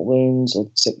 2 mortal wounds, or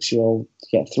 6 you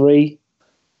get 3.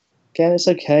 Again, it's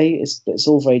okay. It's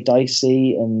all very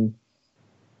dicey and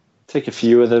take a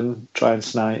few of them, try and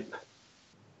snipe.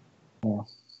 Yeah.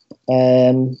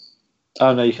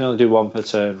 Oh no, you can only do 1 per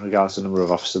turn, regardless of the number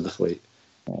of officers of the fleet.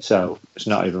 Yeah. So it's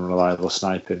not even reliable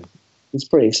sniping. It's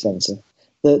pretty expensive.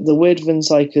 The weird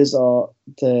Vincycles are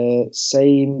the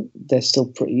same. They're still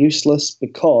pretty useless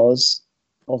because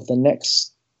of the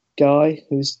next guy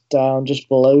who's down just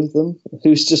below them,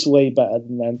 who's just way better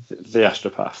than them. The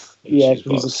Astropath. Yeah,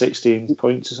 he's 16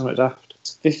 points or something daft.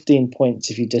 15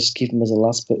 points if you just keep him as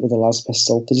with a las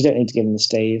pistol, because you don't need to give him the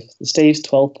stave. The stave's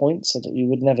 12 points, so you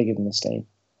would never give him the stave.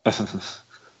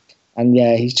 And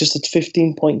yeah, he's just a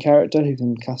 15-point character who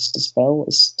can cast a spell.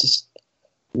 It's just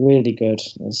really good.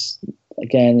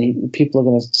 People are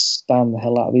going to spam the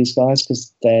hell out of these guys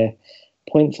because they're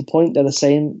point for point. They're the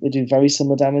same. They do very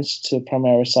similar damage to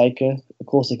Primera Psyker. Of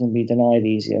course, they can be denied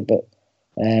easier, but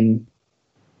they're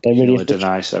really efficient.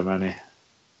 Deny so many.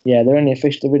 Yeah, they're really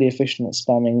efficient at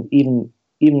spamming, even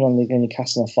when they're only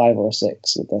casting a 5 or a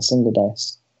 6 with their single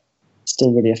dice.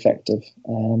 Still really effective.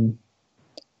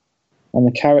 And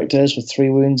the characters with 3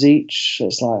 wounds each,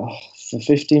 it's for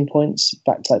 15 points,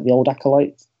 back to the old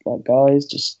Acolyte guys,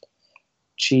 just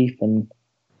cheap and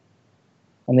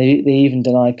And they even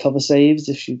deny cover saves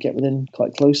if you get within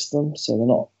quite close to them. So they're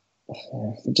not.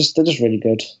 They're just really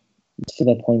good for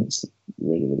their points.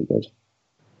 Really, really good.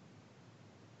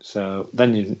 So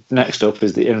then next up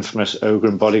is the infamous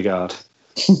Ogren Bodyguard.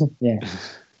 Yeah,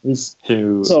 it's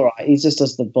all right. He just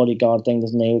does the bodyguard thing,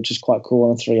 doesn't he? Which is quite cool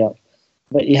on a 3-up.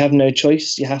 But you have no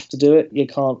choice. You have to do it. You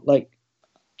can't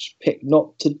pick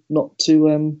not to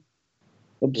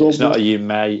absorb. It's not a you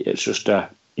may. It's just a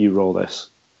you roll this.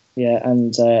 Yeah,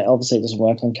 and obviously it doesn't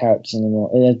work on characters anymore.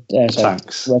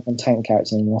 Tanks. Work on tank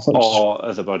characters anymore. Or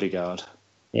as a bodyguard.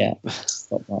 Yeah,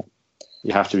 stop that.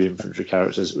 You have to be infantry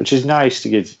characters, which is nice to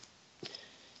give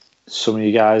some of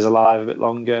you guys alive a bit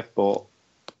longer, but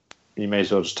you may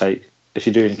as well just take, if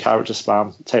you're doing character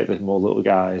spam, take the more little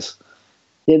guys.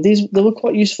 Yeah, they were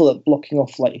quite useful at blocking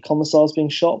off like your commissars being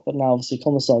shot, but now obviously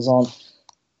commissars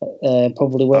aren't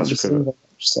probably won't be seen very much.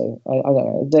 So I don't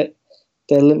know.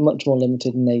 They're much more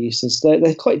limited in their uses.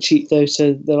 They're quite cheap though,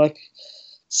 so they're like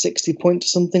 60 points or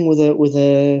something with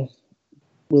a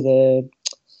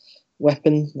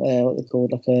weapon, what they call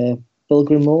like a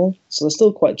Pilgrim Maul. So they're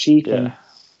still quite cheap and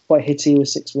quite hitty with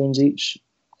 6 wounds each.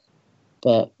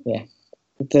 But yeah,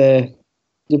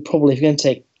 you're probably, if you're going to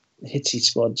take hitty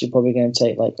squads, you're probably going to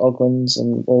take like Ogrins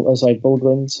and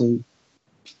Bulgrins, who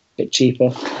a bit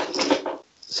cheaper.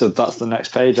 So that's the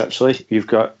next page, actually. You've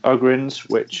got Ogrins,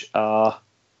 which are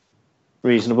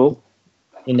reasonable.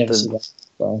 You never see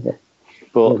that.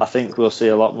 But I think we'll see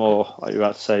a lot more, like you're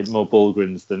about to say, more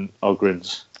Bulgrins than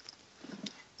Ogrins.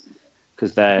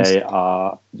 Because they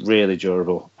are really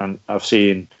durable. And I've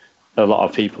seen a lot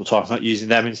of people talking about using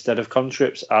them instead of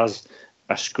contrips as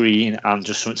a screen and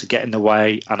just something to get in the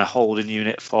way and a holding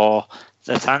unit for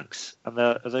the tanks and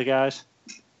the other guys.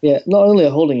 Yeah, not only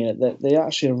a holding unit, they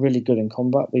actually are really good in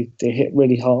combat. They hit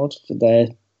really hard for their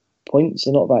points.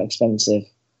 They're not that expensive.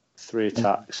 3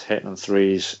 attacks, hitting on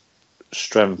 3s,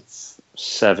 strength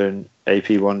 7, AP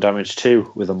 1, damage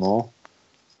 2 with them all.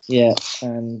 Yeah,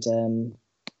 and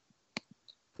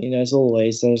as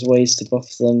always, there's ways to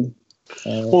buff them.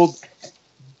 Well,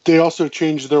 they also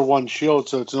changed their 1 shield,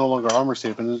 so it's no longer armor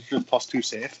save, and it's just +2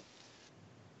 save.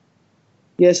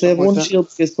 Yeah, so they have 1 shield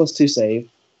that gives +2 save,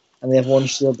 and they have 1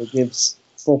 shield that gives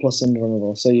 4+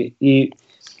 invulnerable. So you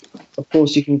of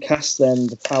course, you can cast them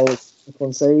the power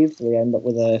on save. So they end up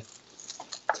with a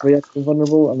 3-up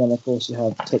invulnerable, and then of course you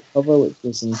have take cover, which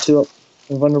gives them 2-up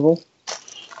invulnerable.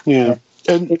 Yeah,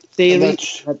 in theory,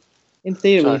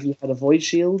 if you had a void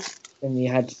shield and you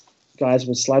had guys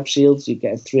with slab shields, you'd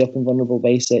get a 3-up invulnerable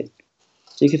basic.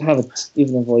 So you could have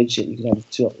even a void shield, you could have a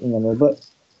 2-up invulnerable, but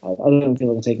I don't feel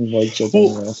like I'm taking void shields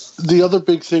anymore. The other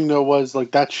big thing though was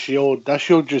like that shield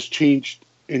just changed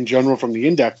in general from the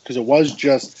index because it was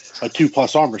just a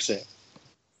 2+ armor save.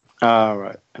 Ah,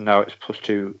 right. And now it's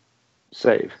 +2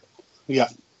 save. Yeah.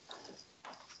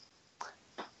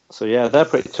 So yeah, they're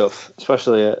pretty tough,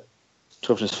 especially at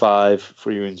toughness 5,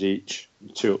 3 wounds each,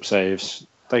 2-up saves.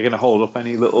 They're going to hold up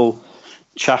any little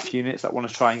chaff units that want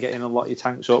to try and get in and lock your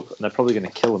tanks up, and they're probably going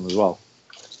to kill them as well.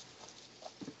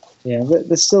 Yeah,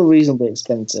 they're still reasonably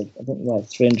expensive. I think like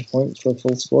 300 points for a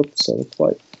full squad, so they're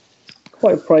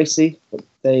quite pricey, but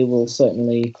they will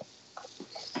certainly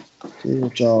do the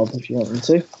job if you want them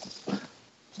to.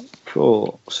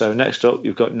 Cool. So next up,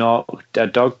 you've got Nog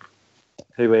Dead Dog,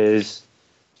 who is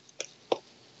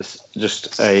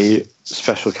just a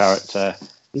special character,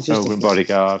 Ogren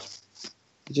Bodyguard.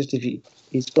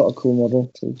 He's got a cool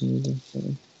model, so you can use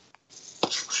him.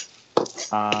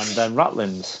 And then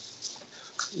Ratlins,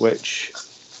 which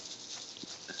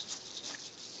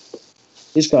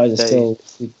these guys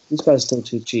are still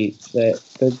too cheap. They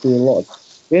do a lot.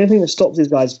 The only thing that stops these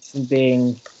guys from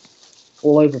being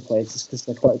all over the place is because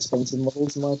they're quite expensive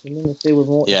models, in my opinion. If they were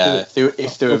more,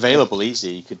 if they were available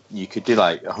easy, you could do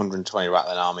like 120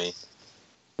 Rattling Army.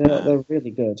 They're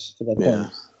really good for their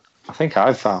points. I think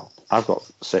I've got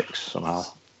 6 somehow.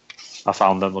 I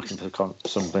found them looking for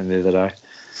something the other day.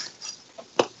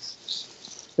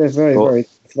 They're very good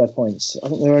for their points. I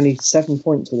think they're only 7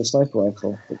 points with a sniper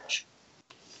rifle, which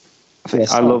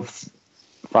I love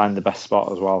finding the best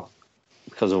spot as well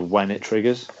because of when it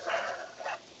triggers.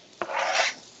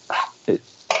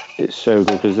 It's so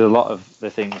good because a lot of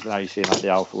the things now you see in like the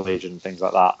Alpha Legion and things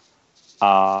like that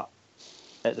are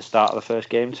at the start of the first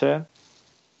game turn,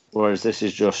 whereas this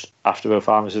is just after both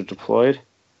armies have deployed.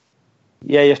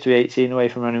 Yeah, you have to be 18 away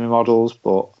from enemy models,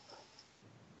 but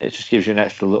it just gives you an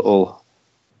extra little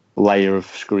layer of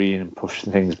screen and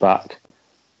pushing things back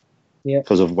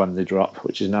because of when they drop,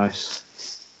 which is nice.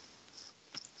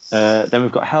 Then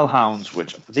we've got Hellhounds,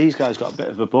 which these guys got a bit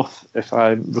of a buff, if I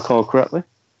recall correctly.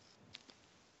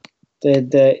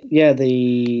 The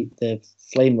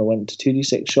flamer went to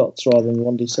 2d6 shots rather than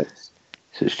 1d6.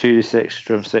 So it's 2d6,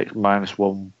 strum 6, minus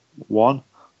 1, 1,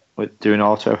 with doing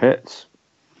auto hits.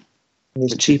 And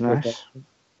it's Which cheaper. is nice.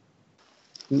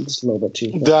 Just a little bit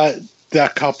cheaper.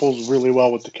 That couples really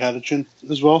well with the catechin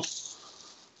as well.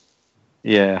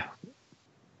 Yeah.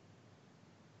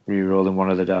 Rerolling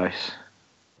one of the dice.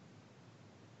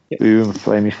 Yep. Boom,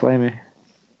 flamey.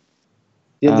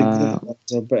 The other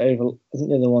ones are a bit over. I think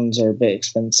the other ones are a bit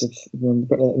expensive.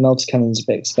 Melter Cannon's a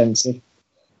bit expensive.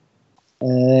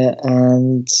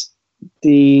 And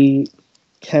the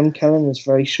Chem Cannon is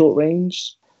very short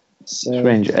range. So, it's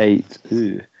range 8.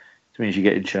 Ooh. It means you're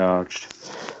getting charged.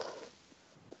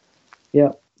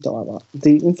 Yeah, don't like that.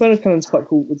 The Inferno Cannon's quite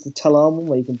cool with the Telar one,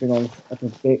 where you can bring on like a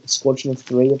big squadron of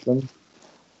 3 of them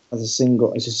as a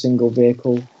single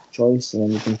vehicle choice, and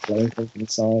then you can flame them from the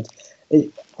side.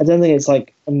 I don't think it's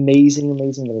like amazing,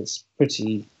 but it's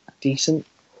pretty decent.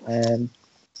 I've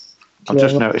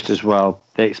just noticed as well,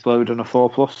 they explode on a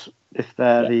 4+ if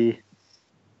they're the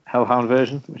Hellhound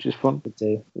version, which is fun. They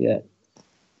do, yeah.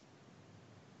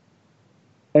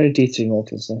 Only D3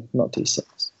 mortars, though, not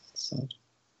D6. So.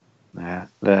 Yeah.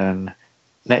 Then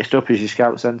next up is your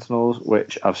Scout Sentinels,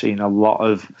 which I've seen a lot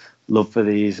of love for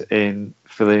these in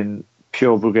filling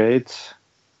pure brigades.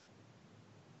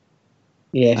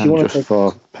 Yeah, if you want to take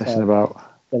for pissing about,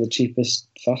 they're the cheapest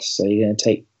fast, so you're going to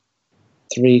take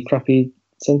 3 crappy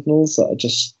Sentinels that are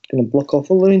just going to block off.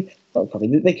 Well, I mean, not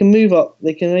crappy. They can move up.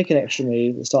 They can make an extra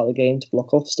move at the start of the game to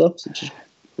block off stuff, which is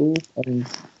cool. And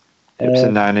it's a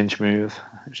 9-inch move,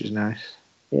 which is nice.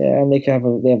 Yeah, and they have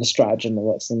a stratagem that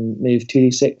lets them move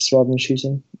 2d6 rather than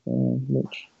shooting,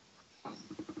 which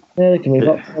they can move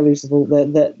up. At least you're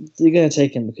going to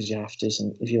take them because you have to.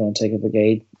 If you want to take a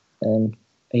brigade, and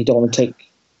you don't want to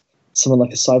take someone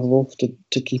like a Cyberwolf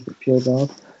to keep it pure guard.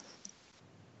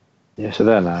 Yeah, so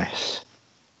they're nice.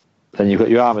 Then you've got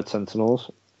your Armoured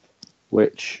Sentinels,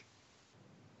 which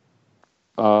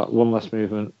are 1 less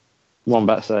movement, 1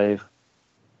 better save.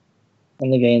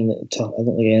 And they gain I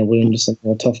think they gain a wound or something,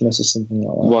 or toughness or something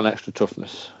like that. 1 extra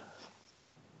toughness.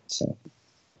 So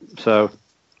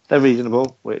they're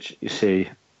reasonable, which you see.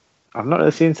 I've not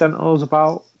really seen Sentinels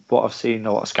about, but I've seen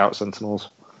a lot of Scout Sentinels.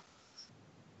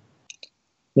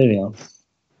 Moving on.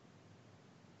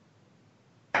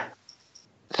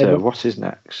 So what is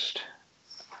next?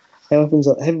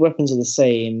 Heavy weapons are the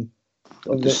same.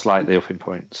 Just slightly up in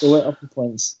points. They went up in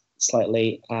points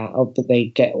slightly, but they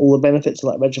get all the benefits of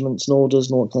like regiments and orders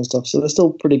and all that kind of stuff. So they're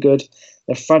still pretty good.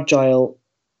 They're fragile,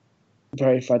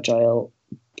 very fragile,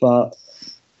 but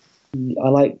I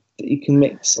like that you can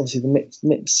mix. Obviously, the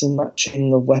mix and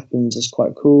matching of weapons is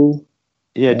quite cool.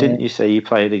 Yeah, didn't you say you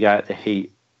played a guy at the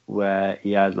Heat where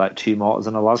he had like 2 mortars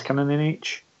and a las cannon in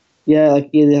each? Yeah, like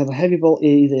either had a heavy bolt,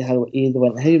 either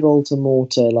went heavy bolt and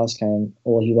mortar las cannon,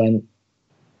 or he went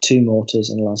 2 mortars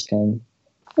and a las cannon.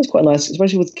 That's quite nice,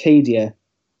 especially with Cadia,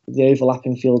 the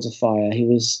overlapping fields of fire. He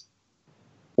was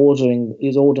ordering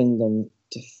them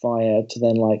to fire to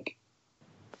then like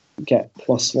get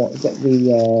 +1, get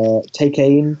the take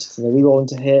aim, so they reroll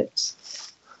into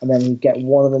hits, and then get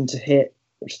one of them to hit,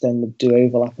 which then would do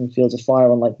overlapping fields of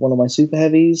fire on like one of my super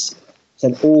heavies. So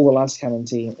then all the las cannon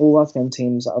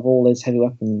teams out of all those heavy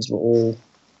weapons were all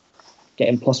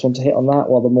getting +1 to hit on that,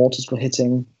 while the mortars were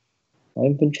hitting my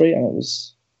infantry, and it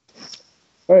was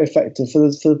very effective for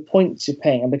the points you're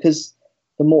paying. And because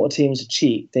the mortar teams are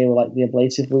cheap, they were like the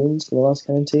ablative wounds for the las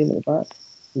cannon team at the back.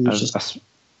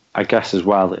 I guess as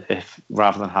well, if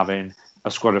rather than having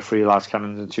a squad of 3 las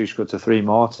cannons and 2 squads of 3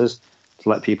 mortars to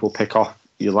let people pick off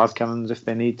your las cannons if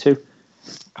they need to,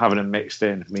 having them mixed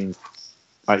in means,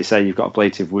 like you say, you've got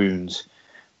ablative wounds,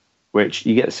 which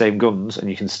you get the same guns and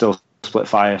you can still split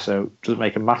fire, so it doesn't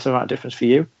make a massive amount of difference for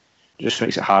you. It just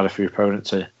makes it harder for your opponent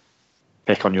to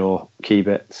pick on your key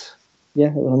bits. Yeah,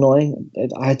 it was annoying.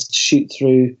 I had to shoot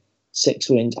through 6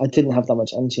 wounds. I didn't have that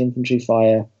much anti-infantry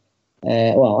fire.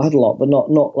 Well, I had a lot, but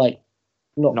not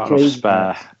crazy. Enough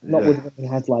spare. Not with you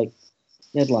had like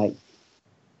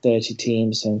 30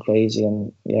 teams and crazy,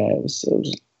 and yeah, it was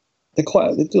they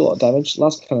do a lot of damage.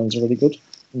 Last cannons are really good.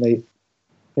 And they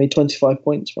made 25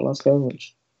 points for last cannon,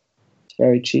 which is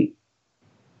very cheap.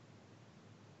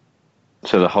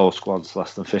 So the whole squad's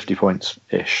less than 50 points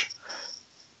ish.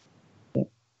 Yeah.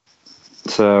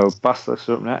 So Basilisk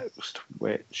are up next,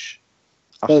 which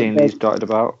I've seen these dotted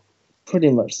about. Pretty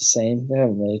much the same. They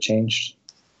haven't really changed.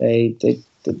 They're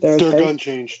They're okay.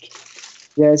 unchanged.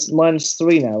 Yeah, it's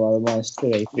 -3 now rather than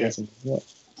 -2. Yeah. So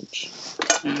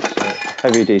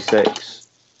heavy D6,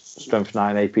 strength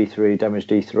 9, AP 3, damage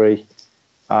D3,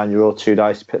 and you roll 2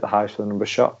 dice to pick the highest for the number of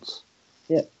shots.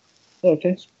 Yeah.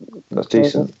 Okay. That's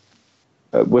decent.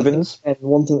 Withens? And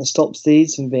one thing that stops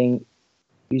these from being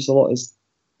used a lot is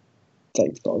like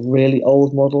it's got a really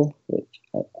old model, which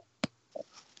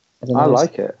I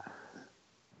like it.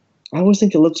 I always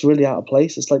think it looks really out of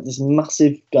place. It's like this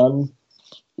massive gun,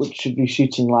 which should be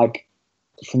shooting like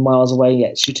from miles away,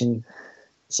 yet shooting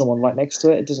someone right next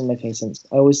to it. It doesn't make any sense.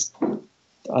 I always kind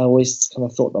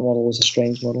of thought that model was a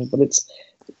strange model, but they're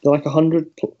like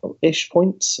 100-ish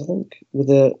points, I think.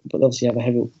 But obviously you have a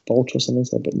heavy bolt or something,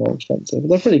 so they're a bit more expensive. But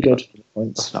they're pretty good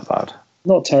points. That's not bad.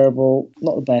 Not terrible,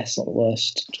 not the best, not the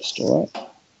worst, just all right.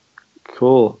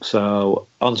 Cool. So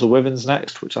on to Withens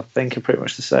next, which I think are pretty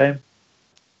much the same.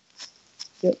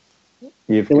 Yep.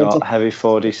 You've got heavy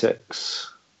 4d6.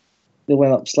 They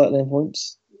went up slightly in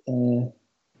points.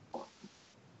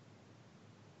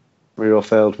 Reroll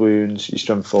failed wounds, you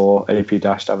strength 4, AP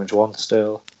dash damage 1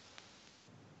 still.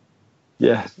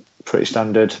 Yeah, pretty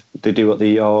standard. They do what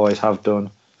they always have done,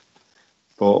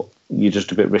 but you're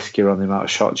just a bit riskier on the amount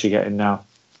of shots you're getting now.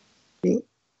 Yeah.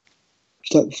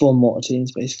 It's like 4 mortar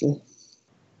teams, basically.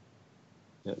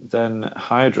 Then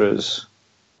Hydras,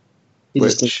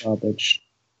 which garbage.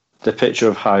 The picture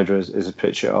of Hydras is a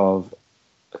picture of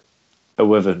a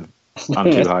Wyvern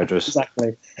and 2 Hydras.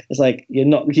 Exactly. It's like you're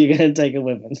going to take a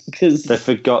Wyvern because they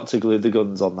forgot to glue the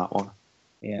guns on that one.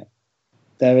 Yeah,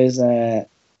 there is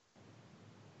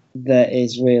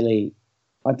really,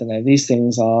 I don't know. These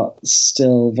things are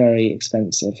still very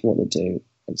expensive for what they do.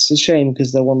 It's a shame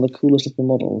because they're one of the coolest looking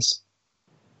models.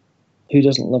 Who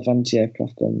doesn't love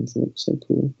anti-aircraft guns? They look so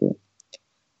cool, but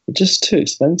they're just too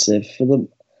expensive for them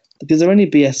because they're only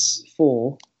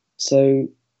BS4. So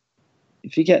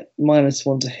if you get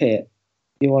 -1 to hit,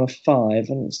 you're on a 5,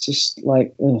 and it's just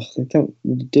like, ugh, they don't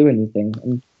really do anything.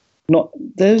 And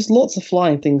there's lots of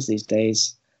flying things these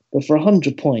days, but for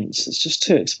 100 points, it's just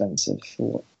too expensive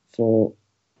for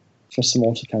some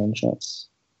autocannon shots.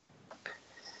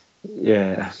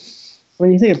 Yeah.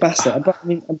 When you think of Bastard,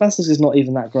 Bastard is not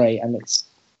even that great, and it's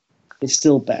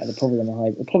still better. They're probably going to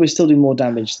Hydra. They'll probably still do more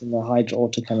damage than the Hydra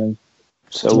autocannon.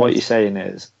 So what you're saying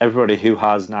is everybody who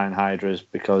has 9 Hydras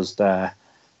because they're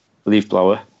leaf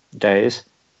blower days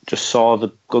just saw the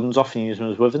guns off and used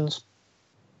them as Wyverns?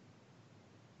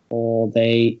 Or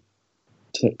they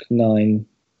took 9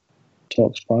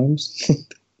 Torx Primes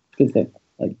because they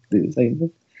like do the same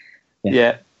thing.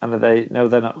 Yeah, and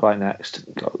they're not quite next.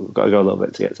 Got to go a little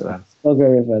bit to get to them. I'll go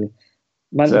over further.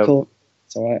 Manticore,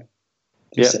 it's all right.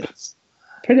 It's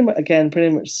pretty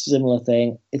much similar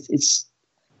thing. It's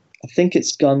I think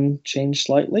its gun changed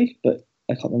slightly, but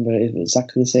I can't remember if it's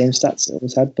exactly the same stats it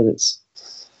always had. But it's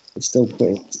still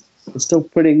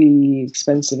pretty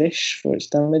expensive-ish for its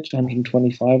damage.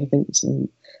 125, I think. It's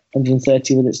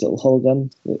 130 with its little hull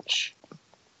gun, which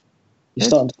you're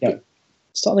starting to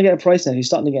get a price now. You're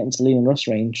starting to get into Leman Russ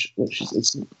range, which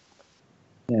is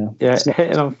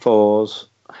hitting on 4s,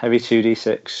 heavy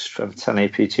 2d6, strength 10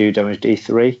 AP2, damage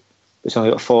D3. It's only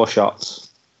got 4 shots.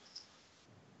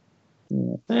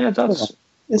 Yeah,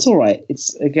 it's all right.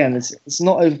 It's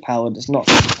not overpowered. It's not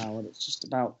underpowered. It's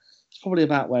probably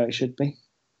about where it should be.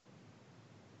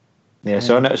 Yeah,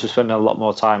 so I noticed we're spending a lot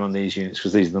more time on these units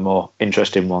because these are the more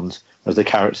interesting ones, whereas the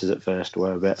characters at first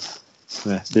were a bit.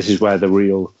 Yeah, this is where the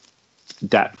real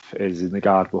depth is in the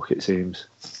guard book, it seems.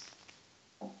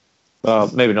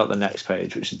 Well, maybe not the next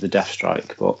page, which is the Death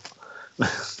Strike, but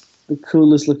the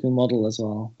coolest looking model as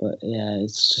well. But yeah,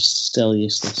 it's just still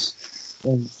useless.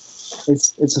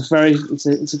 It's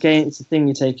a game. It's a thing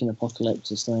you take in Apocalypse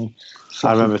or something.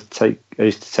 I remember I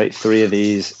used to take 3 of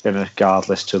these in a guard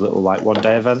list to little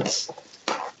one-day events.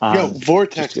 Yo,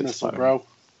 Vortex missile, bro.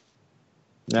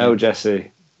 No,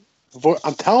 Jesse.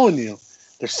 I'm telling you,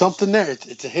 there's something there.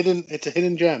 It's a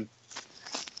hidden gem.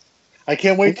 I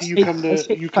can't wait till you come to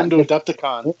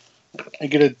Adepticon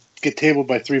and get tabled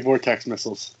by 3 Vortex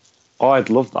missiles. Oh, I'd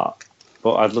love that,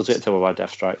 but I'd love to get tabled by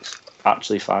Death Strikes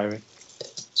actually firing.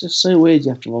 It's just so weird. You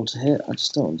have to roll to hit. I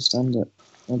just don't understand it.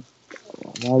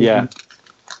 Yeah,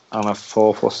 and a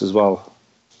 4+ as well.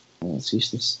 Oh, it's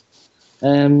useless.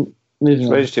 Moving on.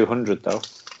 Range 200 though.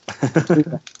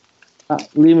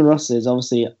 Leman Russ is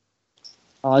obviously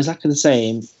exactly the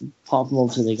same, apart from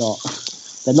obviously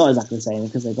they're not exactly the same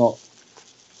because they got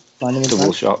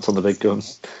double shots on the big gun.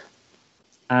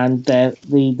 And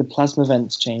the plasma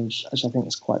vents change, which I think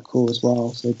is quite cool as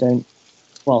well. So the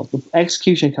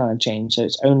execution kind of changed, so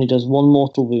it only does 1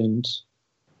 mortal wound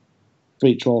for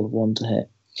each roll of 1 to hit.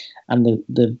 And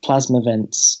the plasma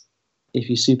vents, if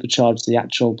you supercharge the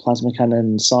actual plasma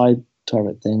cannon side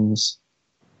turret things,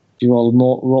 if you roll 1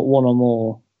 or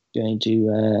more, You only do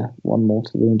one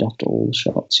mortal wound after all the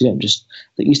shots. You don't just.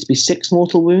 It used to be 6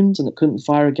 mortal wounds and it couldn't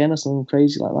fire again or something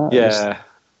crazy like that. Yeah.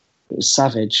 It was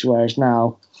savage. Whereas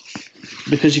now,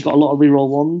 because you've got a lot of reroll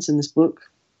ones in this book,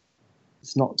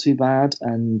 it's not too bad.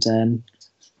 And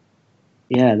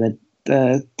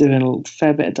they're doing a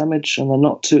fair bit of damage and they're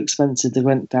not too expensive. They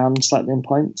went down slightly in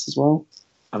points as well.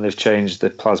 And they've changed the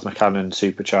plasma cannon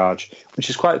supercharge, which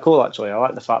is quite cool actually. I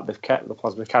like the fact they've kept the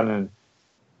plasma cannon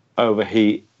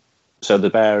overheat, so the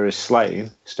bear is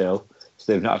slain still.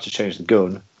 So they've not had to change the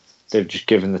gun. They've just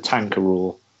given the tank a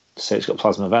rule to say it's got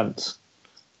plasma vents.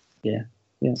 Yeah.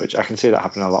 Which I can see that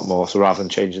happening a lot more. So rather than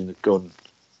changing the gun,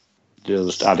 they'll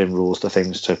just add in rules to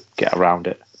things to get around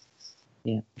it.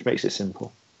 Yeah. Which makes it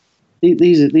simple.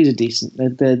 These are decent.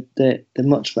 They're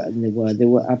much better than they were. They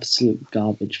were absolute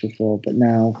garbage before, but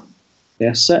now they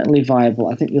are certainly viable.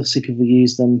 I think you'll see people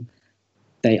use them.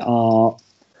 They are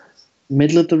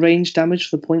middle of the range damage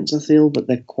for the points, I feel, but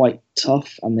they're quite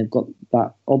tough and they've got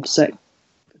that obsec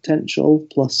potential.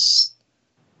 Plus,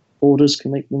 orders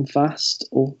can make them fast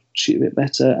or shoot a bit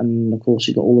better, and of course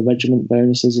you've got all the regiment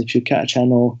bonuses if you catch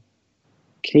an or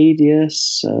Cadia,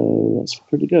 so that's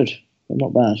pretty good. But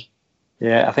not bad.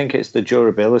 Yeah, I think it's the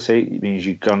durability. It means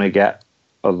you're going to get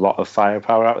a lot of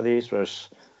firepower out of these, whereas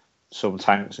some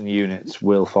tanks and units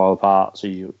will fall apart, so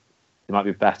you might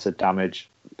be better damage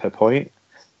per point.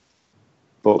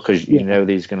 But because you know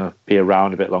these are going to be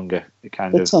around a bit longer, it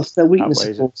kind they're of tough. Their weakness,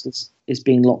 outweighs of course, is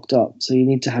being locked up, so you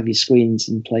need to have your screens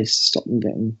in place to stop them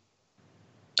getting...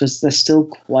 Because they're still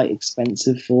quite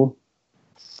expensive for...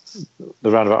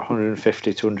 They're around about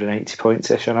 150 to 180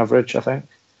 points-ish on average, I think.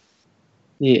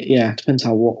 Yeah, depends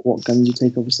how what guns you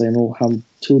take, obviously, and all how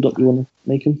tooled up you want to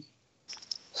make them.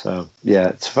 So, yeah,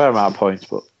 it's a fair amount of points,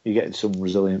 but you're getting some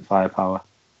resilient firepower.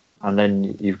 And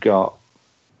then you've got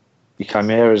your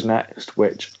Chimeras next,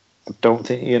 which I don't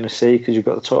think you're going to see because you've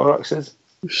got the Tauroxes.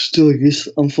 Still,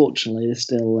 unfortunately, they're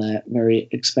still very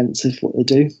expensive what they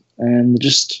do. And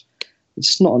it's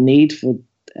just not a need for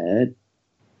a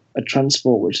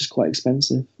transport, which is quite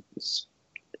expensive. It's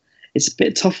a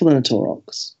bit tougher than a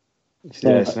Taurox.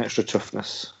 Yeah, it's an extra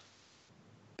toughness.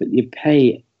 But you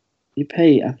pay. I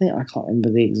think I can't remember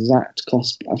the exact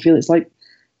cost. But I feel it's like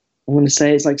I'm going to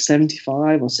say it's like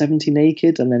 75 or 70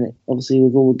 naked, and then obviously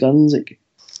with all the guns, it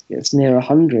gets near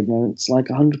 100, and it's like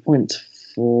 100 points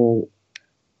for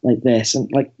like this.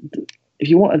 And like, if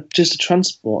you want just a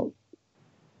transport,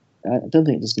 I don't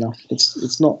think it does enough.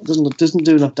 It's not doesn't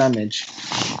do enough damage,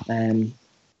 and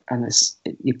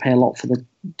you pay a lot for the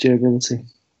durability.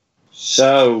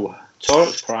 So,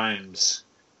 Taurox Primes.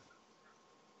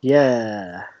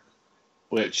 Yeah.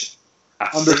 Which,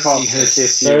 so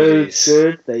good,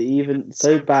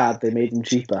 so bad they made them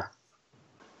cheaper.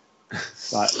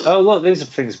 Like, oh look, these are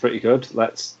things pretty good.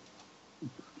 Let's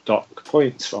dock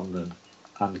points from them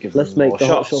and give them more shots. Let's make the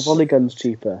hot shot volley guns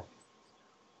cheaper.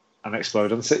 And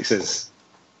explode on 6s.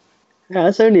 Yeah,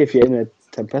 that's only if you're in a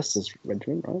Tempestus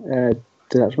regiment, right?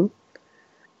 Detachment.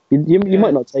 You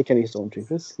might not take any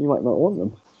stormtroopers. You might not want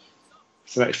them.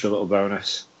 It's an extra little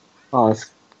bonus. Oh,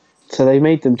 so they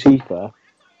made them cheaper.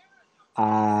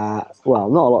 Well,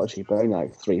 not a lot cheaper, only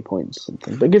like 3 points or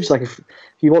something. But it gives like if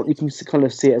you want, you can kind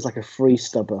of see it as like a free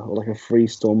stubber or like a free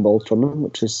Stormbolt on them,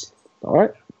 which is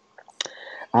alright.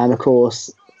 And of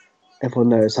course, everyone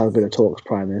knows how good a Taurox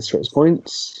Prime is for its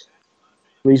points.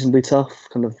 Reasonably tough,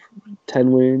 kind of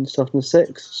 10 wounds, toughness 6.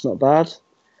 It's not bad.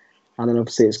 And then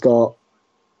obviously it's got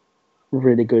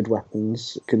really good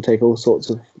weapons. It can take all sorts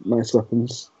of nice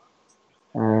weapons.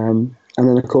 And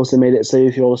then of course they made it so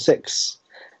if you're a 6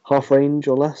 half range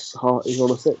or less, if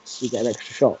you're a 6, you get an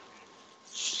extra shot.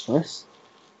 Nice.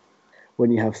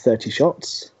 When you have 30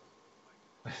 shots.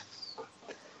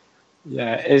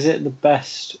 Yeah, is it the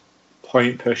best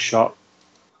point per shot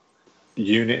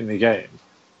unit in the game?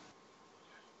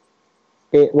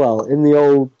 In the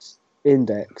old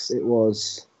index, it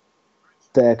was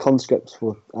their conscripts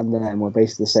and them were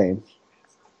basically the same.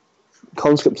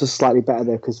 Conscripts are slightly better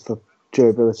there because for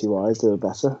durability wise they were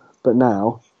better, but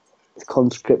now with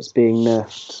conscripts being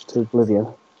nerfed to oblivion,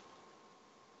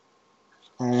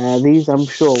 these I'm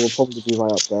sure will probably be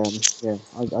right up there. Yeah,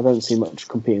 I don't see much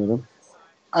competing with them.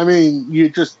 I mean, you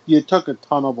took a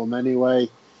ton of them anyway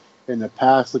in the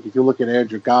past. Like if you look at Air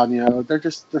Dragania,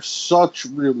 they're such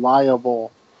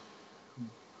reliable.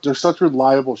 They're such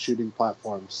reliable shooting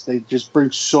platforms. They just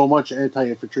bring so much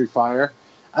anti-infantry fire,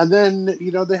 and then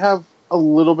they have a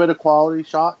little bit of quality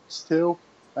shots too,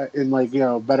 in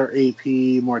better AP,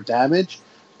 more damage.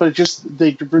 But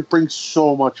they bring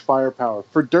so much firepower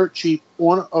for dirt cheap.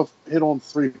 One of hit on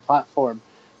 3 platform,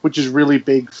 which is really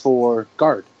big for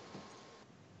guard.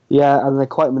 Yeah, and they're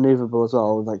quite manoeuvrable as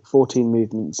well, like 14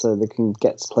 movements, so they can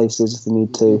get to places if they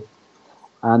need to.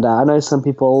 And I know some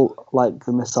people like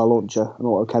the missile launcher and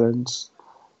autocannons,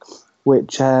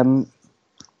 which are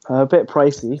a bit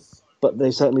pricey, but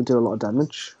they certainly do a lot of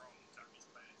damage.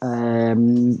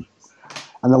 And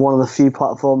they're one of the few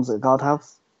platforms that God have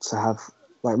to have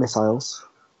like missiles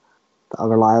that are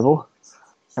reliable.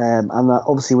 And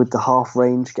obviously with the half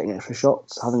range, getting extra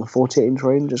shots, having a 48-inch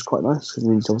range is quite nice because it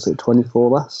means obviously 24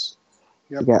 less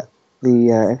to get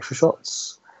the extra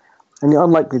shots. And you're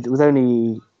unlikely, with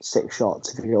only 6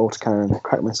 shots, if you get autocannon and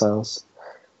crack missiles,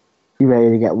 you may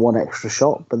only get 1 extra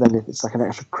shot. But then if it's like an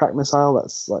extra crack missile,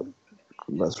 that's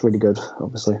really good,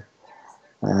 obviously.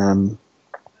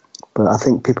 But I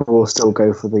think people will still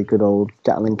go for the good old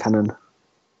Gatling cannon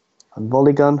and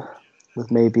volley gun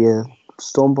with maybe a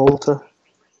storm bolter.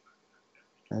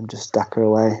 And just stack her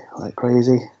away like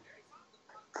crazy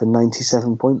for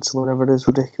 97 points or whatever it is,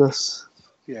 ridiculous.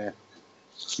 Yeah.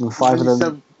 And 5 of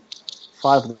them.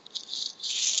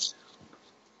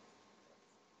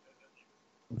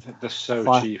 They're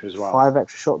so cheap as well. 5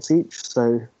 extra shots each,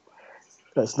 so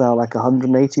that's now like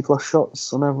 180 plus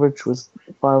shots on average with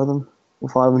 5 of them, or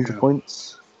 500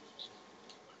 points.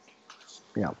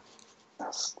 Yeah.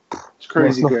 It's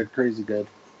crazy good.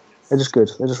 They're just good.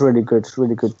 They're just really good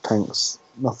tanks.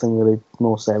 Nothing really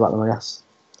more to say about them, I guess.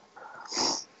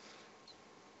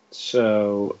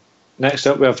 So, next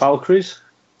up we have Valkyries,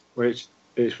 which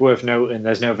it's worth noting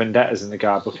there's no Vendettas in the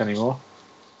guidebook anymore.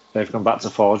 They've gone back to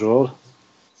Forge World.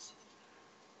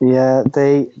 Yeah,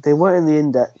 they weren't in the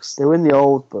index. They were in the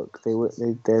old book. They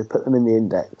put them in the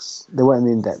index. They weren't in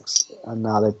the index, and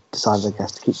now they've decided, I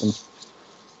guess, to keep them.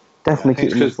 Definitely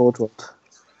keep them in Forge World.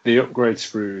 The upgrade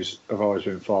sprues have always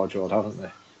been Forge World, haven't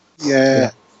they?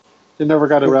 Yeah. They never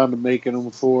got around to making them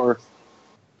for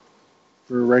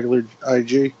a regular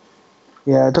IG.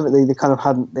 Yeah, I don't think they kind of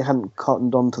hadn't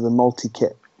cottoned on to the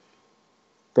multi-kit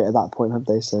bit at that point, had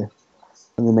they? So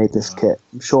when they made this kit,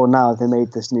 I'm sure now if they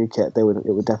made this new kit, it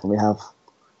would definitely have.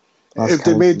 If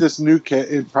they made this new kit,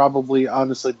 it'd probably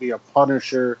honestly be a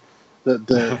Punisher,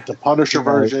 the Punisher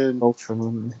version. Vulture,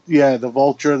 the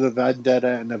Vulture, the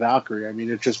Vendetta, and the Valkyrie. I mean,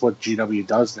 it's just what GW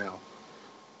does now.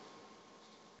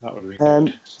 That would be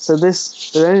good. So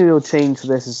the only real change for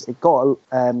this is it got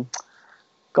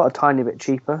a tiny bit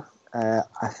cheaper.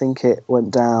 I think it went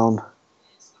down.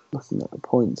 Looking at the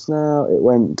points now, it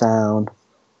went down.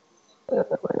 Where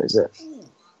is it?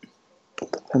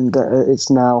 And it's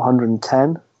now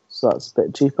 110, so that's a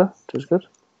bit cheaper, which is good.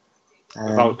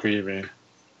 The Valkyrie, you mean?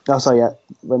 Oh, sorry, yeah,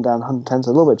 went down 110,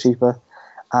 so a little bit cheaper,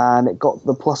 and it got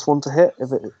the +1 to hit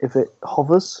if it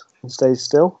hovers and stays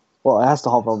still. Well, it has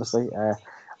to hover, obviously.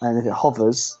 And if it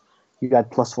hovers, you add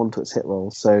 +1 to its hit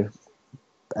roll. So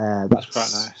that's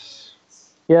quite nice.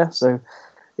 Yeah, so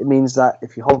it means that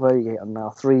if you hover, you get on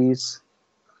now 3s,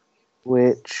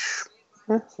 which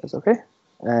is okay.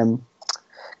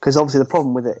 Because obviously the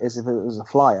problem with it is if it was a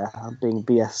flyer, being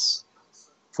BS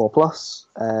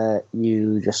 4+,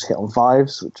 you just hit on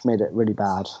 5s, which made it really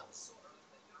bad.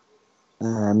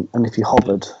 And if you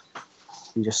hovered,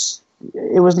 you just...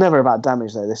 It was never about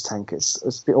damage, though, this tank.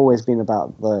 It's always been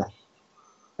about the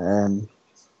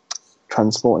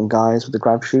transporting guys with the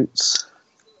grab shoots.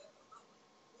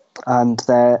 And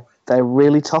they're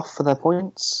really tough for their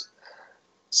points.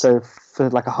 So for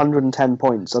like 110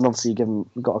 points, and obviously you've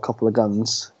got a couple of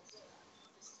guns.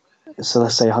 So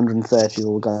let's say 130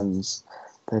 all guns.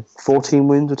 They're 14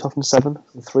 wounds with toughness 7,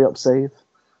 with 3 up save.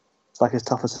 It's like as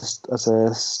tough as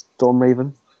a Storm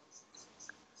Raven.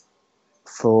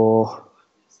 For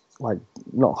like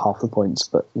not half the points,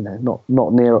 but not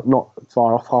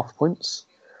far off half the points.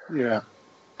 Yeah,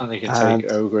 and they can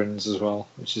take Ogrins as well,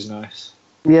 which is nice.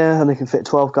 Yeah, and they can fit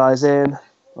 12 guys in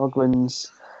Ogrins,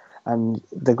 and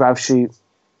the grab shoot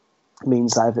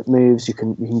means that if it moves, you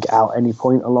can get out any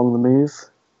point along the move,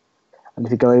 and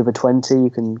if you go over 20, you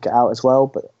can get out as well.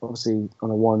 But obviously on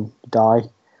a 1, you die.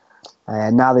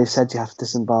 And now they've said you have to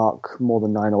disembark more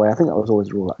than 9 away. I think that was always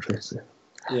a rule, actually. So.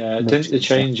 Yeah, didn't they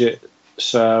change it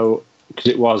so because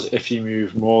it was if you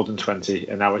move more than 20,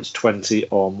 and now it's 20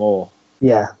 or more?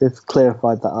 Yeah, they've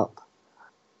clarified that up.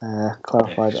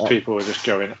 People were just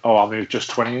going, I'll move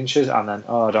just 20 inches, and then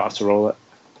I don't have to roll it.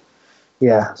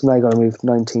 Yeah, so now you've got to move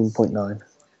 19.9.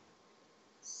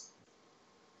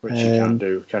 Which you can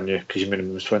do, can you? Because your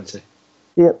minimum is 20.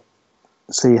 Yep.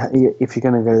 So if you're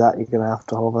going to go that, you're going to have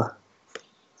to hover,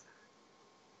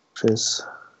 which is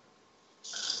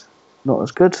not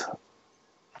as good.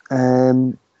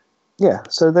 Yeah,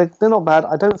 so they're not bad.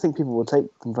 I don't think people will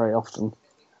take them very often.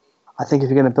 I think if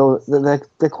you're going to build,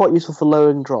 they're quite useful for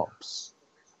lowering drops.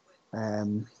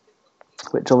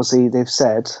 which obviously they've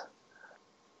said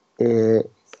in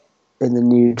the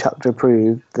new chapter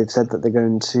approved, they've said that they're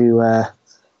going to,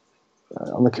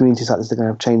 on the community site, they're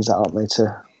going to change that, aren't they?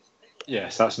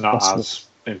 Yes, that's not as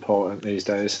important these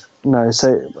days. No,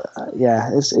 so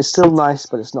it's still nice,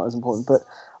 but it's not as important. But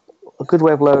a good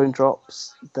way of lowering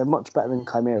drops. They're much better than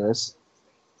Chimeras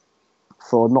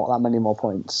for not that many more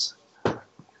points.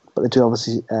 But they do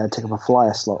obviously take up a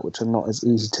flyer slot, which are not as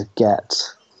easy to get.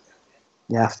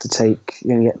 You have to take,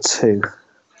 you only get 2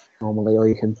 normally, or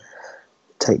you can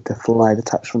take the flyer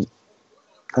detachment.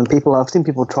 And I've seen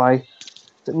people try,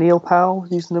 is it Neil Powell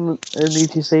using them in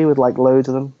UTC with like loads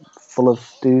of them, full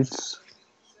of dudes?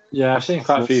 Yeah, I've seen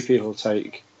quite a few people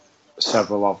take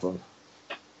several of them.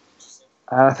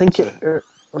 I think it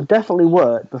definitely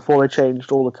worked before they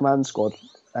changed all the command squad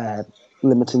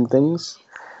limiting things,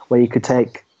 where you could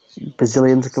take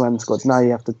bazillions of command squads. Now you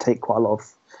have to take quite a lot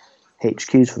of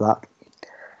HQs for that.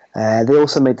 They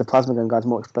also made the plasma gun guys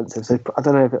more expensive, so I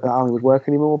don't know if the army would work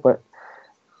anymore, but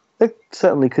it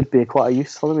certainly could be quite a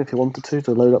use for them if you wanted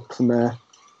to load up some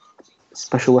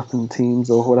special weapon teams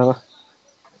or whatever.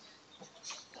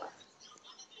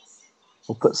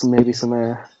 Or put some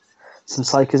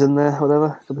psychers in there,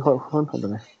 whatever. Could be quite fun. I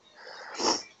don't know.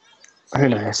 Who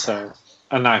knows? So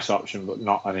a nice option, but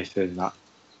not anything that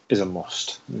is a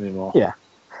must anymore. Yeah.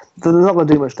 They're not going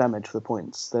to do much damage for the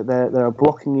points. They're a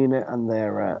blocking unit, and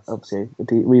they're obviously a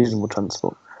reasonable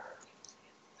transport.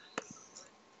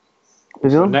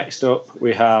 So next up,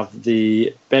 we have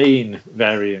the Bane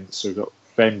variants. So we've got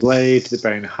Bane Blade, the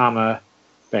Bane Hammer,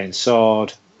 Bane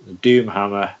Sword, the Doom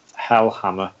Hammer, Hell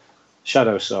Hammer,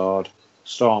 Shadow Sword,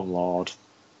 Storm Lord,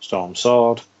 Storm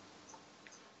Sword.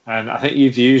 And I think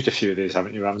you've used a few of these,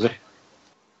 haven't you, Ramsey?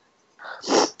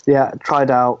 Yeah, I've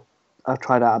tried out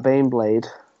a Bane Blade,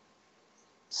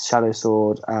 Shadow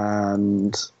Sword,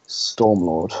 and Storm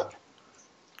Lord.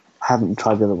 I haven't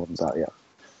tried the other ones out yet.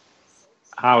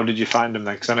 How did you find them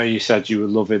then? Because I know you said you were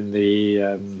loving the...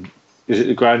 is it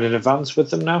the Ground in Advance with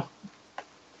them now?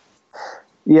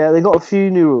 Yeah, they got a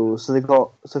few new rules.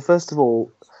 So first of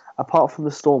all, apart from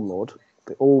the Storm Lord,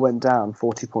 they all went down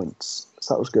 40 points.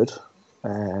 So that was good.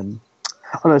 Some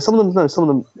of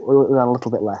them were down a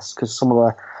little bit less, because some of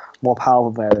the more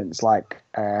powerful variants like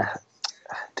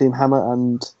Doom Hammer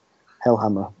and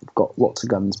Hellhammer have got lots of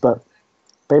guns, but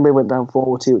Beyblade went down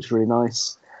 40, which is really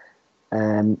nice.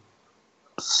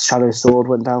 Shadow Sword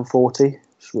went down 40, which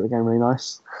is again really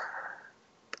nice.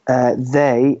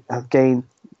 They have gained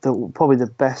probably the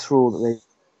best rule that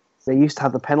they used to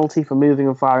have the penalty for moving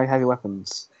and firing heavy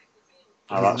weapons.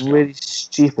 Oh, that's really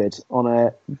stupid on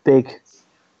a big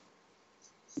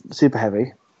super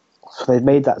heavy. So they've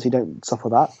made that so you don't suffer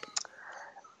that.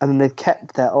 And then they've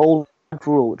kept their old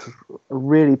rule, which was a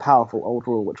really powerful old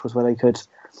rule, which was where they could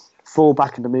fall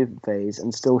back into movement phase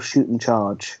and still shoot and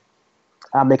charge.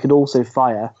 And they could also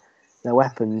fire their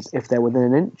weapons if they're within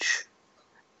an inch,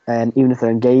 and even if they're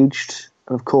engaged.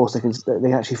 And of course, they can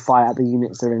actually fire at the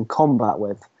units they're in combat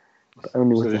with, but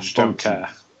only with they just don't care.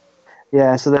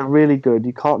 Yeah, so they're really good.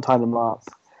 You can't tie them up.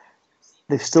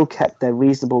 They've still kept their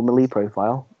reasonable melee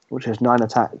profile, which is 9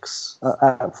 attacks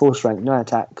at full strength, 9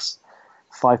 attacks,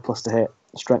 5+ to hit,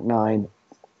 strength 9,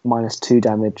 -2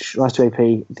 damage, -2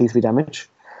 AP, D3 damage.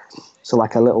 So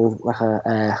like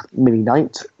a mini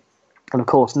knight. And of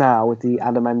course now with the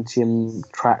adamantium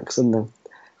tracks and the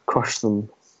crush them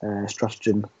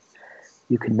stratagem,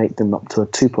 you can make them up to a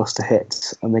 2+ to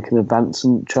hit, and they can advance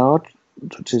and charge,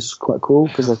 which is quite cool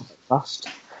because they're fast.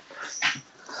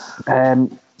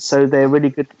 So they're really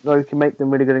good. You can make them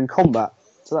really good in combat.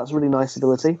 So that's a really nice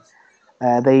ability.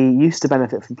 They used to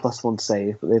benefit from +1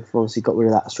 save, but they've obviously got rid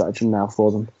of that stratagem now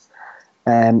for them.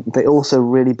 They also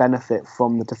really benefit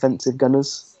from the defensive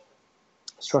gunners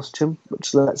stratagem,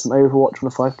 which lets them overwatch on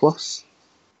a 5+.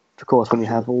 Of course, when you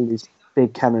have all these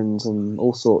big cannons and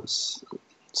all sorts,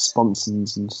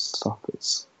 sponsons and stuff,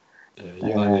 it's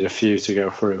you only need a few to go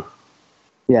through.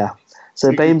 Yeah. So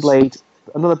Baneblade,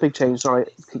 another big change. Sorry,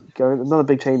 keep going. Another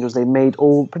big change was they made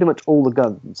pretty much all the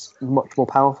guns much more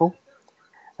powerful.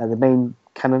 The main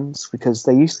cannons, because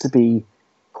they used to be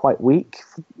quite weak,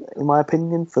 in my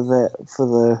opinion, for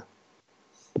the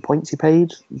points you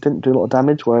paid. Didn't do a lot of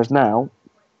damage. Whereas now,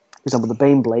 for example, the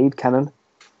Baneblade cannon,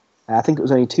 I think it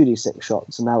was only 2d6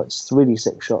 shots, and now it's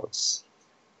 3d6 shots.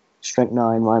 Strength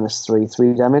 9 -3,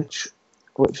 3 damage,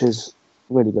 which is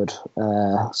really good.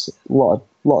 A lot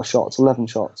of shots, 11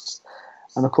 shots.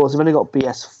 And of course, we've only got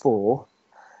BS4,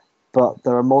 but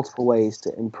there are multiple ways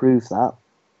to improve that,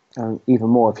 and even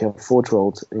more if you have Forge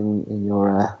Rolled in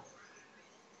your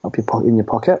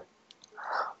pocket.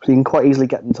 So you can quite easily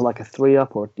get them to like a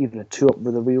 3-up or even a 2-up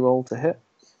with a reroll to hit.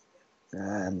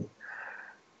 and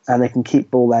they can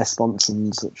keep all their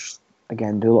sponsons, which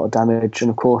again do a lot of damage. And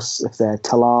of course, if they're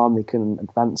Talarn, they can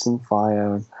advance and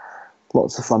fire, and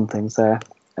lots of fun things there.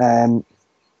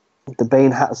 The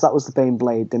Bane hat, so that was the Bane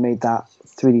blade. They made that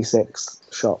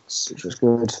 3d6 shots, which was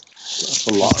good. That's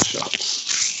a lot of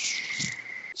shots.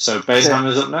 So Bane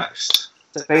Hammer's up next.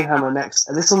 The Bane Hammer next.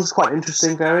 And this one's quite an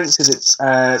interesting variant because it's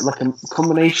like a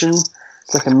combination.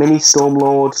 It's like a mini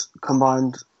Stormlord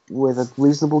combined with a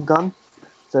reasonable gun.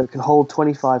 So it can hold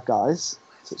 25 guys.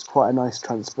 So it's quite a nice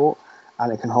transport.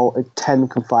 And it can hold 10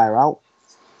 can fire out.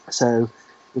 So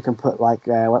you can put like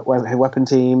weapon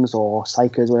teams or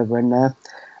psychers, whatever, in there.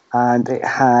 And it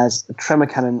has a tremor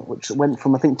cannon, which went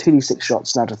from, I think, 2d6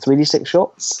 shots now to 3d6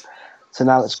 shots. So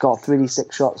now it's got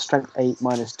 3d6 shots, strength 8,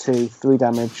 -2, 3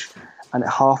 damage, and it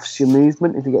halves your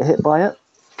movement if you get hit by it.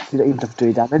 You don't even have to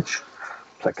do damage.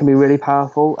 So that can be really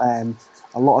powerful.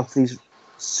 A lot of these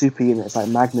super units, like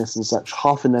Magnus and such,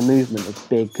 halving their movement is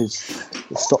big because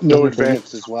it stops no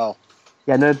advance as well.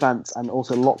 Yeah, no advance, and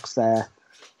also locks their,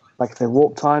 like their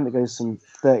warp time. It goes from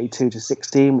 32 to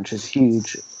 16, which is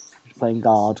huge. Playing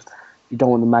guard, you don't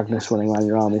want the Magnus running around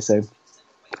your army, so it's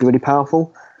really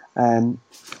powerful. And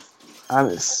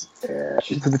it's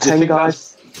for the 10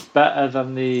 guys. Better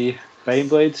than the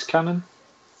Baneblade's cannon?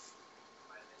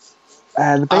 The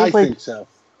I Baneblade, think so.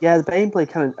 yeah, the Baneblade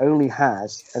cannon only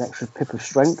has an extra pip of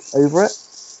strength over it,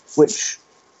 which,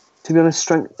 to be honest,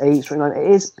 strength 8, strength 9,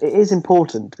 it is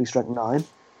important to be strength 9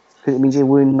 because it means you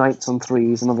wound knights on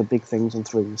 3s and other big things on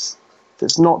 3s. So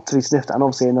it's not to be sniffed at, and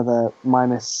obviously another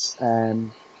minus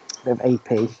bit of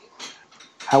AP.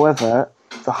 However,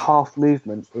 the half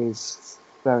movement is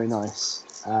very nice,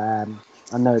 and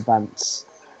no advance.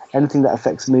 Anything that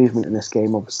affects movement in this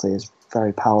game, obviously, is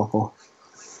very powerful.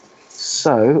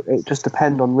 So it just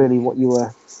depends on really what you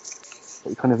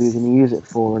kind of you're going to use it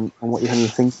for, and what you're going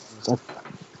to think. So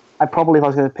I probably, if I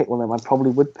was going to pick one of them, I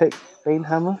probably would pick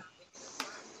Banehammer.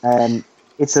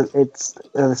 It's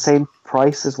the same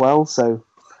price as well, so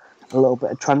a little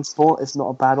bit of transport is not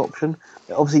a bad option.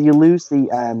 Obviously, you lose the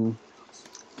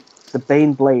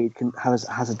Bane Blade has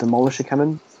a demolisher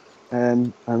cannon,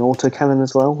 an auto cannon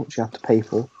as well, which you have to pay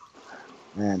for.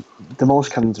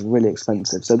 Demolisher cannons are really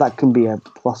expensive, so that can be a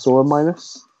plus or a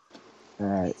minus.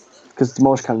 Because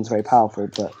demolisher cannon is very powerful,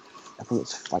 but I think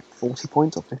it's like 40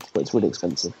 points or 50, but it's really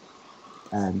expensive.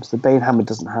 So the Bane Hammer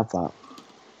doesn't have that.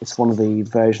 It's one of the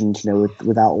versions,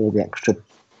 without all the extra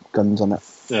guns on it.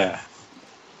 Yeah.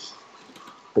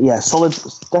 But yeah,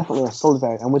 definitely a solid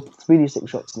variant. And with 3d6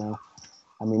 shots now,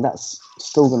 I mean, that's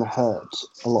still going to hurt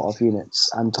a lot of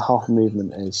units. And to half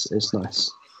movement is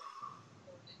nice.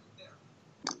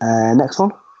 Next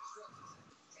one.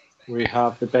 We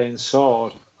have the Bane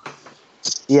Sword.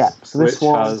 Yeah, so this which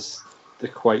one has the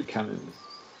Quake Cannon.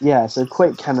 Yeah, so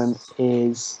Quake Cannon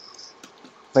is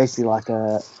basically like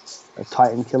a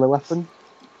Titan killer weapon,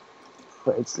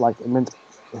 but it's like one of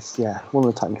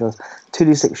the Titan killers.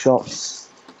 2d6 shots,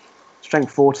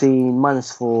 strength 14,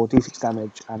 -4, d6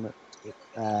 damage, and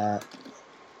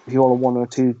if you roll a 1 or a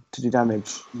 2 to do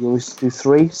damage, you always do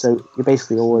 3. So you're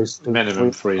basically always doing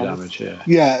minimum 3 damage. Yeah.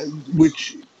 Yeah,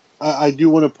 which I do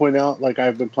want to point out. Like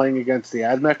I've been playing against the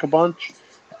AdMech a bunch,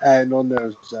 and on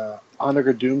those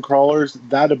Onager Doom crawlers,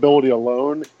 that ability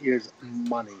alone is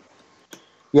money.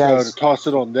 Yeah, so to toss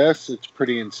it on this, it's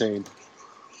pretty insane.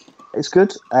 It's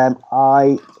good.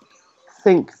 I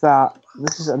think that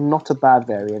this is not a bad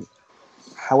variant.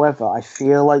 However, I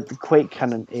feel like the Quake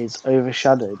Cannon is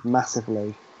overshadowed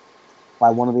massively by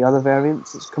one of the other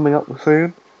variants that's coming up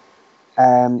soon.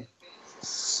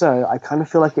 So I kind of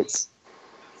feel like it's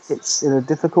in a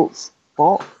difficult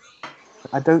spot.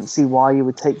 I don't see why you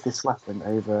would take this weapon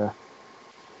over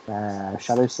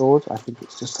Shadow Sword. I think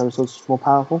it's just Shadow Sword's more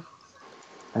powerful.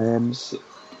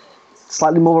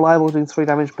 Slightly more reliable, doing 3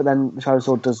 damage, but then the Shadow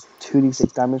Sword does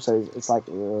 2d6 damage, so it's like,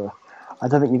 I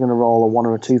don't think you're going to roll a 1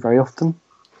 or a 2 very often,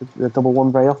 a double 1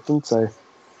 very often, so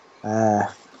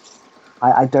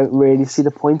I don't really see the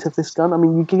point of this gun. I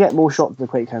mean, you can get more shots with the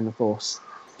Quake Cannon, of course,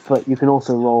 but you can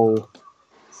also roll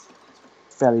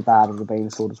fairly bad with the Bane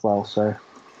Sword as well, so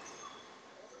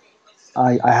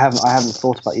I haven't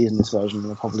thought about using this version,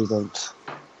 and I probably won't.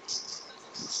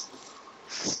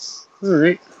 All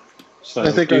right. So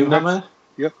I think Doomhammer.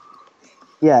 Yep.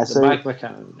 Yeah, The so Magma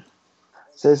Cannon.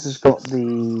 So this has got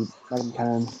the Magma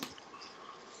Cannon.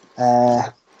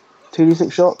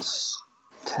 2d6 shots,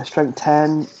 strength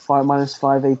 10, fire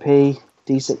 -5 AP,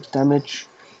 d6 damage.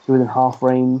 So within half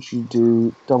range, you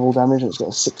do double damage, and it's got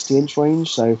a 60-inch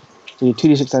range. So you do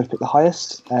 2d6 damage, pick the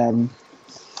highest.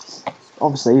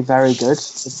 Obviously, very good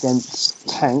against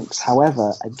tanks.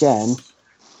 However, again,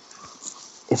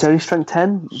 It's only strength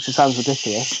 10, which sounds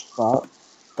ridiculous, but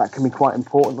that can be quite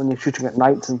important when you're shooting at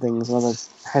knights and things and other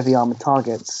heavy armoured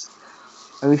targets.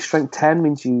 Only strength 10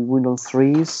 means you wound on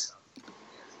 3s.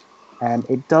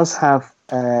 It does have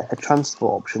a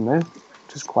transport option, though,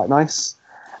 which is quite nice.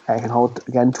 It can hold,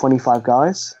 again, 25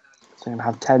 guys. So you can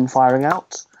have 10 firing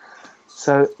out.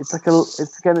 So it's like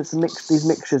it's a mix. These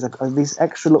mixtures, these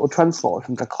extra little transport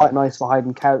options are quite nice for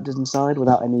hiding characters inside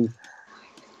without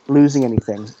losing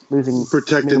anything.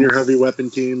 Protecting your heavy weapon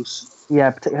teams.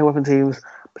 Yeah, protecting your weapon teams,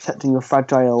 protecting your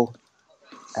fragile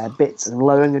bits, and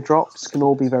lowering your drops can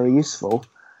all be very useful.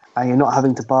 And you're not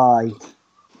having to buy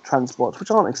transports, which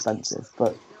aren't expensive,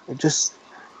 but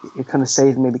you're kind of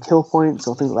saving maybe kill points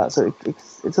or things like that. So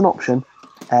it's an option.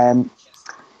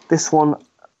 This one,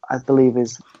 I believe,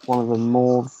 is one of the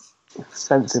more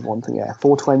expensive ones. Yeah,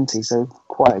 420, so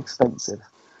quite expensive.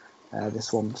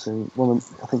 This one, so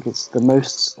I think it's the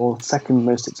most or second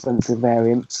most expensive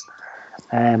variant.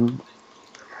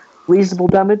 Reasonable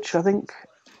damage, I think.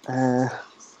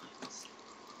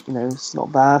 It's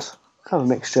not bad. Kind of a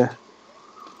mixture.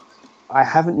 I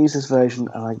haven't used this version,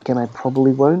 and again, I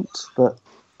probably won't. But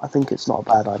I think it's not a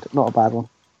bad one.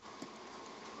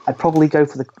 I'd probably go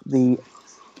for the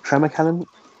Tremor Cannon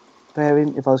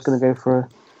variant if I was going to go for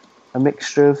a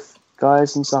mixture of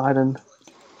guys inside and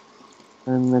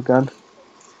the gun.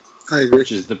 I agree.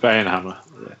 Which is the Bane Hammer.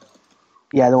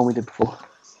 Yeah, the one we did before.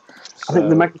 I think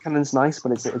the Mega Cannon's nice,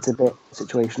 but it's a bit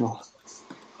situational.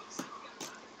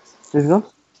 Moving on.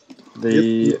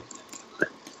 The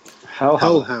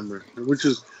Hellhammer, which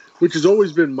has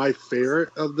always been my favorite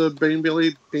of the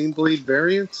Baneblade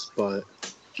variants, but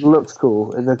it looks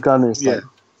cool. The gun is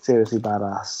seriously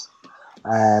badass.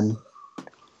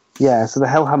 So the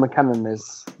Hellhammer cannon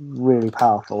is really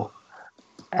powerful.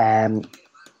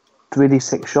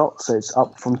 3d6 shots, so it's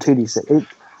up from 2d6.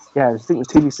 I think it was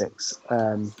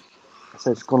 2d6.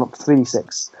 So it's gone up to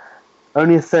 3d6.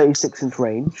 Only a 36-inch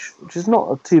range, which is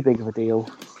not too big of a deal.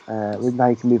 Now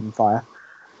you can move and fire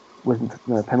with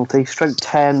no penalty. Strength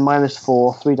 10,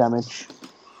 -4, 3 damage.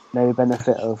 No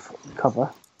benefit of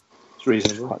cover. It's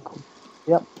reasonable. Quite cool.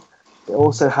 Yep. It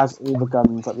also has all the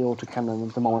guns like the autocannon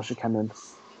and demolisher cannon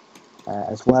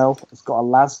as well. It's got a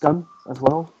las gun as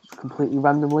well, completely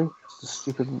randomly. It's a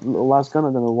stupid little las gun.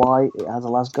 I don't know why it has a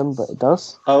las gun, but it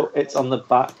does. Oh, it's on the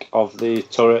back of the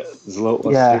turret. There's a little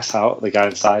one sticks out. The guy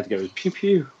inside goes pew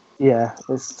pew. Yeah,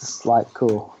 it's just like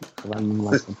cool. Random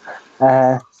las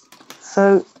gun.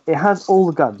 So it has all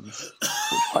the guns, which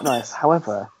is quite nice.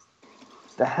 However,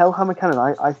 the Hellhammer cannon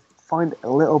I find a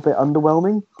little bit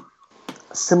underwhelming.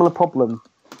 A similar problem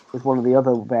with one of the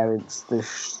other variants, the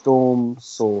Storm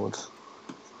Sword.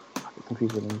 I get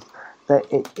confused with them.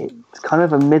 It's kind of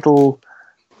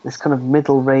this kind of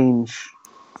middle range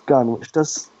gun, which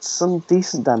does some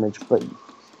decent damage, but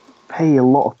pay a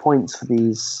lot of points for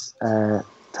these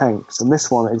tanks. And this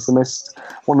one is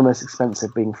one of the most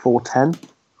expensive, being 410.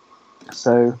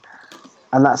 So,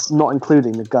 and that's not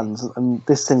including the guns. And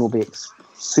this thing will be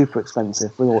super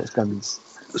expensive with all its guns.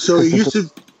 So it used to.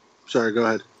 Sorry, go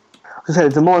ahead. I was going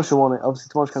to say the Demolisher one. Obviously,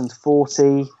 Demolisher Cannon's 40.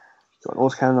 You've got an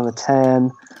Autocannon another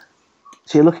 10.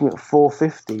 So you're looking at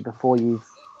 450 before you've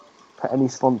put any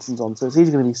sponsons on. So it's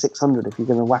easily going to be 600 if you're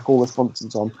going to whack all the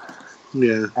sponsons on.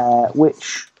 Yeah.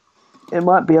 Which it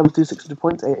might be able to do 600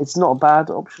 points. It's not a bad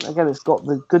option. Again, it's got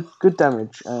the good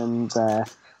damage, and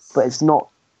but it's not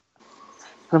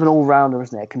kind of an all-rounder,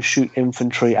 isn't it? It can shoot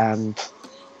infantry and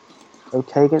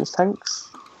okay against tanks.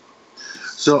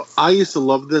 So I used to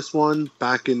love this one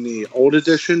back in the old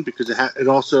edition because it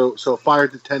also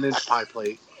fired the 10-inch pie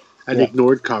plate and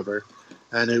ignored cover,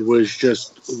 and it was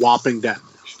just whopping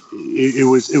damage. It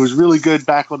was really good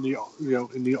back on the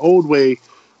in the old way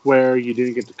where you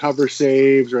didn't get the cover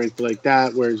saves or anything like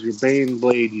that. Whereas your Bane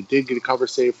Blade you did get a cover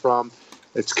save from.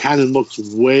 Its cannon looks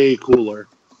way cooler.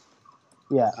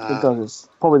 Yeah, it does. It's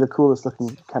probably the coolest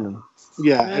looking cannon.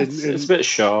 Yeah, it's a bit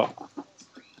short.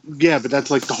 Yeah, but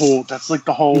that's like the whole. It's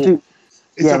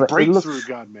a breakthrough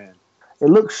gun, man. It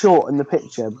looks short in the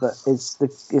picture, but it's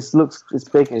big. It's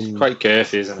quite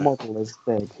girthy, isn't it? The model is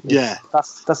big.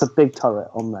 That's a big turret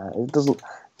on there. It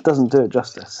doesn't do it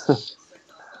justice.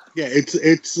 Yeah,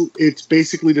 it's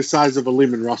basically the size of a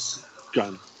Lehman Russ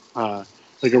gun,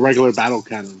 like a regular battle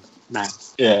cannon,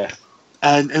 Matt. Yeah,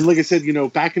 and like I said,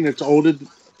 back in the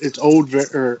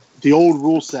old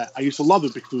rule set, I used to love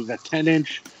it because it was that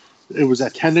 10-inch. It was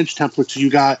that 10-inch template, so you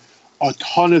got a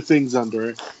ton of things under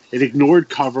it. It ignored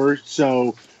cover,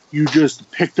 so you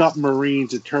just picked up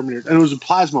Marines and Terminators. And it was a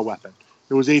plasma weapon.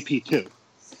 It was AP2.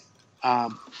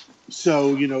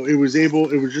 So, it was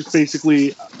just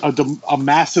basically a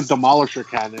massive demolisher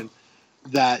cannon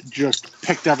that just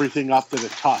picked everything up that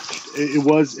it touched. It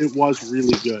was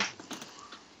really good.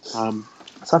 So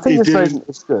I think this version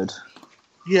is good.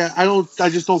 Yeah, I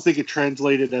just don't think it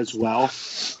translated as well.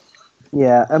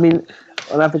 Yeah, I mean,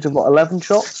 an average of 11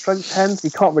 shots, strength 10s.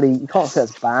 You can't say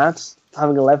it's bad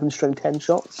having 11 strength 10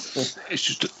 shots. It's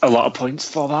just a lot of points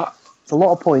for that. It's a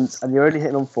lot of points, and you're only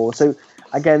hitting on 4. So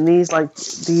again, these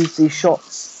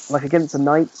shots, like against the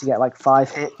Knights, you get like 5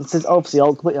 hits. This is obviously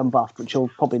all completely unbuffed, which you'll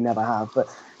probably never have, but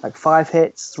like 5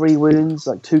 hits, 3 wounds,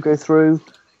 like 2 go through,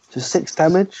 to 6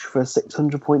 damage for a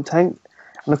 600 point tank.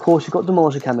 And of course, you've got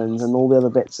Demolisher Cannons and all the other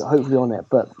bits hopefully on it,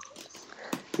 but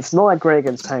it's not that great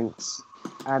against tanks.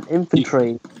 And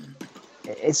infantry,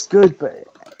 it's good, but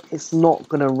it's not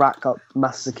going to rack up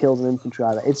masses of kills in infantry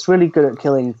either. It's really good at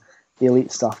killing the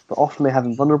elite stuff, but often they have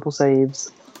invulnerable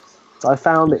saves. So I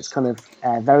found it's kind of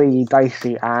very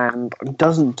dicey and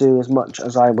doesn't do as much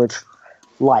as I would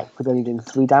like with only doing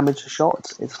 3 damage a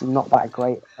shot. It's not that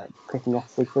great at picking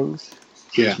off big things.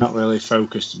 Yeah, it's not really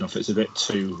focused enough. It's a bit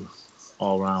too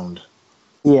all round.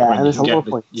 Yeah, and there's a lot of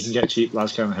points. You can get cheap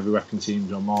lascannon heavy weapon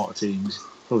teams or mortar teams.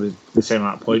 Probably the same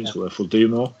amount of points worth will do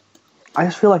more. I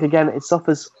just feel like again it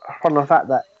suffers from the fact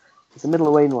that it's a middle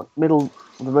of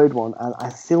the road one, and I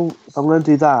feel if I'm going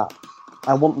to do that,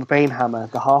 I want the Bane Hammer,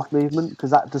 the half movement,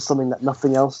 because that does something that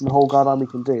nothing else in the whole Guard army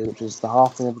can do, which is the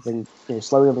halving everything,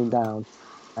 slowing everything down.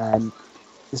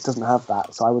 This doesn't have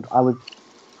that, so I would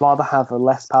rather have a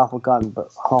less powerful gun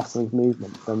but half the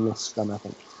movement than this gun, I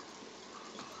think.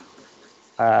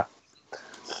 And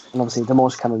obviously,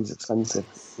 Demolish Cannon is expensive.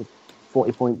 With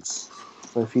 40 points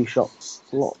for a few shots.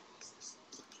 It's a lot.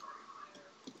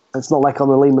 It's not like on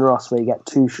the Lehman Ross where you get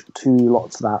two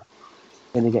lots of that,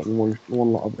 and you're getting one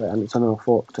lot of it, and it's only a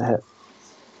 4 to hit.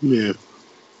 Yeah.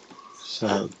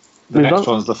 So the next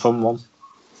one's the fun one.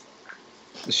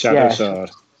 The Shadow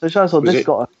Sword. The Shadow Sword, this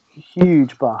got a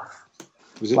huge buff.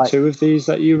 Was it 2 of these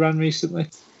that you ran recently?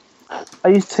 I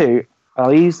used 2.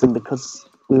 I used them because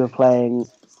we were playing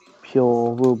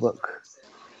pure rulebook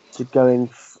to go in,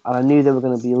 and I knew there were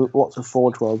going to be lots of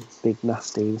Forge World big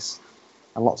nasties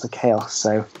and lots of chaos,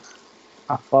 so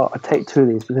I thought I'd take 2 of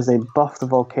these because they buff the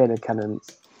Volcano Cannon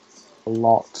a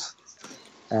lot.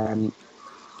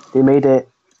 They made it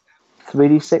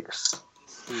 3d6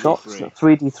 shots,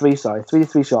 3d3, sorry,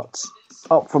 3d3 shots,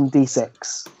 up from d6,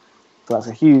 so that's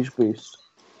a huge boost.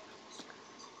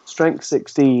 Strength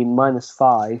 16,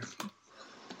 -5,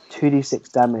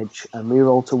 2d6 damage, and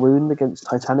reroll to wound against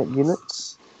Titanic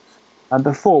units. And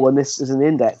before, when this is in the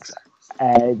index,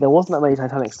 there wasn't that many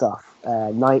Titanic stuff.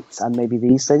 Knights and maybe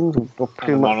these things were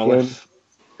pretty much Monolith.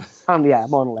 And yeah,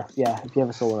 Monolith, yeah, if you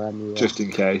ever saw them. Just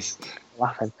in case.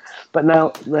 Laughing. But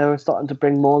now they're starting to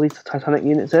bring more of these Titanic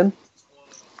units in,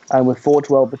 and with Forge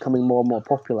World becoming more and more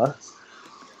popular,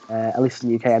 at least in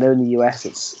the UK. I know in the US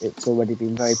it's already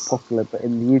been very popular, but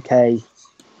in the UK,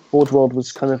 Forge World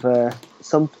was kind of a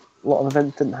lot of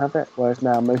events didn't have it, whereas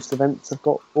now most events have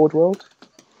got Forge World.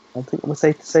 I think I'm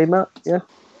safe to say, Matt. Yeah.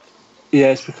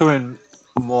 Yeah, it's becoming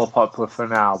more popular for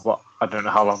now, but I don't know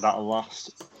how long that'll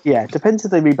last. Yeah, it depends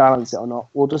if they rebalance it or not.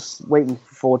 We're just waiting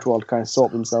for Forge World to kind of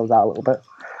sort themselves out a little bit.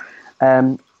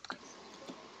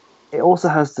 It also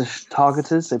has the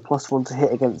targeters, so +1 to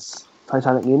hit against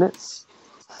Titanic units.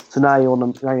 So now you're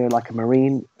like a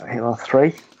Marine, hitting on a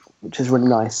 3, which is really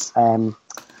nice.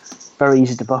 Very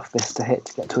easy to buff this to hit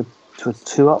to get to a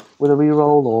 2-up with a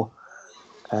reroll, or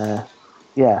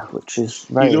which is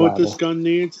very. You know reliable. what this gun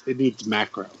needs? It needs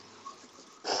macro.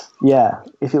 Yeah,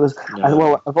 if it was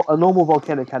a normal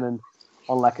volcano cannon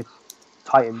on like a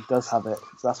Titan does have it,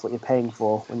 so that's what you're paying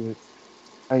for when you're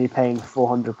only paying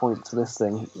 400 points for this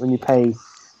thing. When you pay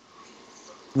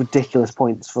ridiculous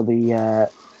points for the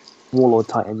Warlord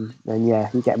Titan, then yeah,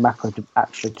 you get macro to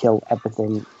actually kill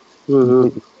everything.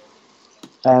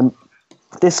 Mm-hmm.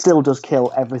 This still does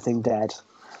kill everything dead.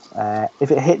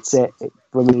 If it hits it, it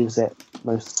removes it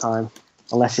most of the time,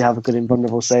 unless you have a good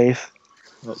invulnerable save.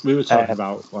 Well, we were talking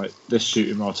about like this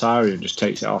shooting Mortarion just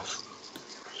takes it off.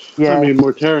 Yeah, I mean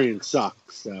Mortarion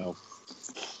sucks, so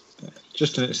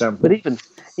just an example. But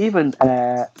even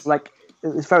like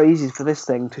it's very easy for this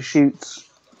thing to shoot.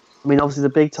 I mean, obviously the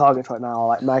big targets right now are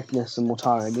like Magnus and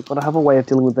Mortarion. You've got to have a way of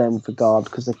dealing with them for Guard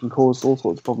because they can cause all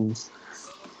sorts of problems.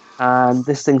 And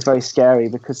this thing's very scary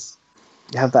because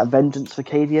you have that Vengeance for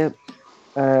Cadia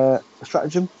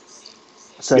stratagem.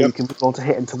 So you can reroll to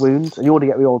hit and to wound, and you already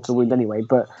get reroll to wound anyway.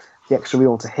 But the extra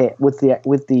reroll to hit with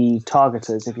the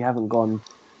targeters, if you haven't got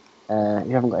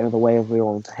another way of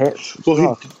reroll to hit.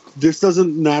 Well, this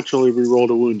doesn't naturally reroll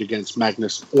to wound against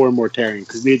Magnus or Mortarion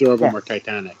because neither of them are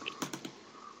Titanic.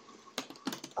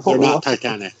 They're not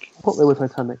Titanic. I thought they were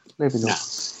Titanic. Maybe not.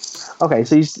 No. Okay,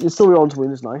 so you still reroll to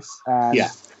wound is nice. Yeah.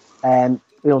 And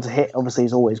reroll to hit obviously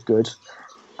is always good.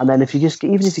 And then if you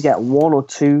even if you get 1 or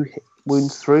 2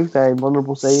 wounds through, they're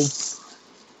invulnerable saves.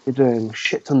 You're doing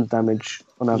shit ton of damage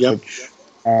on average.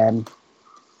 Yep.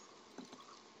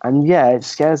 And yeah, it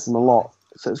scares them a lot.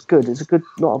 So it's good. It's a good,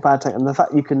 not a bad tank. And the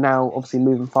fact you can now obviously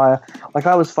move and fire. Like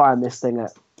I was firing this thing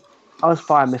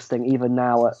even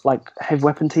now at like heavy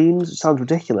weapon teams. It sounds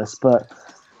ridiculous, but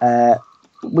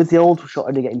with the old shot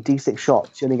only getting D6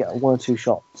 shots, you only get 1 or 2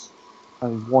 shots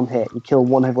and 1 hit. You kill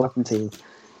 1 heavy weapon team.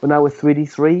 But now with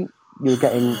 3D3, you're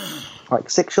getting like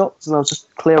 6 shots, and I was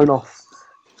just clearing off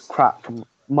crap from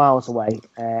miles away.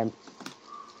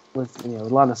 With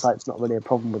line of sight's not really a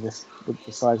problem with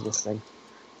the size of this thing.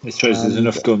 I suppose there's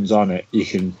enough guns on it. You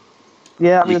can.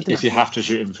 Yeah, I mean, if you have to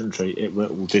shoot infantry, it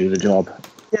will do the job.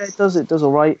 Yeah, it does. It does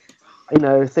all right.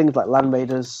 Things like Land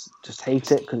Raiders just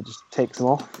hate it because it just takes them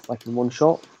off like in 1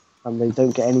 shot, and they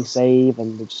don't get any save,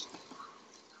 and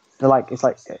they're like, it's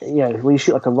like, when you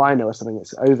shoot like a rhino or something,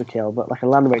 it's overkill, but like a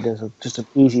Land Raider is just an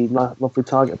easy, lovely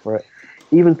target for it.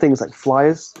 Even things like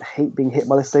flyers hate being hit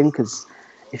by this thing because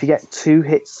if you get 2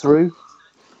 hits through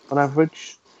on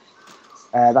average,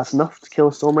 that's enough to kill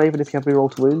a Storm Raven if you have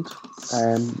reroll to wound.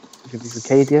 If you have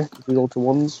Acadia, if you reroll to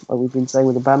 1s, like we've been saying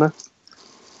with the banner.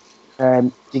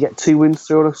 You get 2 wounds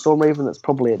through on a Storm Raven, that's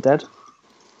probably at dead.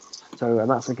 And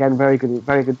that's again very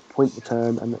good point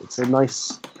return, and it's a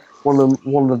nice one of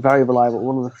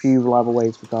the few reliable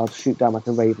ways for guards to shoot down like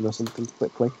a Raven or something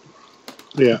quickly.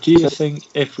 Yeah. Do you think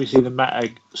if we see the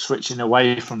meta switching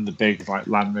away from the big like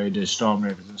Land Raiders, Storm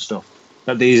Ravens and stuff,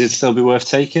 that these would still be worth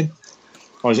taking?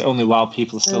 Or is it only while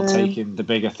people are still taking the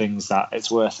bigger things that it's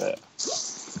worth it?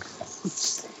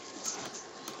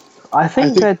 I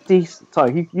think they're decent.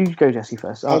 Sorry, you go, Jesse,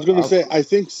 first. I was going to say, I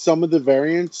think some of the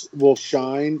variants will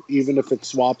shine even if it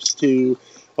swaps to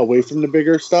away from the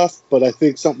bigger stuff, but I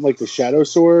think something like the Shadow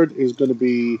Sword is going to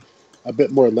be a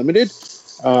bit more limited.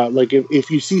 Like if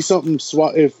you see something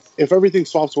if everything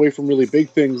swaps away from really big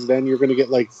things, then you're going to get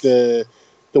like the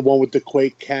one with the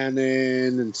Quake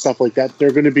Cannon and stuff like that.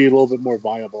 They're going to be a little bit more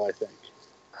viable, I think.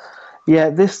 Yeah,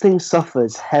 this thing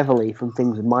suffers heavily from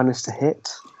things with minus to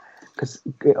hit because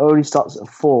it only starts at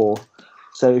 4.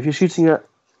 So if you're shooting at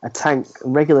a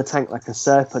regular tank like a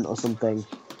Serpent or something,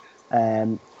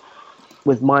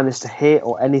 with minus to hit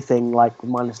or anything like with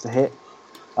minus to hit,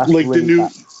 that's like really the new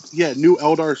bad. New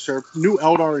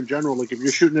Eldar in general. Like if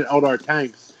you're shooting at Eldar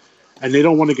tanks and they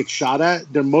don't want to get shot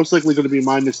at, they're most likely going to be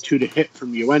 -2 to hit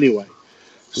from you anyway.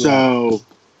 So,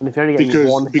 and if you're only getting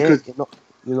 1 hit,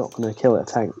 you're not going to kill a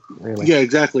tank, really. Yeah,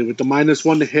 exactly. With the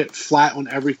 -1 to hit flat on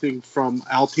everything from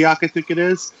Altiak, I think it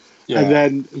is. Yeah. And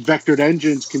then vectored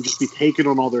engines can just be taken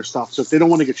on all their stuff. So if they don't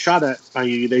want to get shot at by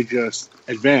you, they just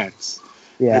advance.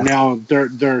 Yeah. And now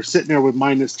they're sitting there with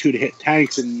 -2 to hit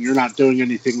tanks, and you're not doing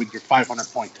anything with your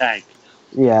 500-point tank.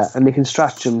 Yeah, and they can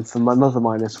stretch them from another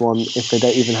 -1 if they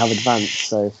don't even have advance.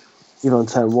 So even on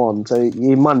turn 1, so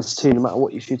you're -2 no matter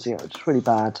what you're shooting at, which is really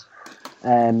bad.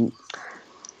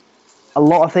 A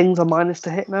lot of things are minus to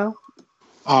hit now.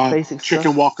 Basic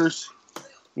chicken stuff. walkers.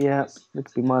 Yeah, it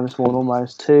could be -1 or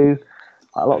 -2.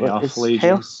 A lot of it is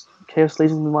Chaos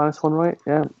Legion can be -1, right?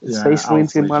 Yeah, Space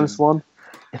Marines can be -1.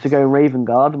 If you're going Raven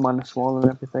Guard, -1 and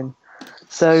everything.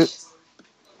 So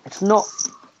it's not.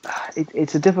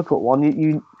 It's a difficult one.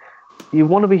 You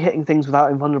want to be hitting things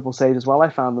without invulnerable saves as well. I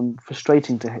found them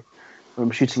frustrating to hit when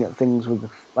I'm shooting at things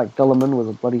with like Gulliman with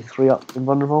a bloody 3-up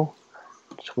invulnerable,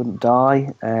 which wouldn't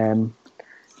die.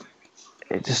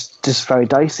 It's just very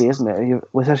dicey, isn't it?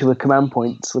 Especially with command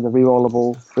points with a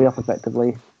rerollable 3-up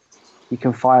effectively, you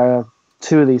can fire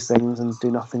 2 of these things and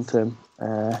do nothing to them.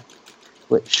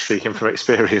 Which, speaking from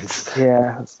experience,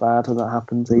 yeah, it's bad when that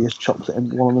happens. He just chops it in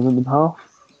one of them in half.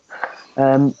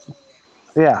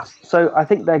 Yeah, so I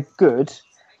think they're good.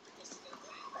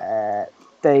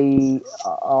 They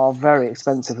are very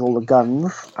expensive, all the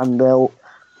guns, and they'll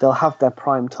have their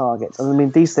prime targets. And I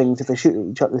mean, these things, if they shoot at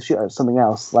each other, they shoot at something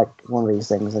else, like one of these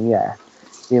things, and yeah,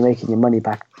 you're making your money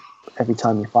back every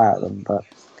time you fire at them. But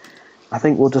I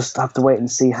think we'll just have to wait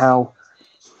and see how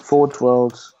Forge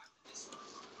World,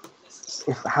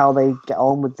 how they get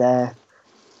on with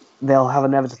they'll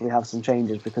inevitably have some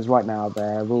changes, because right now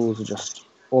their rules are just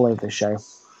all over the show.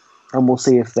 And we'll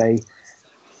see if they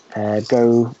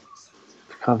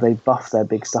they buff their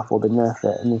big stuff or they nerf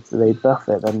it. And if they buff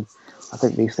it, then I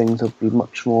think these things will be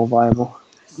much more viable.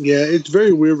 Yeah, it's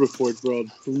very weird with Forge World.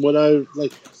 From what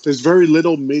there's very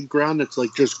little mid ground that's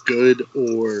like just good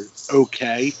or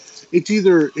okay. It's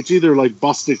either like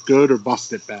busted good or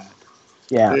busted bad.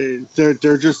 Yeah,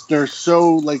 they're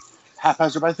so like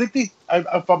haphazard. I think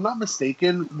if I'm not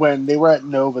mistaken, when they were at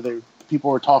Nova, people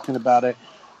were talking about it,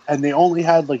 and they only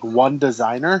had like one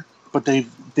designer, but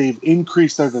they've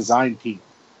increased their design team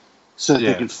so that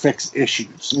they can fix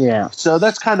issues. Yeah. So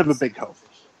that's kind of a big hope.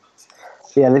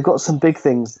 Yeah, they've got some big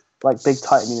things, like big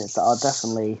Titan units that are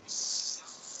definitely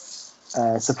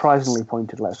surprisingly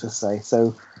pointed, let's just say.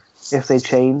 So if they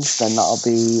change, then that'll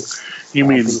be... You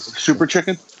mean Super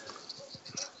Chicken?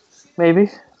 Maybe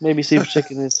Super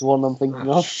Chicken is the one I'm thinking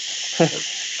of.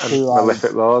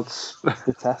 Malefic Lords.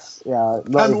 Detest. Yeah. And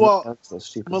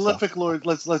Malefic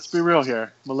Lords, let's be real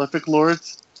here. Malefic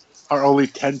Lords are only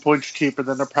 10 points cheaper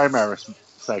than the Primaris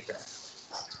Psyker.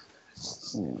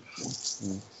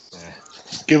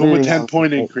 Give them a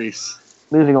 10-point increase.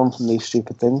 Moving on from these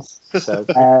stupid things. So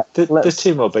there's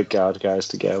 2 more big guard guys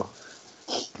to go.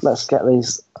 Let's get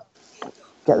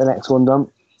the next one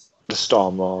done. The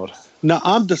Storm Lord. No,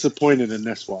 I'm disappointed in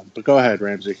this one, but go ahead,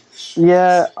 Ramsey.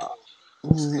 Yeah,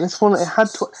 this one it had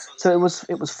so it was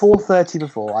 430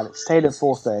 before, and it stayed at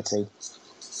 430.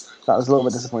 That was a little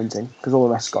bit disappointing because all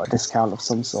the rest got a discount of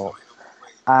some sort,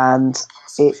 and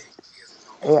it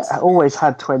always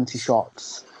had 20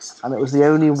 shots, and it was the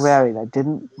only variant that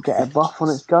didn't get a buff on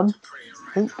its gun.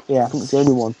 I think it's the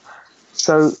only one.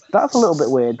 So that's a little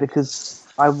bit weird because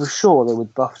I was sure they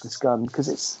would buff this gun because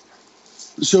it's.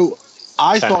 So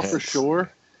I thought for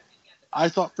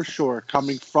sure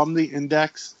coming from the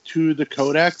index to the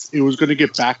codex, it was going to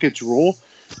get back its rule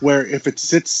where if it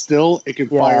sits still, it can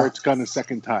fire its gun a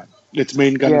second time. Its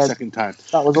main gun a second time.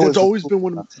 That's always been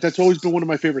one of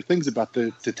my favorite things about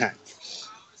the tank.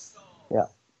 Yeah.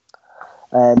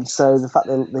 So the fact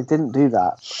that they didn't do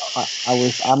that,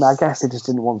 I guess they just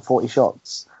didn't want 40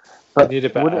 shots. But they need a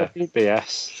better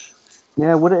BS.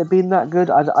 Yeah, would it have been that good?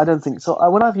 I don't think so.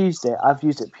 When I've used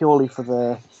it purely for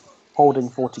the holding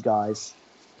 40 guys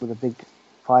with a big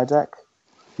fire deck.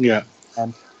 Yeah.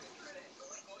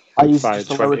 I used fired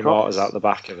 20 mortars out the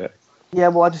back of it. Yeah,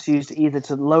 well, I just used it either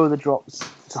to lower the drops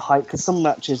to height, because some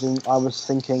matches I was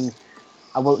thinking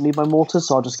I won't need my mortars,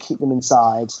 so I'll just keep them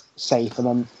inside, safe,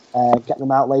 and then get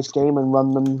them out late game and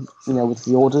run them, with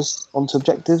the orders onto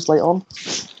objectives later on.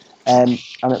 And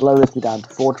it lowered me down to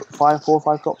 4 or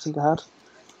 5 drops I think I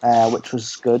had, which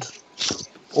was good.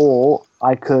 Or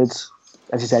I could,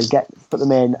 as you said, put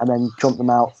them in and then jump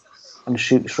them out and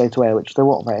shoot straight away, which they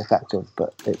weren't very effective,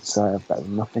 but it's better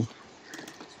than nothing.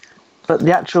 But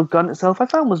the actual gun itself, I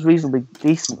found was reasonably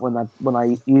decent when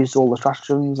I used all the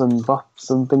stratagems and buffs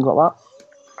and things like that.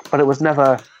 But it was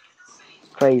never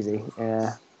crazy.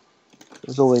 It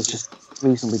was always just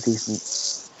reasonably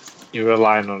decent. You're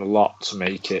relying on a lot to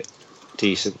make it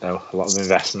decent, though. A lot of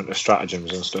investment of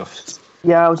stratagems and stuff.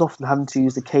 Yeah, I was often having to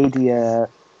use the Cadia,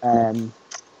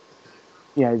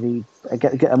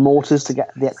 get a mortars to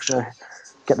get the extra,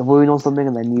 get the wound on something,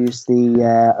 and then use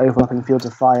the overlapping fields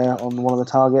of fire on one of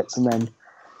the targets, and then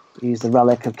use the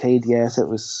relic of Cadia. So it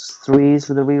was 3s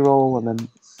with a reroll, and then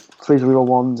 3s reroll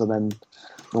 1s, and then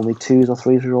normally 2s or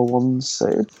 3s reroll 1s. So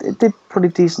it did pretty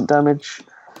decent damage.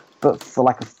 But for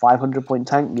like a 500-point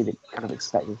tank, you'd kind of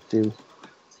expect it to do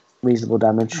reasonable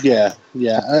damage. Yeah.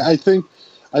 I think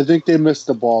they missed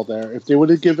the ball there. If they would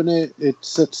have given it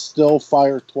sit still,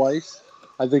 fire twice,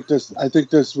 I think this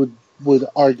would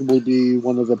arguably be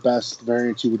one of the best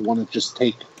variants you would want to just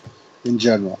take in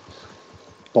general.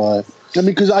 But I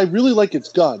mean, because I really like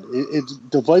its gun. It's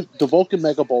the Vulcan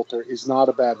Mega Bolter is not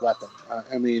a bad weapon.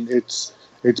 I mean, it's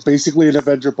basically an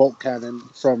Avenger bolt cannon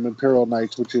from Imperial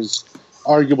Knights, which is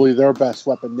arguably their best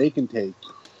weapon they can take.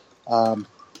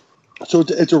 So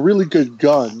it's a really good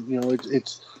gun.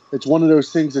 It's one of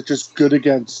those things that's just good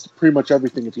against pretty much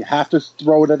everything. If you have to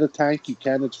throw it at a tank, you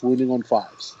can. It's wounding on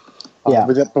 5s.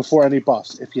 Before any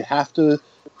buffs. If you have to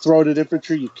throw it at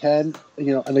infantry, you can.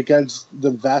 And against the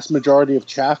vast majority of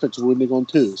chaff, it's wounding on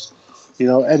 2s.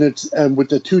 And with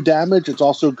the 2 damage, it's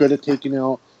also good at taking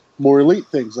out more elite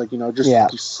things like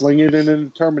just sling it in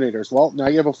the Terminators. Well, now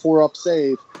you have a 4-up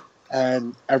save.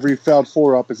 And every failed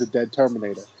 4-up is a dead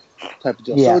Terminator type of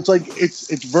deal. Yeah. So it's like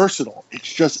it's versatile.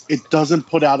 It's just it doesn't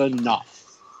put out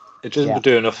enough. It doesn't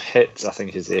do enough hits, I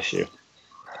think, is the issue.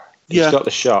 Yeah. It's got the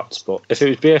shots, but if it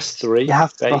was BS3 you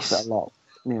have to base, buff it a lot.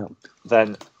 Yeah.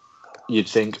 Then you'd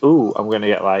think, ooh, I'm going to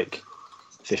get like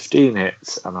 15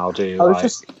 hits and I'll do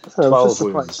 12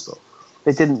 wounds. But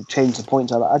they didn't change the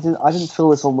points. I didn't feel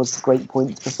this one was great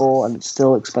points before, and it's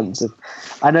still expensive.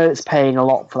 I know it's paying a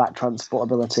lot for that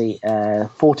transportability.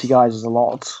 40 guys is a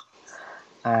lot,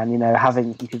 and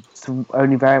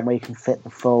only variant where you can fit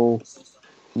the full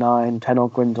 9, 10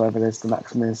 Ogwyns, whatever it is, the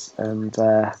maximum is, and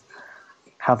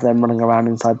have them running around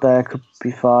inside there could be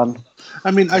fun.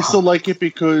 I mean, I still like it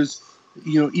because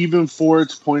even for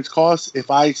its points cost, if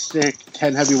I stick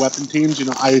 10 heavy weapon teams,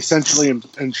 I essentially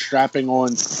am strapping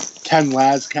on 10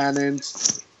 las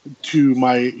cannons to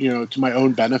my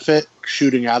own benefit,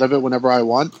 shooting out of it whenever I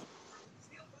want.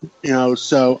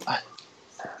 So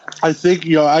I think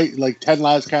I like 10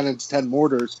 las cannons, 10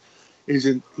 mortars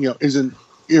isn't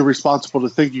irresponsible to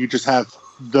think you just have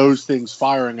those things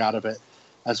firing out of it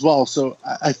as well. So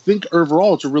I think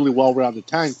overall it's a really well-rounded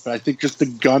tank, but I think just the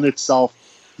gun itself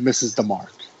misses the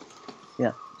mark.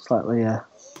 Yeah, slightly, yeah.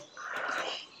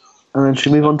 And then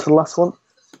should we move on to the last one?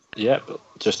 Yep,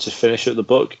 just to finish up the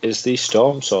book is the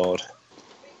Storm Sword,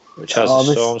 which has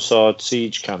a Storm Sword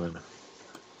siege cannon.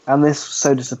 And this was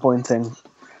so disappointing.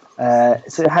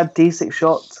 So it had D6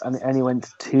 shots and it only went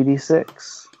to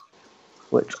 2D6,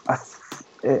 which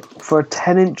for a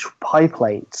 10-inch pie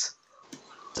plate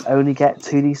to only get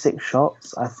 2D6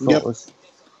 shots, I thought was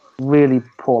really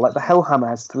poor. Like the Hellhammer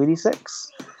has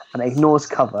 3D6 and it ignores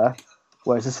cover,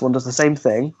 whereas this one does the same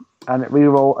thing and it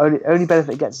reroll. Only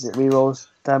benefit it gets is it rerolls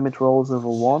damage rolls over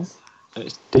 1. And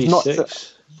it's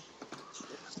D6.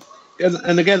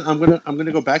 And again, I'm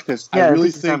gonna go back to this. Yeah, I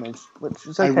really think, damage, which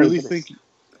is okay, I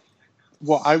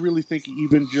really think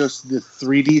even just the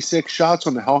 3D6 shots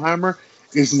on the Hellhammer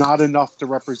is not enough to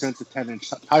represent the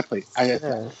 10-inch pie plate.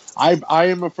 I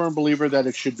am a firm believer that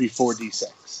it should be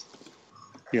 4D6.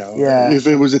 If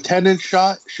it was a 10-inch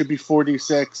shot, it should be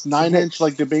 4D6. 9-inch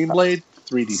like the Baneblade,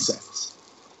 3D6.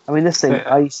 I mean, this thing,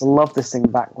 I used to love this thing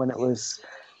back when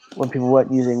people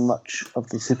weren't using much of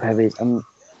the super heavies, and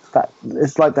that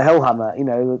it's like the Hellhammer.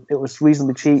 It was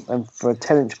reasonably cheap, and for a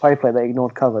 10-inch pie plate, they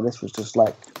ignored cover. This was just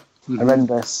like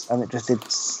horrendous, and it just did.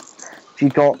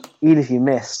 Even if you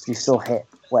missed, you still hit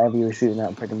whatever you were shooting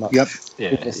at, pretty much. Yep. Yeah,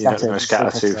 you're not going to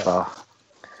scatter too far.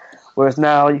 Whereas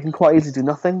now you can quite easily do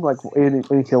nothing. Like even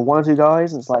when you kill 1 or 2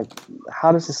 guys, it's like,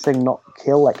 how does this thing not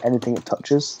kill like anything it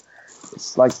touches?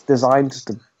 It's like designed just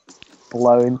to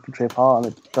blow infantry apart,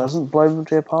 and it doesn't blow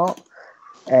infantry apart.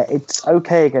 It's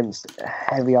okay against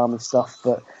heavy armored stuff,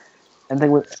 but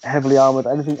anything with heavily armored,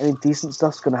 any decent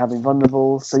stuff's going to have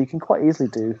invulnerable. So you can quite easily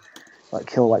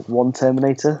kill 1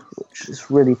 Terminator, which is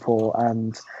really poor.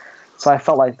 And so I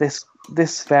felt like this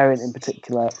variant in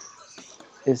particular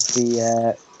is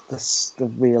the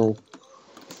real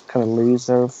kind of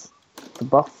loser of the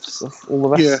buffs of all the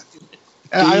rest.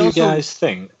 Yeah. Do you guys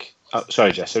think? Oh,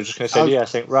 sorry, Jess. I was just going to say, I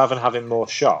think rather than having more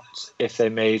shots, if they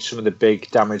made some of the big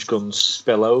damage guns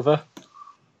spill over,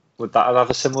 would that have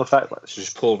a similar effect? Like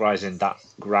just pulverizing that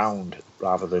ground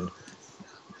rather than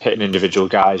hitting individual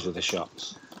guys with the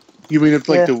shots. You mean if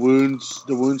the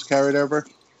wounds carried over?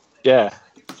 Yeah.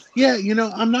 Yeah,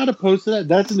 I'm not opposed to that.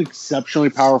 That's an exceptionally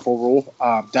powerful rule.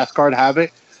 Death Guard have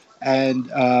it, and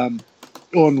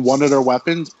on one of their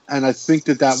weapons, and I think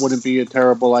that wouldn't be a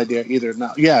terrible idea either.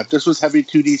 Now, if this was heavy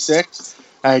 2d6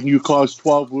 and you caused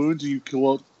 12 wounds, you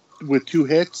kill it with 2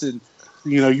 hits, and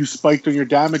you spiked on your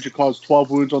damage, you caused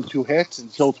 12 wounds on 2 hits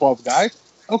and kill 12 guys.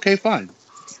 Okay, fine.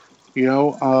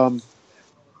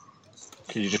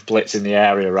 Could you just blitz in the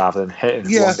area rather than hitting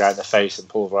one guy in the face and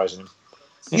pulverizing him?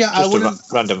 Yeah, I wouldn't.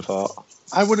 Random thought.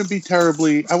 I wouldn't be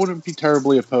terribly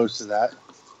opposed to that.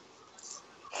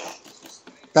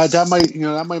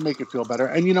 That might make it feel better.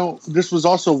 And this was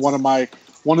also one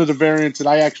of the variants that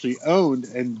I actually owned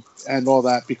and all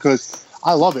that, because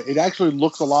I love it. It actually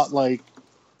looks a lot like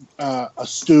a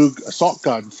Stug assault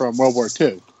gun from World War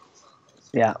II.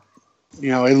 Yeah.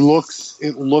 It looks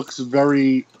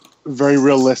very, very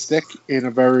realistic in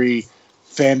a very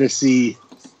fantasy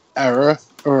era,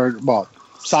 or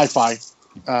sci-fi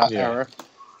era.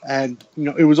 And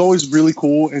it was always really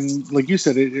cool, and like you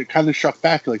said, it kind of struck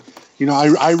back. Like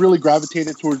I really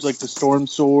gravitated towards like the Storm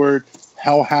Sword,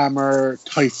 Hellhammer,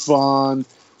 Typhon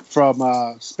from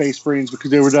Space Marines,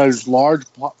 because they were those large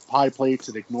pie plates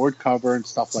that ignored cover and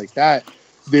stuff like that.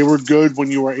 They were good when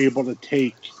you were able to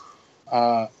take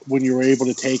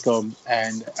them,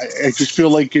 and I just feel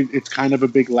like it's kind of a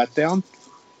big letdown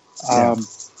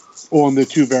on the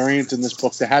 2 variants in this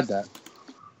book that had that.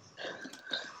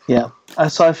 Yeah.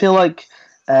 So I feel like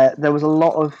there was a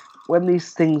lot of, when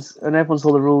everyone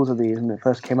saw the rules of these when it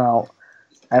first came out,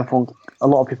 a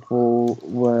lot of people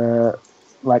were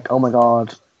like, oh my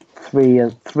god, three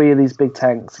of these big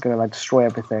tanks are going to destroy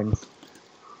everything.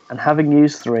 And having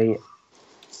used 3,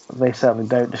 they certainly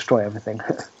don't destroy everything.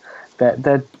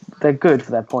 they're good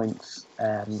for their points,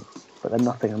 but they're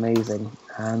nothing amazing.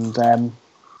 And the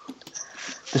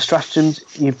stratagems,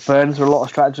 you burn through a lot of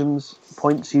stratagems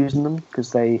points using them,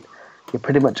 because you're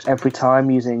pretty much every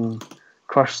time using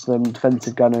crush them,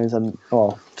 defensive gunners, and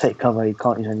take cover you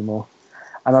can't use anymore.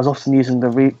 And I was often using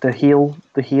the heal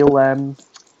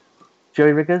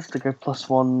Jury Riggers to go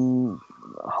 +1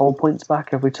 hold points back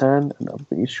every turn,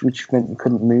 which meant you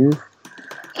couldn't move.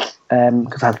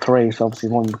 Because I had 3, so obviously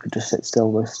one could just sit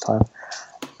still this time.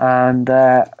 And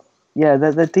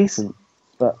they're decent,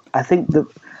 but I think that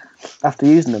after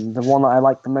using them, the one that I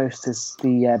like the most is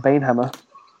the Banehammer,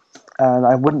 and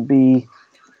I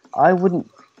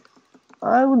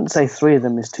wouldn't say 3 of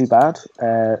them is too bad,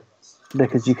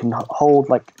 because you can hold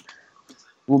like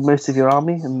most of your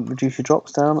army and reduce your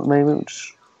drops down at the moment,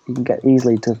 which you can get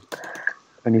easily to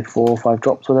only 4 or 5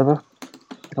 drops, whatever.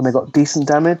 And they got decent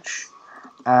damage,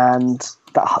 and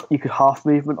that you could half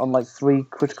movement on like 3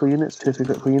 critical units, 2 or 3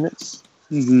 critical units.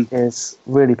 Is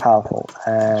really powerful.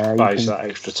 Buys that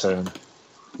extra turn.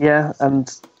 Yeah, and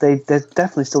they're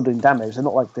definitely still doing damage. They're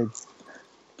not like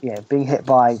being hit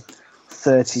by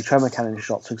 30 tremor cannon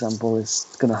shots, for example, is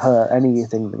going to hurt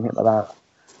anything being hit by that.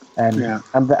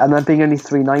 And then being only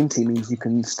 390 means you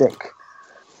can stick,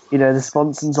 the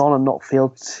sponsons on and not feel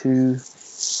too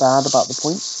bad about the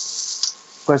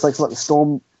points. Whereas like the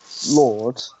Storm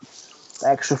Lord, the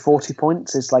extra 40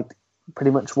 points is like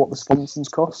pretty much what the sponsons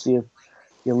cost. So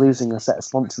you're losing a set of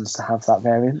sponsons to have that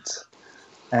variant.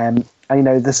 And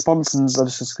the sponsons, I'll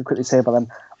just quickly say about them,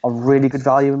 are really good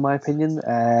value in my opinion.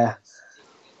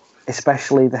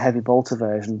 Especially the heavy bolter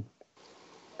version.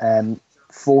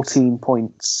 14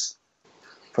 points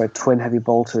for a twin heavy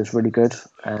bolter is really good.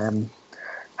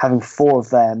 Having 4 of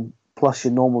them, plus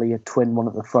you're normally a twin one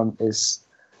at the front, is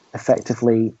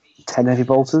effectively 10 heavy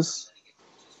bolters.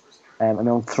 And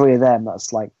on 3 of them,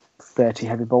 that's like 30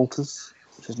 heavy bolters,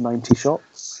 which is 90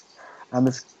 shots. And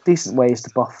there's decent ways to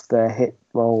buff their hit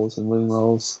rolls and wound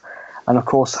rolls. And of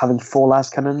course, having 4 las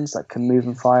cannons that can move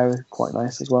and fire is quite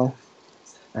nice as well.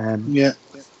 I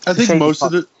think most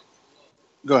of the...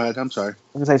 Go ahead, I'm sorry. I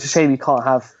was going to say, it's a shame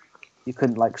you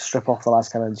couldn't like strip off the las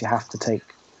cannons. You have to take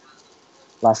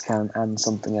las cannon and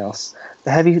something else.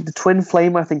 The twin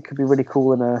flame, I think, could be really cool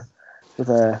with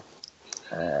a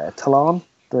Talon,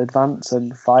 the advance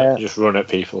and fire. Just run at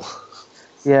people.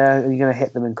 Yeah, you're going to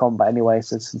hit them in combat anyway,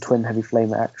 so some twin heavy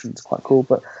flame action is quite cool,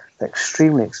 but they're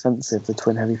extremely expensive, the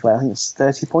twin heavy flame. I think it's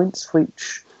 30 points for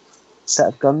each set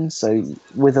of guns, so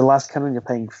with the las cannon you're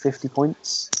paying 50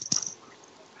 points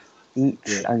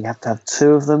each, and you have to have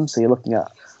 2 of them, so you're looking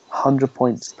at 100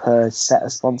 points per set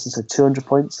of sponsons, so 200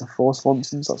 points for 4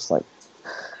 sponsons. That's a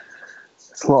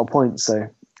lot of points, so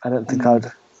I don't think I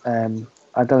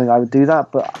don't think I would do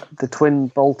that, but the twin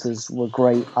bolters were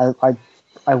great.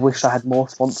 I wish I had more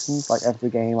sponsons. Like every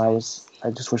game I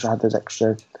just wish I had those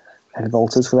extra heavy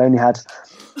bolters, because I only had,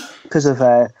 because of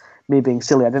me being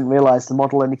silly, I didn't realise the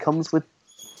model only comes with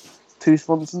 2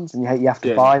 sponsons, and you have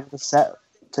to buy the set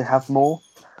to have more.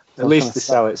 At least they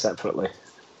sell it separately.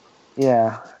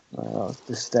 Yeah, I was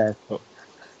just it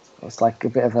was like a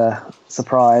bit of a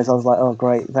surprise. I was like, oh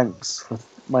great, thanks.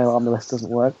 My army list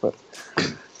doesn't work, but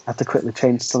I have to quickly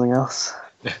change to something else.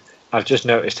 I've just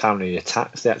noticed how many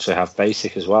attacks they actually have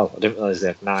basic as well. I didn't realise they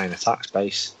had 9 attacks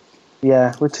base.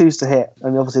 Yeah, with 2s to hit,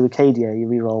 and obviously with Cadia you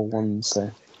reroll 1,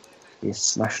 so you're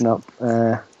smashing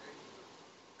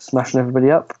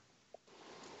everybody up.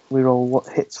 Reroll what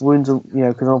hits, wounds,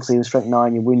 because obviously with strength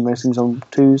 9 you wound most things on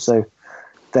 2, so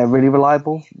they're really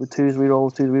reliable. With 2s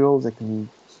rerolls, they can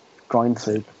grind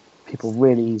through people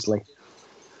really easily.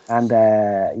 And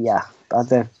they're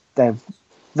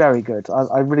very good.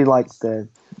 I really like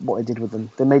what they did with them.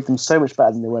 They made them so much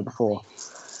better than they were before.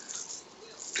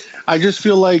 I just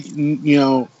feel like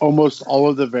almost all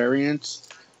of the variants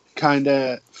kind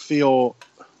of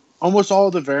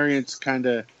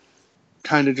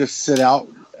just sit out,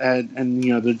 and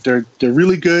they're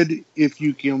really good if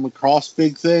you come across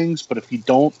big things, but if you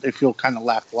don't, they feel kind of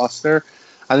lackluster.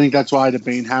 I think that's why the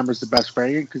Banehammer is the best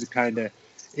variant, because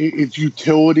its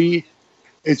utility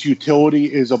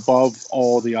is above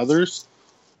all the others.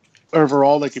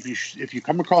 Overall, like if you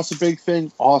come across a big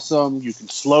thing, awesome. You can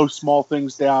slow small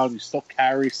things down. You still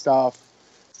carry stuff.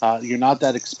 You're not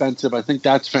that expensive. I think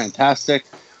that's fantastic.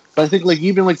 But I think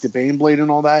even the Baneblade and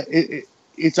all that,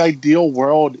 its ideal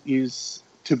world is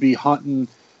to be hunting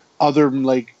other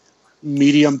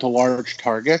medium to large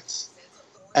targets,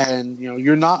 and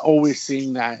you're not always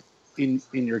seeing that in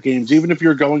your games. Even if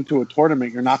you're going to a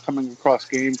tournament, you're not coming across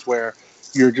games where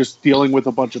you're just dealing with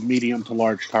a bunch of medium to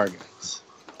large targets.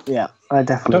 Yeah, I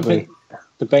definitely don't think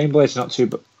the Baneblade's not too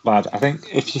bad. I think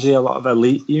if you see a lot of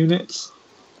elite units,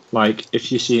 like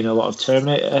if you're seeing a lot of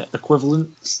Terminator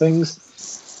equivalent things,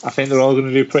 I think they're all going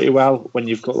to do pretty well when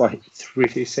you've got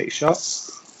 3d6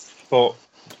 shots, but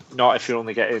not if you're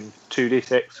only getting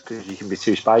 2d6, because you can be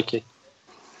too spiky.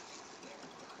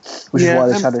 Which is why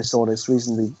the Shadow Sword is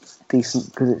reasonably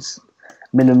decent, because it's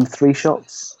minimum 3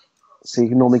 shots. so you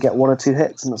can normally get 1 or 2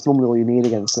 hits, and that's normally all you need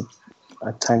against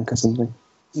a tank or something.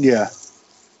 Yeah.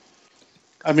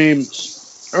 I mean,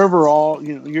 overall,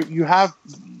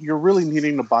 you're really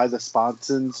needing to buy the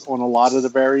sponsons on a lot of the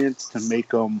variants to make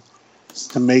them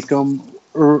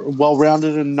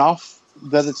well-rounded enough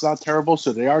that it's not terrible.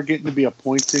 So they are getting to be a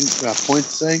point sink.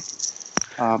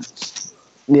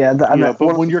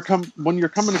 But when you're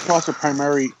coming across a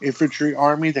primary infantry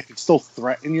army that can still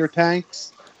threaten your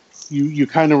tanks, you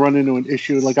kind of run into an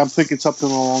issue. Like I'm thinking something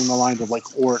along the lines of like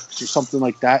orcs or something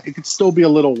like that. It could still be a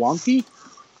little wonky.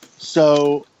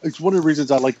 So it's one of the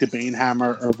reasons I like the Bane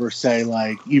Hammer over, say,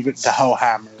 like even the Hell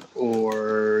Hammer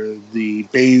or the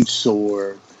Bane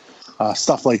Sword,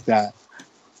 stuff like that.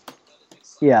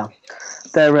 Yeah,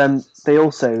 they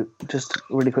also, just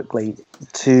really quickly,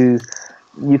 for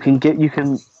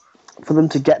them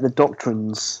to get the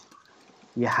doctrines,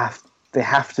 they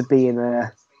have to be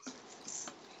in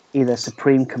either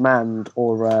Supreme Command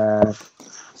or a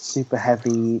super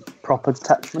heavy proper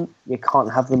detachment. You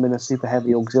can't have them in a super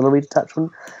heavy auxiliary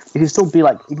detachment. You can still be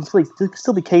Cadia. You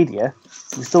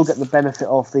can still get the benefit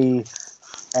of the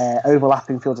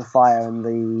overlapping fields of fire and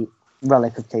the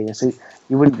relic of Cadia. So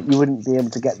you wouldn't be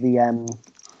able to get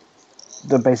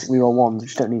the basic reroll ones,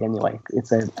 which you don't need anyway.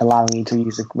 It's allowing you to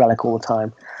use a relic all the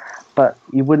time. But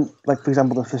you wouldn't, like for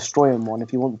example, the Destroying one.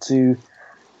 If you want to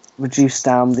reduce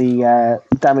down the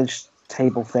damage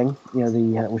table thing,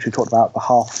 which we talked about, the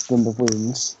half number of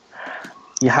wounds,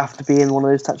 you have to be in one of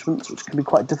those attachments, which can be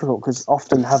quite difficult because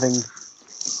often having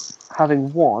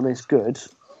one is good.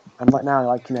 And right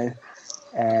now,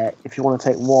 if you want to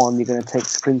take one, you're going to take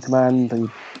Supreme Command and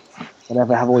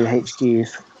whatever, have all your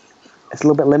HQs. It's a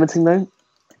little bit limiting though.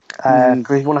 Because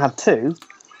if you want to have 2,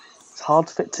 it's hard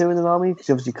to fit 2 in an army because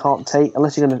obviously you can't take,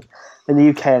 unless you're going to, in the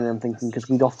UK, and I'm thinking, because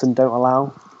we often don't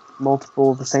allow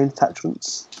multiple of the same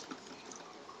detachments.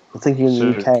 I'm thinking in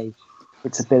the UK,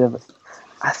 it's a bit of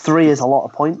 3 is a lot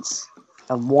of points,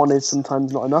 and 1 is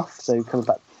sometimes not enough. So kind of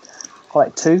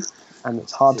like 2, and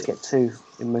it's hard to get 2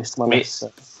 in most of my lists.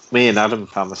 So. Me and Adam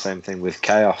found the same thing with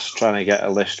Chaos. Trying to get a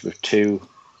list with 2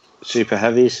 super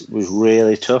heavies was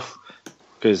really tough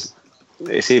because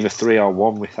it's either 3 or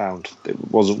 1. We found it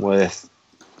wasn't worth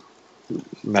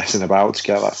messing about to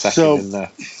get that second in there.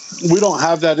 We don't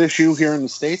have that issue here in the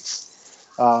States.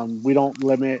 We don't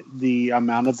limit the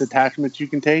amount of detachments you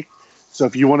can take. So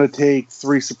if you want to take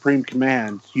 3 Supreme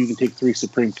Commands, you can take 3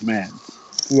 Supreme Commands.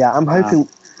 Yeah, I'm hoping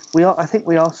I think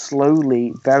we are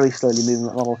very slowly moving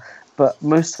that model. But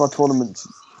most of our tournaments,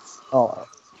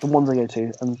 the ones I go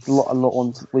to, and a lot of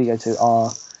ones we go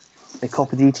to they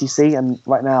copy the ETC, and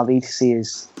right now the ETC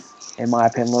is, in my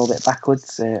opinion, a little bit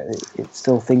backwards. It's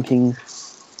still thinking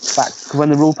back when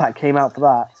the rule pack came out for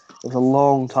that. It was a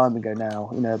long time ago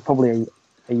now. Probably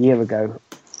a year ago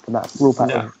when that rule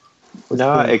pack.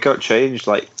 It got changed.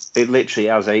 Like it literally,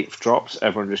 as 8th drops,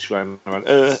 everyone just went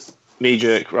knee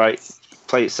jerk. Right,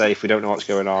 play it safe. We don't know what's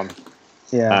going on.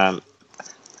 Yeah.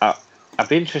 I'd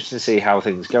be interested to see how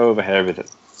things go over here with the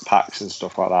packs and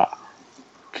stuff like that.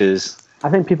 Because I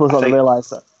think people have got to realise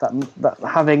that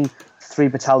having 3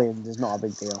 battalions is not a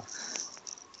big deal.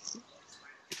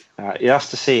 You have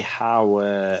to see how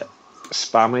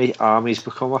spammy armies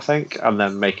become, I think, and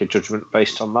then make a judgment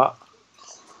based on that.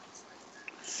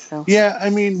 Yeah, I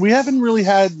mean, we haven't really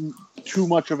had too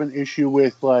much of an issue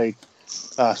with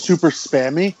super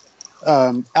spammy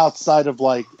outside of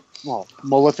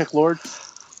Malefic Lords.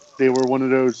 They were one of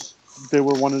those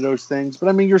things. But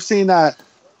I mean, you're seeing that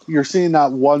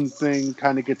one thing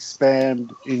kind of get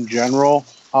spammed in general.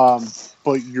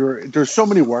 But there's so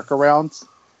many workarounds.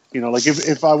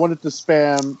 If I wanted to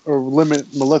spam or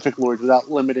limit Malefic Lords without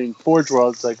limiting Forge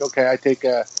Worlds, okay, I take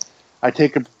a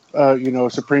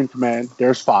Supreme Command.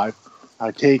 There's 5. I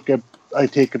take a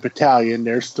battalion.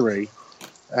 There's 3.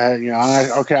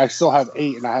 I still have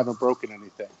 8, and I haven't broken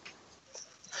anything.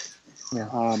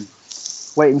 Yeah.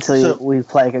 Wait until we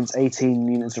play against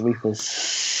 18 units of Reapers.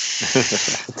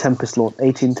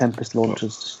 18 Tempest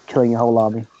launchers, just killing your whole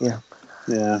army. Yeah.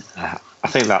 Yeah. I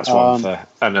think that's one for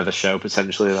another show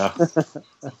potentially, though.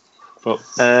 But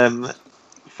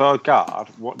for Guard,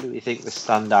 what do you think the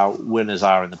standout winners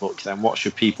are in the book? Then, what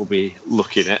should people be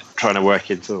looking at trying to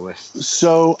work into the list?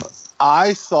 So,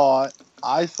 I thought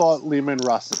Leman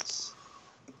Russes.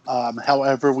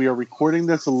 However, we are recording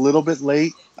this a little bit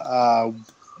late.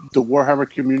 The Warhammer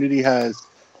community has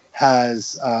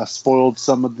spoiled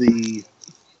some of the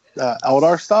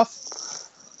Eldar stuff,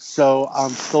 so I'm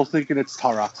still thinking it's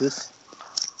Tauroxes.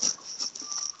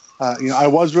 I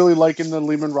was really liking the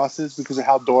Leman Russes because of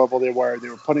how adorable they were. They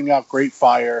were putting out great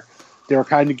fire. They were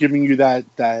kind of giving you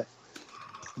that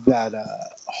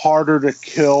harder to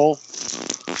kill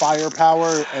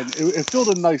firepower, and it filled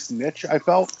a nice niche, I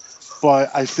felt. But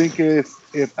I think if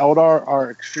Eldar are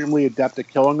extremely adept at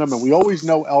killing them, and we always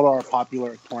know Eldar are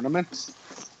popular at tournaments,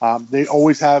 they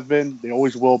always have been, they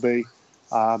always will be.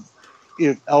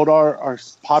 If Eldar are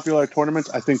popular at tournaments,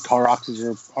 I think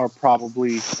Tauroxes are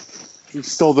probably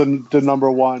still the number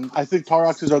one. I think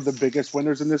Tauroxes are the biggest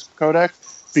winners in this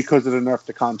codex because of the nerf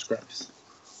to conscripts.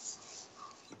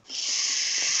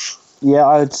 Yeah,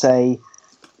 I would say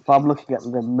if I'm looking at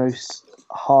the most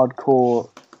hardcore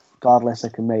guard list I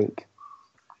can make,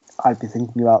 I'd be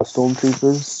thinking about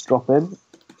Stormtroopers drop in,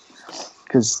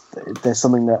 because there's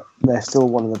something that they're still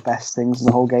one of the best things in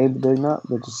the whole game doing that.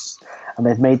 And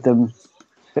they've made them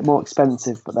a bit more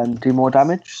expensive, but then do more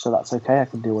damage, so that's okay. I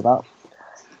can deal with that.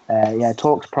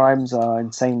 Torx Primes are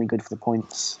insanely good for the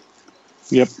points.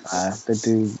 Yep. They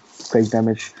do crazy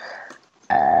damage.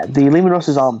 The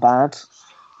Luminosas aren't bad.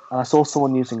 And I saw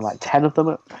someone using like 10 of them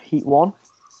at Heat 1.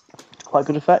 Quite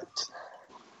good effect.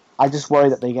 I just worry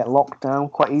that they get locked down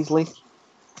quite easily.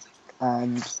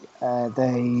 And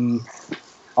they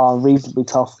are reasonably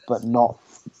tough, but not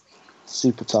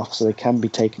super tough, so they can be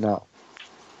taken out.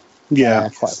 Yeah.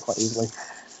 Quite easily.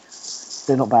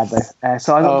 They're not bad though.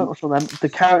 So I'm not sure on them. The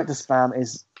character spam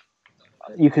is,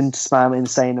 you can spam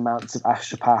insane amounts of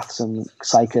Astropaths and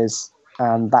Psychers,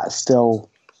 and that's still,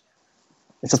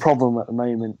 it's a problem at the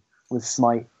moment with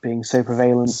Smite being so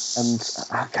prevalent and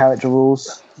character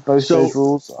rules. Both those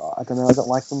rules, I don't know, I don't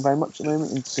like them very much at the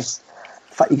moment. It's just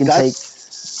the fact you can take.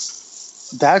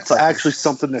 That's actually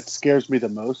something that scares me the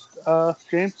most,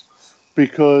 James,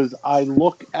 because I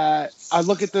look at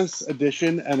this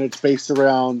edition and it's based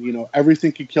around,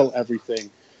 everything can kill everything,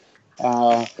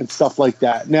 and stuff like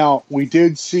that. Now, we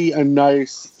did see a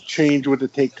nice change with the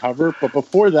take cover, but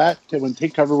before that, when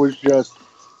take cover was just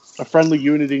a friendly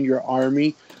unit in your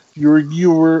army,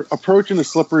 you were approaching a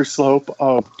slippery slope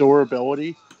of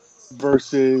durability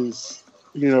versus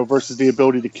the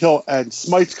ability to kill, and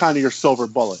Smite's kind of your silver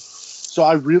bullet. So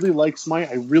I really like Smite.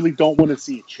 I really don't want to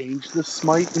see it change the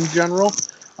Smite in general.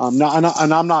 I'm not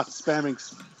spamming.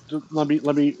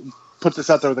 Let me put this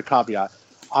out there with a caveat.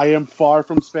 I am far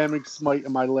from spamming Smite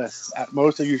in my lists. At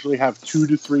most, I usually have 2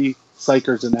 to 3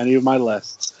 Psychers in any of my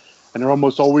lists, and they're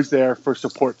almost always there for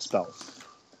support spells.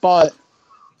 But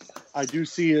I do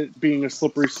see it being a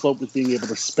slippery slope with being able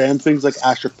to spam things like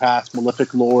Astropaths,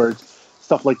 Malefic Lords,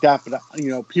 stuff like that. But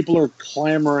people are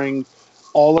clamoring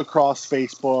all across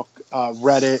Facebook,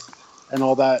 Reddit, and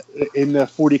all that in the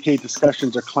 40K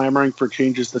discussions are clamoring for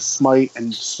changes to Smite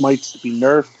and Smites to be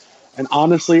nerfed. And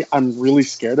honestly, I'm really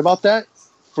scared about that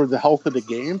for the health of the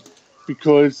game,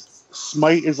 because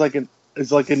Smite is like a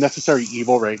necessary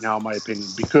evil right now, in my opinion.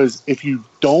 Because if you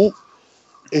don't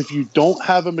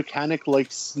have a mechanic like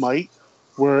Smite,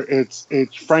 where it's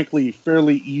frankly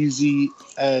fairly easy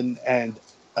and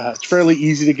it's fairly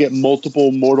easy to get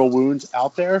multiple mortal wounds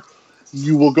out there,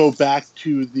 you will go back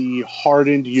to the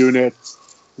hardened units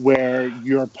where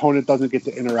your opponent doesn't get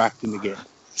to interact in the game.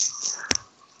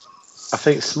 I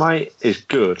think Smite is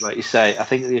good, like you say. I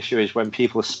think the issue is when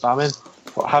people are spamming,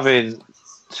 but having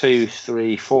 2,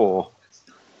 3, 4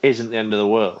 isn't the end of the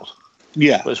world.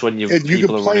 Yeah. But it's when you can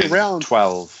play around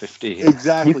 12, 15.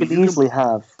 Exactly. You can easily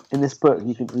have, in this book, 10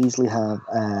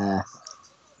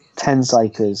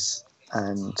 Psychers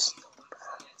and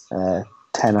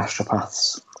 10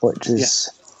 Astropaths, which is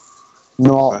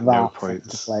not that fun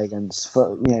to play against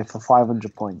for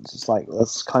 500 points. It's like,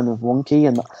 that's kind of wonky,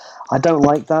 and I don't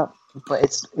like that. But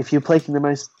it's, if you're playing the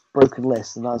most broken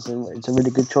list, then it's a really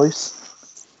good choice.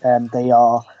 They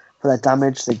are, for their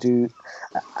damage, they do.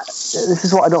 This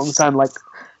is what I don't understand. Like,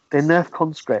 they nerf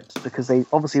conscripts because they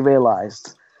obviously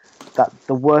realised that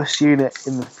the worst unit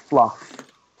in the fluff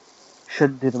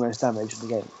shouldn't do the most damage in the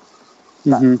game.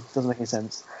 That doesn't make any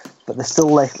sense. But they're still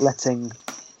letting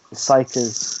the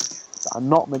Psychers that are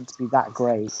not meant to be that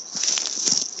great.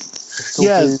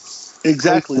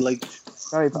 Exactly. Like,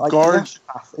 sorry, but like guards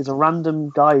is a random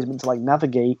guy who's meant to like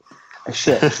navigate a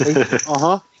ship.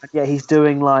 Yeah, he's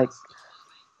doing like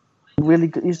really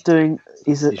good. He's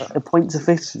a points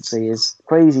efficiency is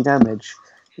crazy damage.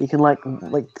 You can like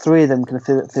 3 of them can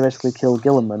theoretically kill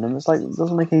Gilliman, and it's like, it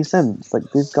doesn't make any sense. Like,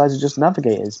 these guys are just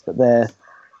navigators, but they're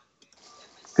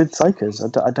good Psychers.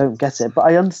 I don't get it, but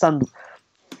I understand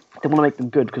they want to make them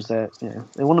good because they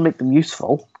want to make them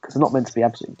useful because they're not meant to be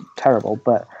absolutely terrible,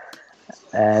 but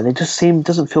they just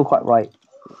doesn't feel quite right.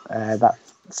 That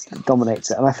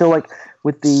dominates it, and I feel like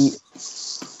with the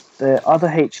other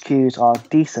HQs are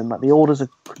decent. Like, the orders are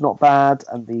not bad,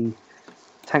 and the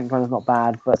tank commander is not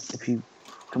bad. But if you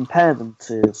compare them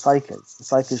to Psychers, the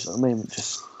Psychers at the moment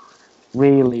just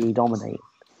really dominate.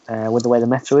 with the way the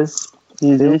meta is.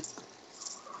 Mm-hmm.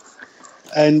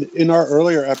 And in our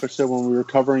earlier episode when we were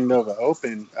covering Nova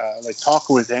Open,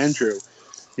 talking with Andrew,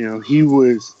 he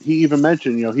even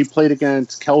mentioned, he played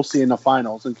against Kelsey in the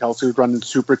finals, and Kelsey was running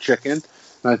Super Chicken,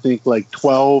 and I think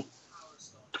 12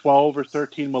 or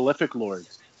 13 Malefic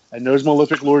Lords. And those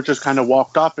Malefic Lords just kind of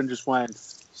walked up and just went,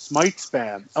 smite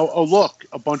spam. Oh, look,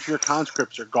 a bunch of your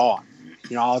conscripts are gone.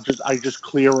 I just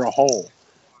clear a hole.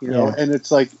 And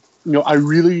it's I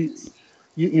really...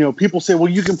 people say, well,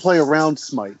 you can play around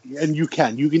smite, and you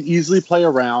can easily play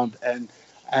around and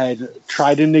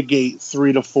try to negate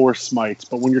 3 to 4 smites.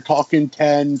 But when you're talking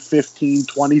 10, 15,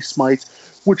 20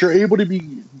 smites, which are able to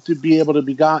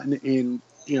be gotten in,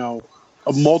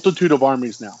 a multitude of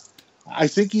armies now. I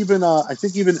think even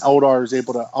Eldar is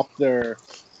able to up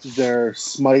their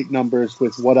smite numbers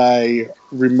with what I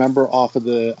remember off of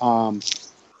the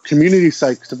community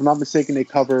site, because if I'm not mistaken, they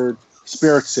covered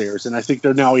Spirit Sayers, and I think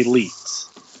they're now elites.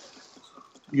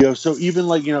 So even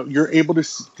you're able to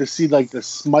see the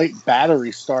smite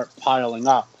battery start piling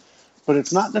up, but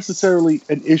it's not necessarily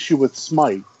an issue with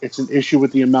smite. It's an issue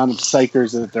with the amount of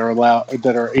psychers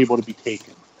that are able to be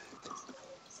taken.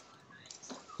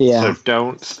 Yeah. So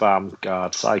don't spam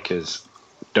guard psychers.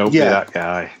 Don't be that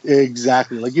guy.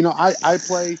 Exactly.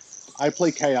 I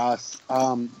play Chaos.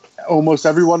 Almost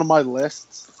every one of my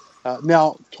lists.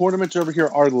 Now tournaments over here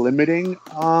are limiting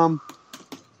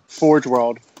Forge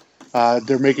World.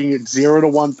 They're making it 0 to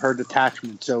 1 per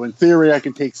detachment. So in theory, I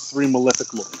can take 3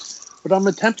 Malefic Lords. But I'm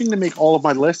attempting to make all of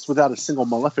my lists without a single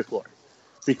Malefic Lord,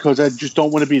 because I just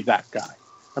don't want to be that guy.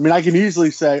 I mean, I can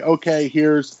easily say, okay,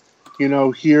 here's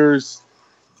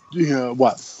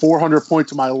 400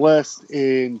 points of my list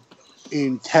in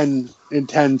 10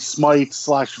 smites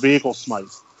 / vehicle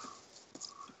smites.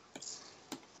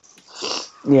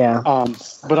 Yeah.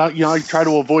 But I try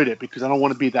to avoid it because I don't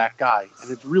want to be that guy,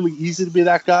 and it's really easy to be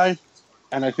that guy.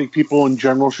 And I think people in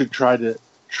general should try to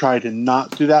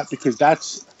not do that, because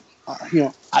that's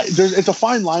it's a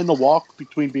fine line to walk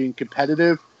between being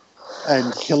competitive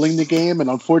and killing the game. And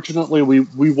unfortunately,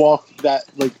 we walk that,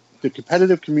 the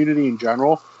competitive community in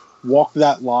general walked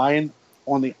that line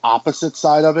on the opposite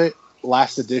side of it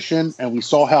last edition, and we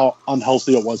saw how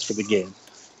unhealthy it was for the game.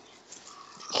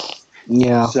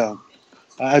 Yeah. So,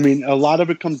 I mean, a lot of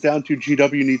it comes down to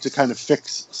GW needs to kind of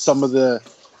fix some of the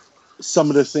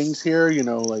things here.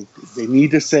 They need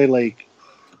to say,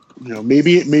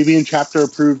 maybe in chapter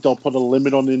approved they'll put a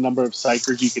limit on the number of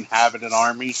psychers you can have in an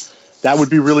army. That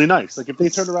would be really nice. If they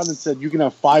turned around and said you can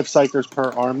have 5 psychers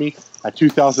per army at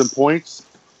 2,000 points,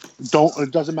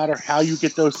 it doesn't matter how you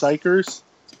get those psychers.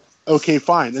 Okay,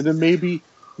 fine. And then maybe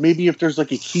if there's a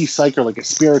key psycher, like a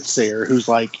Spirit Sayer, who's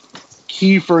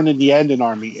key for an Indian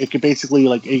army, it could basically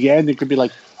again it could be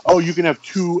oh, you can have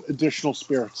 2 additional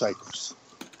Spirit Psychers.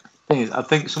 Thing is, I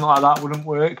think something like that wouldn't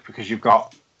work, because you've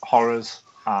got horrors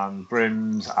and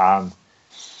brims and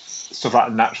stuff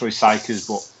like naturally psychers,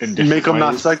 but in different make them ways.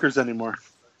 not psychers anymore.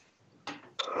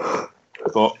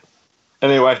 But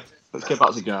anyway, let's get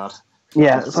back to guard.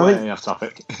 Yeah, so I think off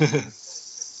topic. I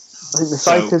think the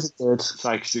psychers are good.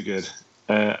 Psychers are good.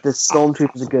 The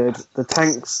stormtroopers are good. The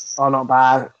tanks are not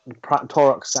bad.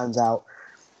 Torok stands out.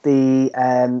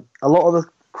 A lot of the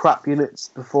crap units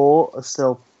before are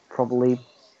still probably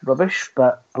rubbish,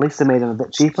 but at least they made them a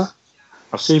bit cheaper.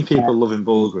 I've seen people loving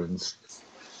Bulgrins.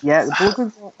 Yeah, the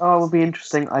Bulgrins would be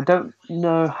interesting. I don't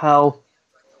know how.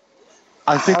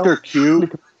 I think they're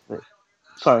cute.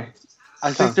 Sorry.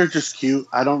 I think they're just cute.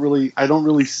 I don't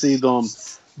really see them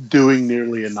doing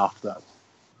nearly enough, though.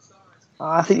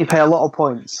 I think you pay a lot of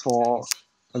points for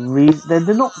a reason.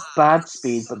 They're not bad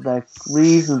speed, but they're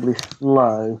reasonably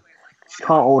slow. You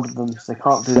can't order them, so they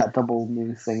can't do that double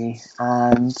move thingy.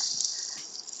 And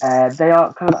they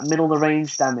are kind of that middle of the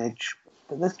range damage.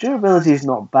 But the durability is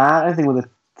not bad. I think with a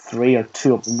 3 or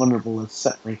 2 up and vulnerable is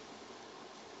certainly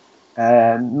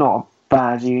not a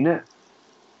bad unit.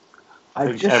 I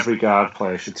think every guard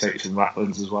player should take some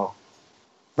Rattlings as well.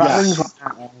 Rattlings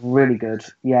are really good.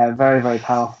 Yeah, very, very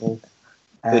powerful.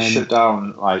 They shut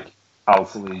down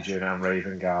Alpha Legion and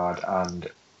Raven Guard and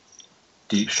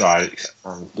Deep Strikes,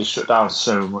 and they shut down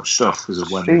so much stuff because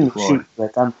of when they deploy. Cheap their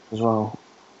damage as well.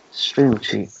 Extremely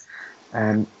cheap.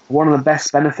 One of the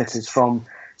best benefits is from,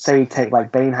 say you take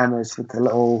Bane Hammers with the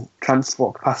little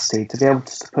transport capacity, to be able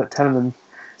to put 10 of them.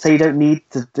 Say you don't need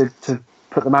to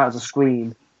put them out as a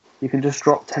screen. You can just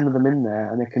drop 10 of them in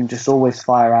there, and they can just always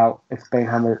fire out if Bane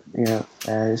Hammer,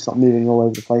 it's not moving all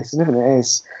over the place. And if it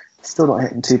is, it's still not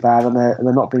hitting too bad, and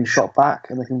they're not being shot back,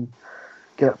 and they can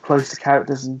get up close to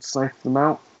characters and snipe them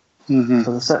out. Mm-hmm.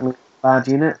 So they're certainly a bad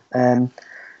unit.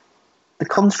 The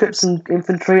conscripts and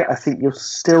infantry, I think you'll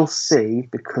still see,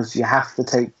 because you have to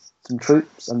take some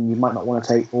troops, and you might not want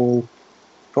to take all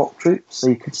drop troops, so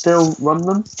you could still run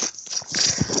them.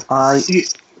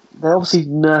 They're obviously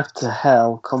nerfed to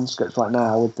hell, conscripts right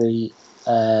now, with the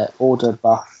order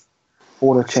buff,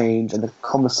 order change, and the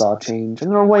commissar change.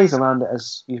 And there are ways around it,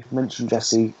 as you've mentioned,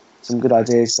 Jesse. Some good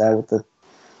ideas there with the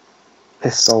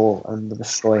pistol and the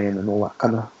destroying and all that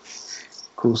kind of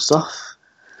cool stuff.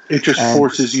 It just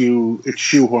forces you, it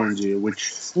shoehorns you,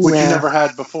 which you never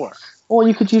had before. Or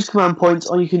you could use command points,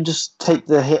 or you can just take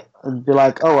the hit and be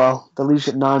like, oh well, the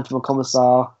leadership 9 from a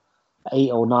commissar,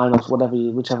 8 or 9 or whatever,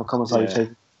 whichever commissar you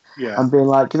take. Yeah. And being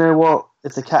like, you know what,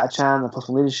 if the Catachan, they're plus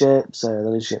 1 leadership, so the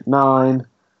leadership 9.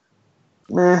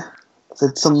 So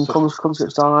some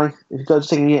conscripts die. If you go to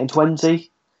taking it in 20,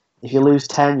 if you lose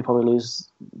 10, you probably lose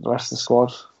the rest of the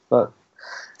squad. But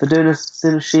for doing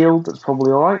a shield, that's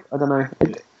probably alright. I don't know.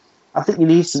 I think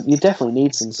you definitely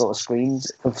need some sort of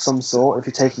screens of some sort if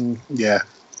you're taking. Yeah.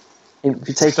 If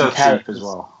you're taking cheap as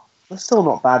well. They're still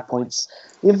not bad points.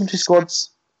 The infantry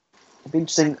squads, it'd be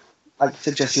interesting. I'd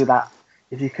suggest you that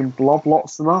if you can blob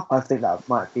lots of them up, I think that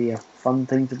might be a fun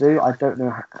thing to do. I don't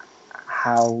know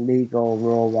how legal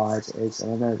rule-wise it is,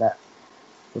 and I know that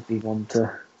would be one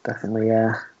to definitely.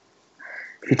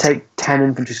 If you take 10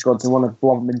 infantry squads and want to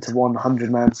blob them into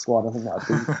 100-man squad, I think that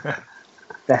would be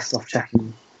best off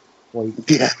checking. Well, you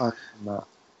can find that,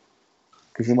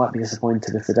 because you might be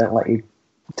disappointed if they don't let you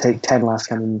take 10 last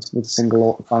cannons with a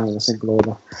single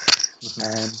order.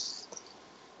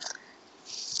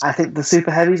 I think the super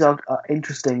heavies are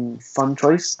interesting, fun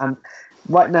choice, and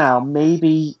right now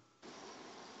maybe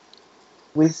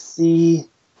with the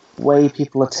way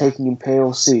people are taking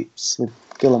Imperial soups with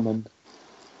Guilliman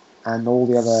and all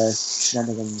the other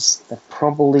shenanigans, they're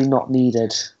probably not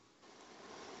needed.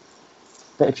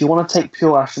 But if you want to take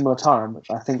pure Astra Militarum,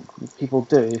 which I think people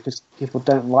do, because people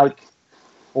don't like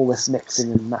all this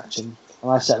mixing and matching,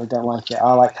 and I certainly don't like it.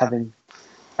 I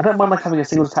don't mind having a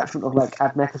single detachment of like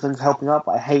Ad Mechatons helping out,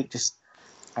 but I hate just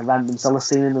a random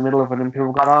Celestine in the middle of an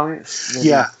Imperial Guard army.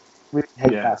 Really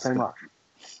hate that so much.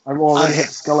 I'm already hit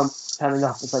Skullum turning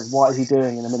up. It's like, what is he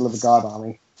doing in the middle of a Guard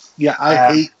army? Yeah,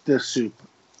 I hate the soup.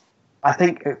 I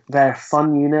think they're a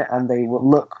fun unit, and they will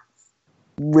look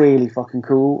really fucking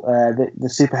cool. The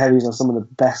super heavies are some of the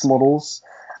best models,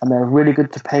 and they're really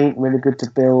good to paint, really good to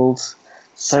build.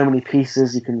 So many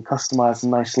pieces, you can customize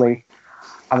them nicely,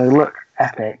 and they look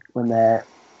epic when they're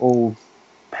all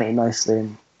painted nicely.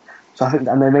 And so I think,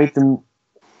 and they made them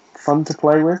fun to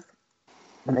play with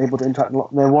and able to interact a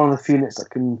lot. They're one of the few units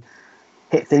that can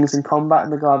hit things in combat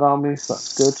in the Guard army, so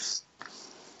that's good.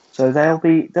 So they'll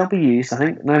be used. I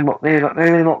think they're not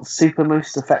the super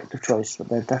most effective choice, but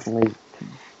they're definitely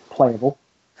playable,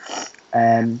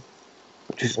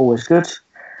 which is always good.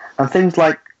 And things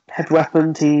like heavy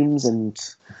weapon teams and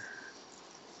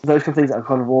those kind of things that are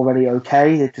kind of already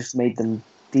okay, they've just made them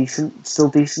still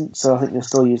decent. So I think you'll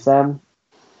still use them.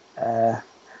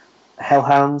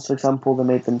 Hellhounds, for example, they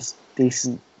made them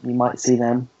decent. You might see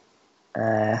them.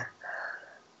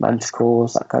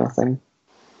 Manticores, that kind of thing.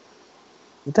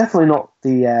 They're definitely not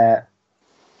the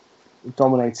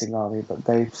dominating army, but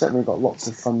they've certainly got lots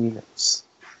of fun units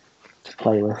to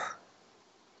play with.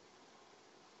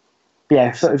 But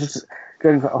yeah, so just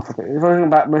going off a bit. If I'm talking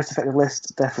about most effective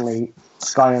list, definitely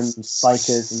Scions,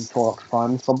 Psychers, and Taurox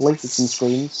Primes, probably, with some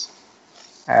screens.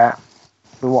 For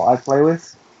what I play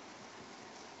with.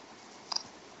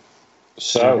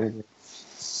 So,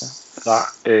 that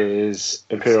is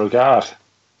Imperial Guard.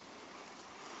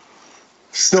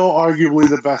 Still arguably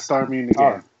the best army in the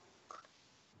game.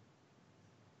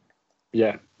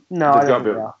 Yeah. No, they've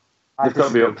got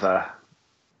to be up there.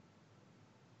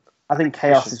 I think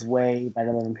Chaos is way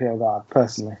better than Imperial Guard,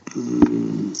 personally.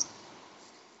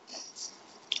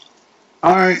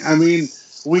 All right. I mean,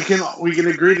 we can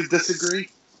agree to disagree.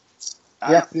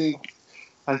 Yep.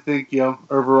 I think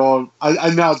overall.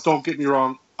 I now don't get me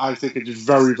wrong. I think it is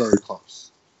very, very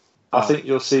close. I think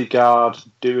you'll see Guard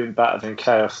doing better than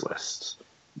Chaos lists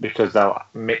because they'll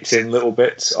mix in little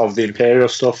bits of the Imperial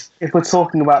stuff. If we're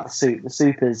talking about the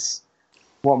soup is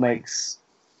what makes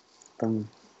them.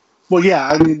 Well, yeah,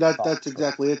 I mean that's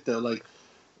exactly it though. Like,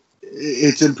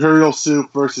 it's Imperial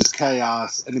Soup versus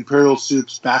Chaos, and Imperial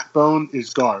Soup's backbone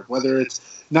is Guard. Whether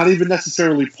it's not even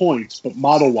necessarily points, but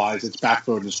model-wise, its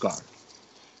backbone is Guard.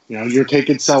 You're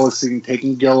taking Celestine,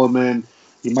 taking Guilliman.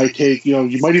 You might take,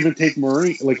 you might even take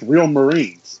real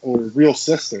Marines or real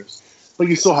Sisters, but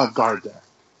you still have Guard there,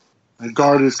 and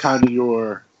Guard is kind of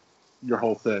your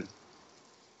whole thing.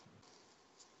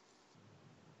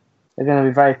 They're going to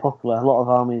be very popular. A lot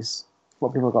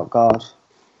of people got Guard.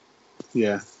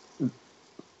 Yeah.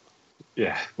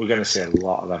 Yeah, we're going to see a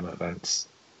lot of them at events.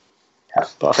 Yeah.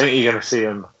 But I think you're going to see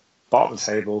them bottom of the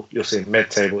table, you'll see them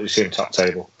mid-table, you'll see them top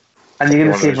table. And you're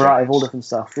going to One see a of those variety of all events. different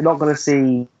stuff. You're not going to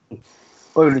see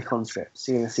only conscripts.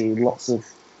 You're going to see you're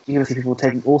going to see people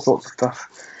taking all sorts of stuff.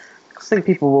 I think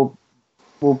people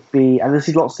will be, and you'll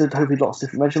see hopefully lots of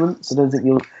different regiments. I don't think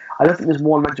there's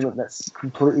one regiment that's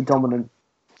completely dominant.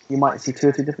 You might see 2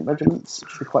 or 3 different regiments,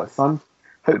 which would be quite fun.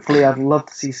 Hopefully, I'd love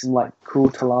to see some like cool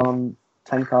Talan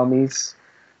tank armies.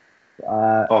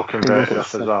 Or converted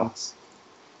off as well.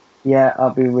 Yeah,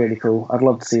 that'd be really cool. I'd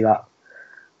love to see that.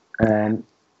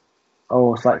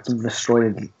 It's like some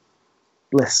destroyed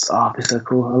lists. It'd be so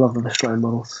cool. I love the destroyed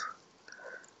models.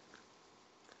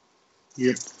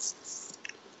 Yep.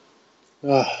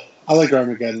 I like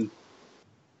Armageddon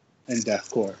and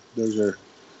Deathcore.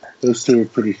 Those two are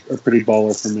pretty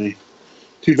baller for me.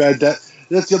 Too bad that's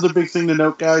the other big thing to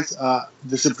note, guys.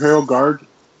 This Imperial Guard,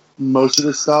 most of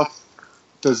this stuff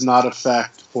does not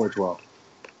affect Forge World.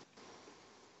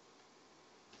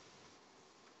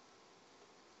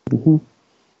 Mm-hmm.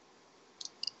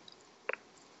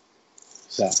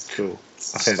 So cool.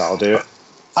 I think that'll do it.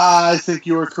 I think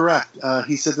you are correct.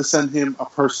 He said to send him a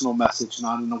personal message,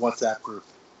 not in a WhatsApp group.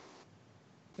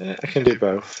 Yeah, I can do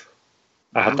both.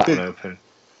 I had that one open.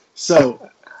 So,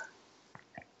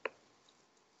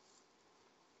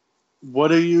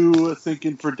 what are you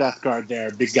thinking for Death Guard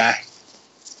there, big guy?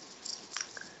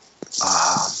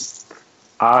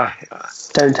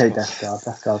 Don't take Death Guard.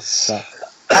 Death Guard suck.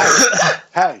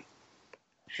 Hey,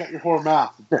 shut your whore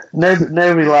mouth.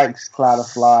 Nobody likes Cloud of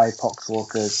Fly,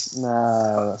 Poxwalkers.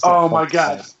 No. That's Oh my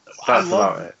god. That's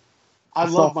about it. I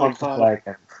love my Cloud.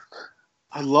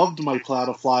 I loved my Cloud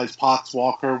of Flies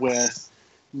Poxwalker with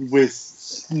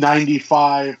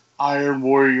 95 Iron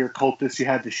Warrior cultists you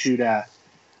had to shoot at.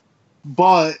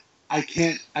 But I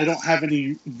don't have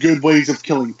any good ways of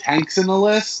killing tanks in the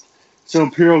list. So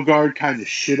Imperial Guard kind of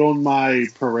shit on my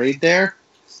parade there.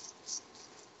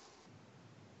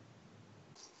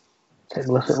 Take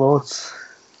Illicit Lords.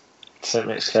 So it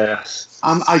makes chaos.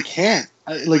 I can't.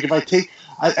 If I take...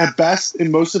 at best,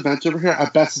 in most events over here,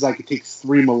 at best is I could take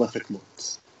 3 Malefic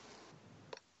Lords.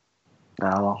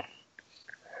 Oh, well.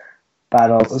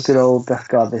 Bad old, good old Death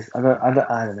Guard. I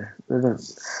don't know.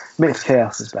 Mixed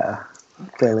Chaos is better,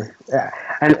 clearly. Yeah.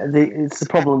 And it's the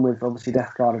problem with, obviously,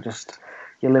 Death Guard are just...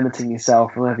 You're limiting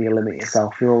yourself. Whenever you limit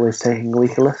yourself, you're always taking a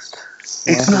weaker list.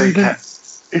 It's not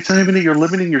even that you're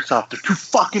limiting yourself. They're too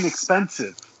fucking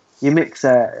expensive. You mix...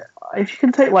 if you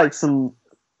can take, like, some...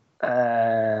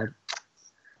 called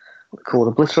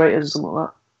Obliterators or something like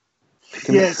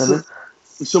that. Yeah,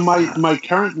 so my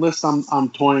current list I'm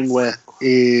toying with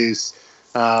is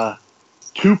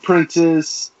 2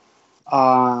 Princes,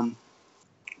 2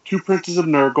 Princes of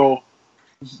Nurgle.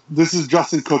 This is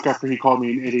Justin Cook after he called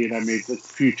me an idiot. I made a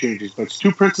few changes, but it's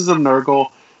 2 Princes of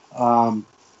Nurgle,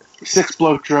 6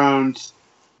 Bloat Drones.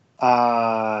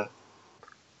 I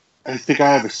think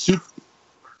I have a soup.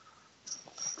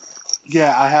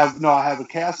 Yeah, I have a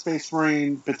Chaos Space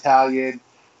Marine battalion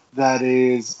that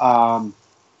is a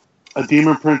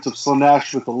Demon Prince of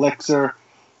Slaanesh with Elixir,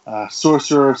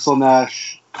 Sorcerer of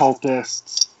Slaanesh,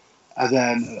 Cultists, and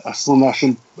then a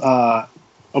Slaanesh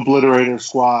Obliterator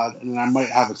squad, and then I might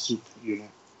have a soup unit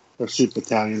or soup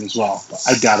battalion as well. But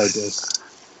I doubt I did.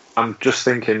 I'm just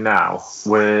thinking now,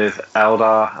 with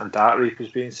Eldar and Dark Reapers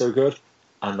being so good,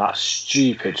 and that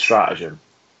stupid stratagem,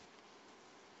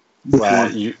 where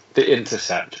the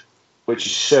intercept, which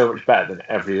is so much better than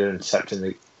every intercept in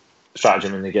the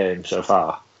stratagem in the game so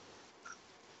far.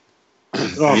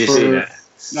 Have you seen it?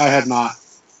 I have not.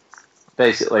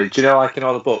 Basically, do you know, like in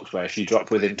all the books, where if you drop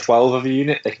within 12 of a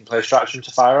unit, they can play a stratagem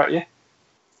to fire at you?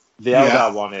 The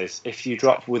Eldar one is, if you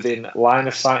drop within line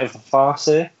of sight of a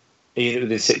Farseer, a unit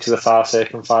within 6 of the Farseer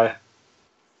can fire.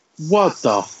 What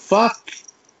the fuck?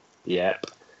 Yep.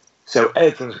 So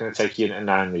everyone's going to take a unit of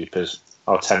 9 Reapers,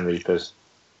 or 10 Reapers,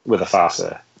 with a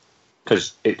Farseer.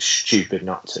 Because it's stupid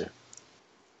not to.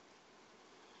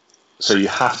 So you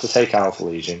have to take Alpha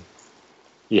Legion.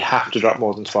 You have to drop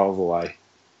more than 12 away.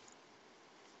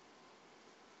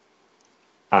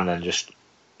 And then just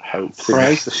hope they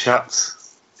miss the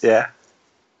shots. Yeah.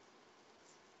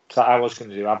 So I was going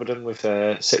to do Abaddon with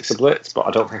 6 of Blitz, but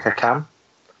I don't think I can.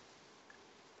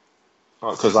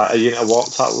 Because like a unit of Warp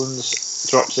Talons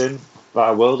drops in, that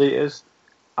are World Eaters,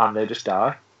 and they just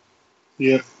die.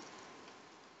 Yep.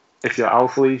 If you're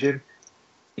Alpha Legion,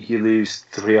 you lose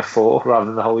 3 or 4 rather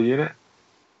than the whole unit.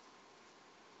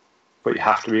 But you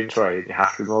have to be in trade, you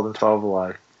have to be more than 12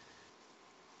 away.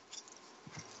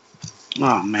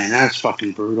 Oh man, that's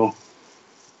fucking brutal.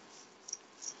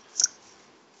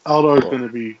 Eldar is going to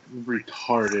be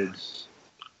retarded.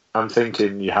 I'm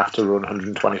thinking you have to run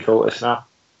 120 cultists now,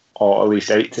 or at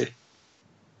least 80,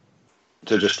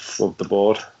 to just flood the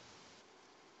board.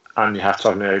 And you have to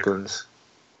have Nurglings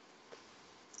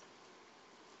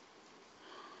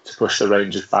to push the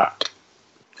Rangers back.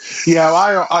 Yeah,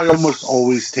 I almost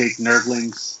always take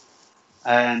Nurglings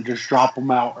and just drop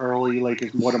them out early, like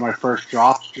as one of my first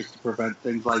drops, just to prevent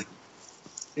things like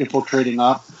infiltrating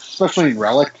up, especially in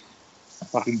Relic.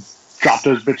 Fucking drop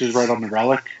those bitches right on the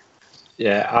Relic.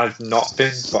 Yeah, I've not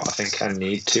been, but I think I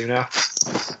need to now.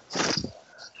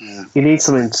 Yeah. You need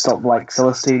something to stop like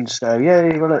Celestine just go,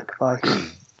 yay, Relic, bye.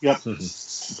 Yep.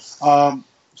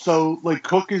 So like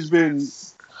Cook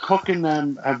and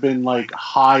them have been like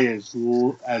high as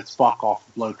fuck off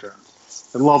of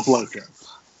blowturns. They love blowturns.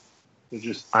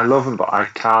 I love them, but I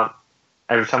can't.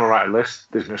 Every time I write a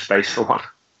list, there's no space for one.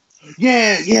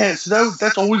 Yeah. So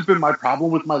that's always been my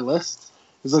problem with my lists.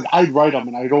 It's like I'd write them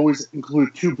and I'd always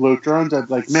include 2 blowturns. I'd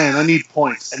be like, man, I need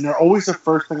points, and they're always the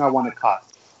first thing I want to cut.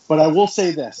 But I will say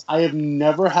this: I have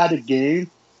never had a game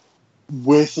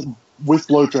with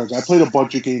blowturns. I played a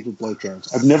bunch of games with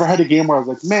blowturns. I've never had a game where I was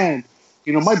like, man,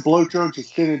 my blowturns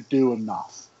just didn't do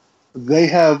enough. They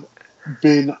have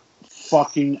been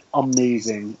fucking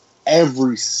amazing.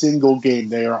 Every single game,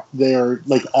 they are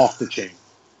like off the chain.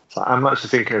 So I'm actually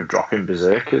thinking of dropping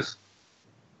Berserkers.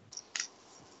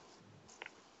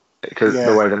 Because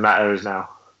the way the meta is now.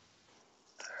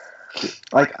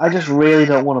 Like, I just really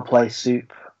don't want to play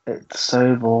Soup. It's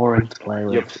so boring to play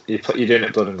with. You're doing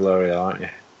it Blood and Glory, though, aren't you?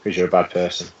 Because you're a bad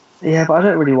person. Yeah, but I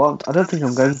don't really want. I don't think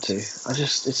I'm going to.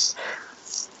 It's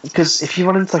because if you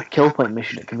run into like a kill point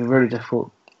mission, it can be really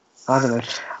difficult. I don't know.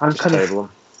 I'm just kind of. Them.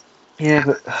 Yeah,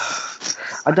 but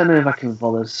I don't know if I can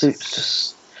bother. Soup's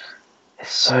just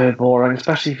it's so boring,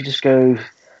 especially if you just go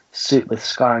Soup with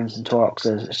Skyrims and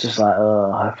Tauroxes. It's just like,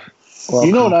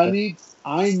 you know what I need?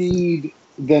 I need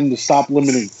them to stop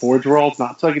limiting Forge Worlds,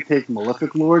 not so I can take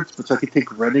Malefic Lords, but so I can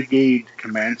take Renegade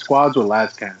Command Squads with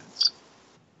Las Cannons.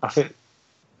 I think,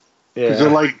 yeah, they're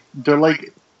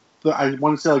like, I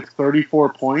want to say like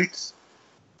 34 points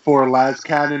for Las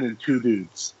Cannon and 2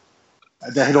 dudes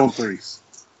that hit on 3s.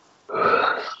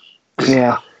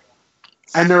 Yeah,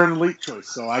 and they're an elite choice,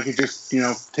 so I could just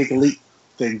take elite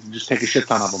things and just take a shit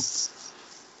ton of them.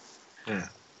 Yeah,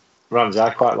 Ramsey,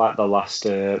 I quite like the last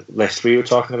list we were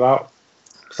talking about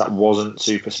because that wasn't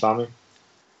super spammy.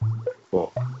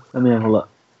 But let me have a look.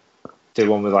 Did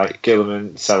one with like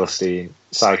Guilliman, Celestine,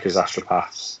 Psychers,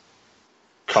 Astropaths,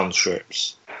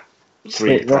 Conscripts,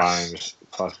 3 primes.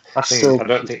 I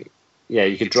don't think. Yeah,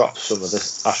 you could drop some of the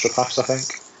Astropaths, I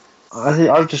think. I think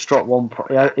I've just dropped one.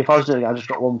 If I was doing it, I'd just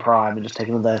drop 1 prime and just take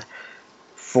another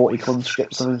 40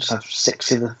 conscripts. I just have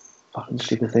 60 of the fucking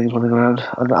stupid things running around.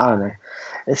 I don't know.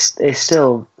 It's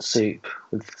still Soup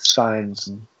with Skyrims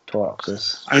and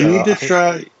Tauroxes. I need to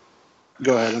try.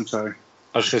 Go ahead. I'm sorry.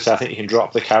 I was going to say I think you can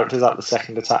drop the characters at the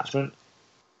second attachment.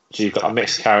 So you've got a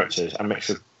mix of characters, a mix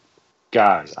of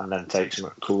guys, and then take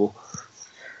something cool.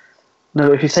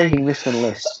 No, if you're taking this from the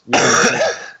list,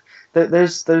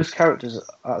 those characters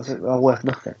are worth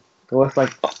nothing. They're worth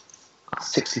like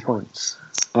 60 points.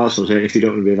 Also, if you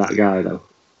don't want to be that guy, though.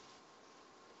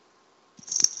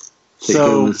 Take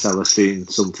Guilliman, Celestine,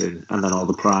 something, and then all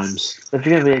the primes. If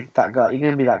you're going to be that guy, you're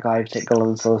going to be that guy who take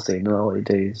Guilliman and Celestine, no matter what you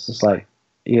do. It's just like,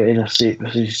 you're in a Soup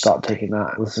as soon as you start taking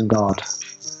that with some guard.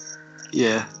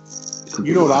 Yeah.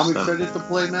 You know what I'm excited to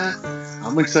play, Matt?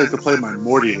 I'm excited to play my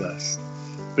Morty list.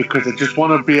 Because I just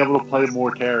want to be able to play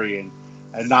Mortarion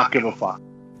and not give a fuck.